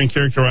a statement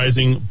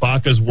characterizing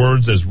Baca's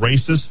words as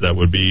racist. That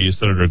would be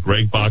Senator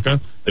Greg Baca.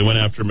 They went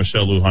after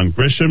Michelle Lujan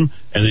Grisham,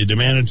 and they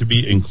demanded to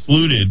be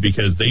included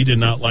because they did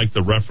not like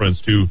the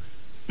reference to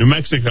New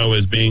Mexico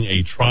as being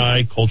a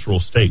tri-cultural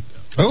state.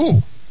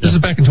 Oh, this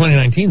is back in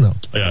 2019, though.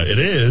 Yeah, it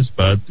is,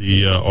 but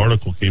the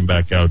article came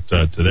back out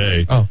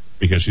today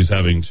because she's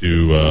having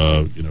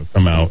to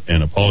come out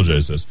and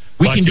apologize to us.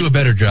 We can do a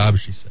better job,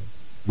 she said.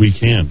 We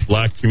can.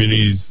 Black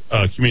community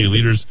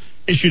leaders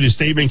issued a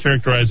statement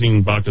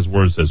characterizing Baca's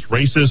words as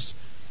racist.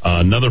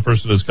 Another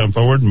person has come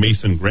forward,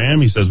 Mason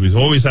Graham. He says, we've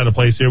always had a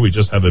place here, we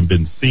just haven't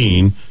been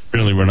seen.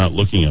 Apparently we're not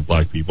looking at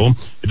black people.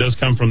 It does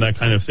come from that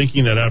kind of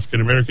thinking that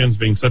African Americans,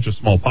 being such a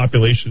small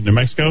population in New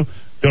Mexico,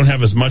 don't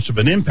have as much of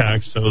an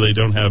impact, so they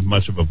don't have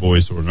much of a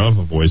voice or enough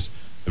of a voice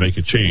to make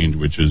a change,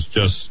 which is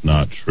just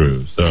not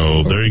true.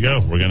 So there you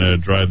go. We're going to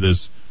drive this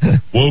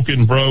woke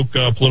and broke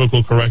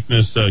political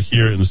correctness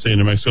here in the state of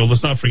New Mexico.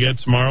 Let's not forget,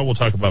 tomorrow we'll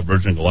talk about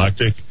Virgin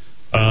Galactic.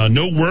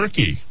 No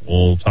worky.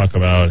 We'll talk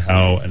about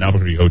how an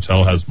Albuquerque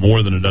hotel has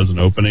more than a dozen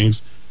openings,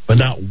 but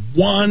not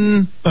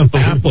one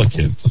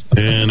applicant.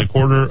 And a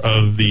quarter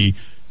of the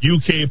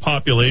UK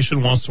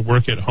population wants to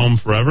work at home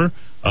forever.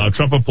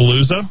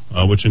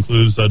 Trumpapalooza, which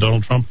includes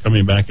Donald Trump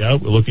coming back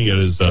out. We're looking at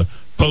his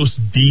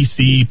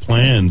post-DC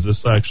plans.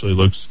 This actually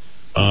looks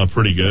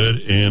pretty good,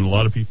 and a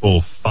lot of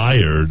people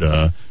fired.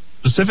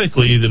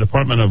 Specifically, the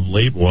Department of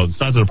Labor. Well,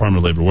 it's not the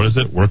Department of Labor. What is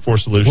it?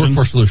 Workforce Solutions?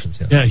 Workforce Solutions,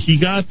 yes. Yeah, he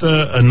got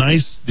a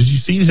nice... Did you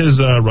see his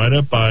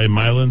write-up by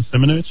Milan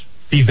Simonovich?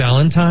 The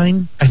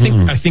Valentine? I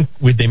think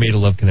they made a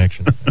love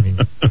connection. I mean...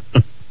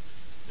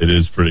 It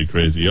is pretty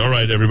crazy. All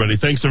right, everybody.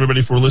 Thanks,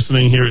 everybody, for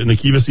listening here in the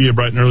Kiva. See you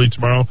bright and early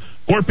tomorrow,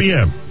 4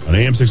 p.m. on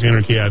AM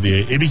 1600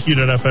 KIVA,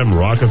 ABQ.FM,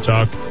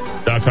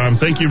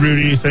 rockoftalk.com. Thank you,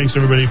 Rudy. Thanks,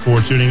 everybody,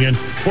 for tuning in.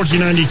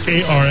 1490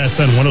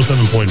 KRSN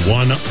 107.1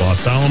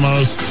 Los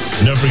Alamos.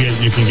 And don't forget,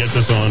 you can get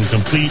this on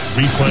complete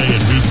replay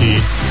and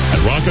repeat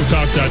at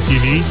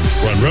rockoftalk.tv.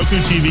 We're on Roku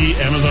TV,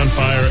 Amazon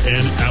Fire,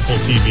 and Apple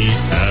TV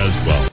as well.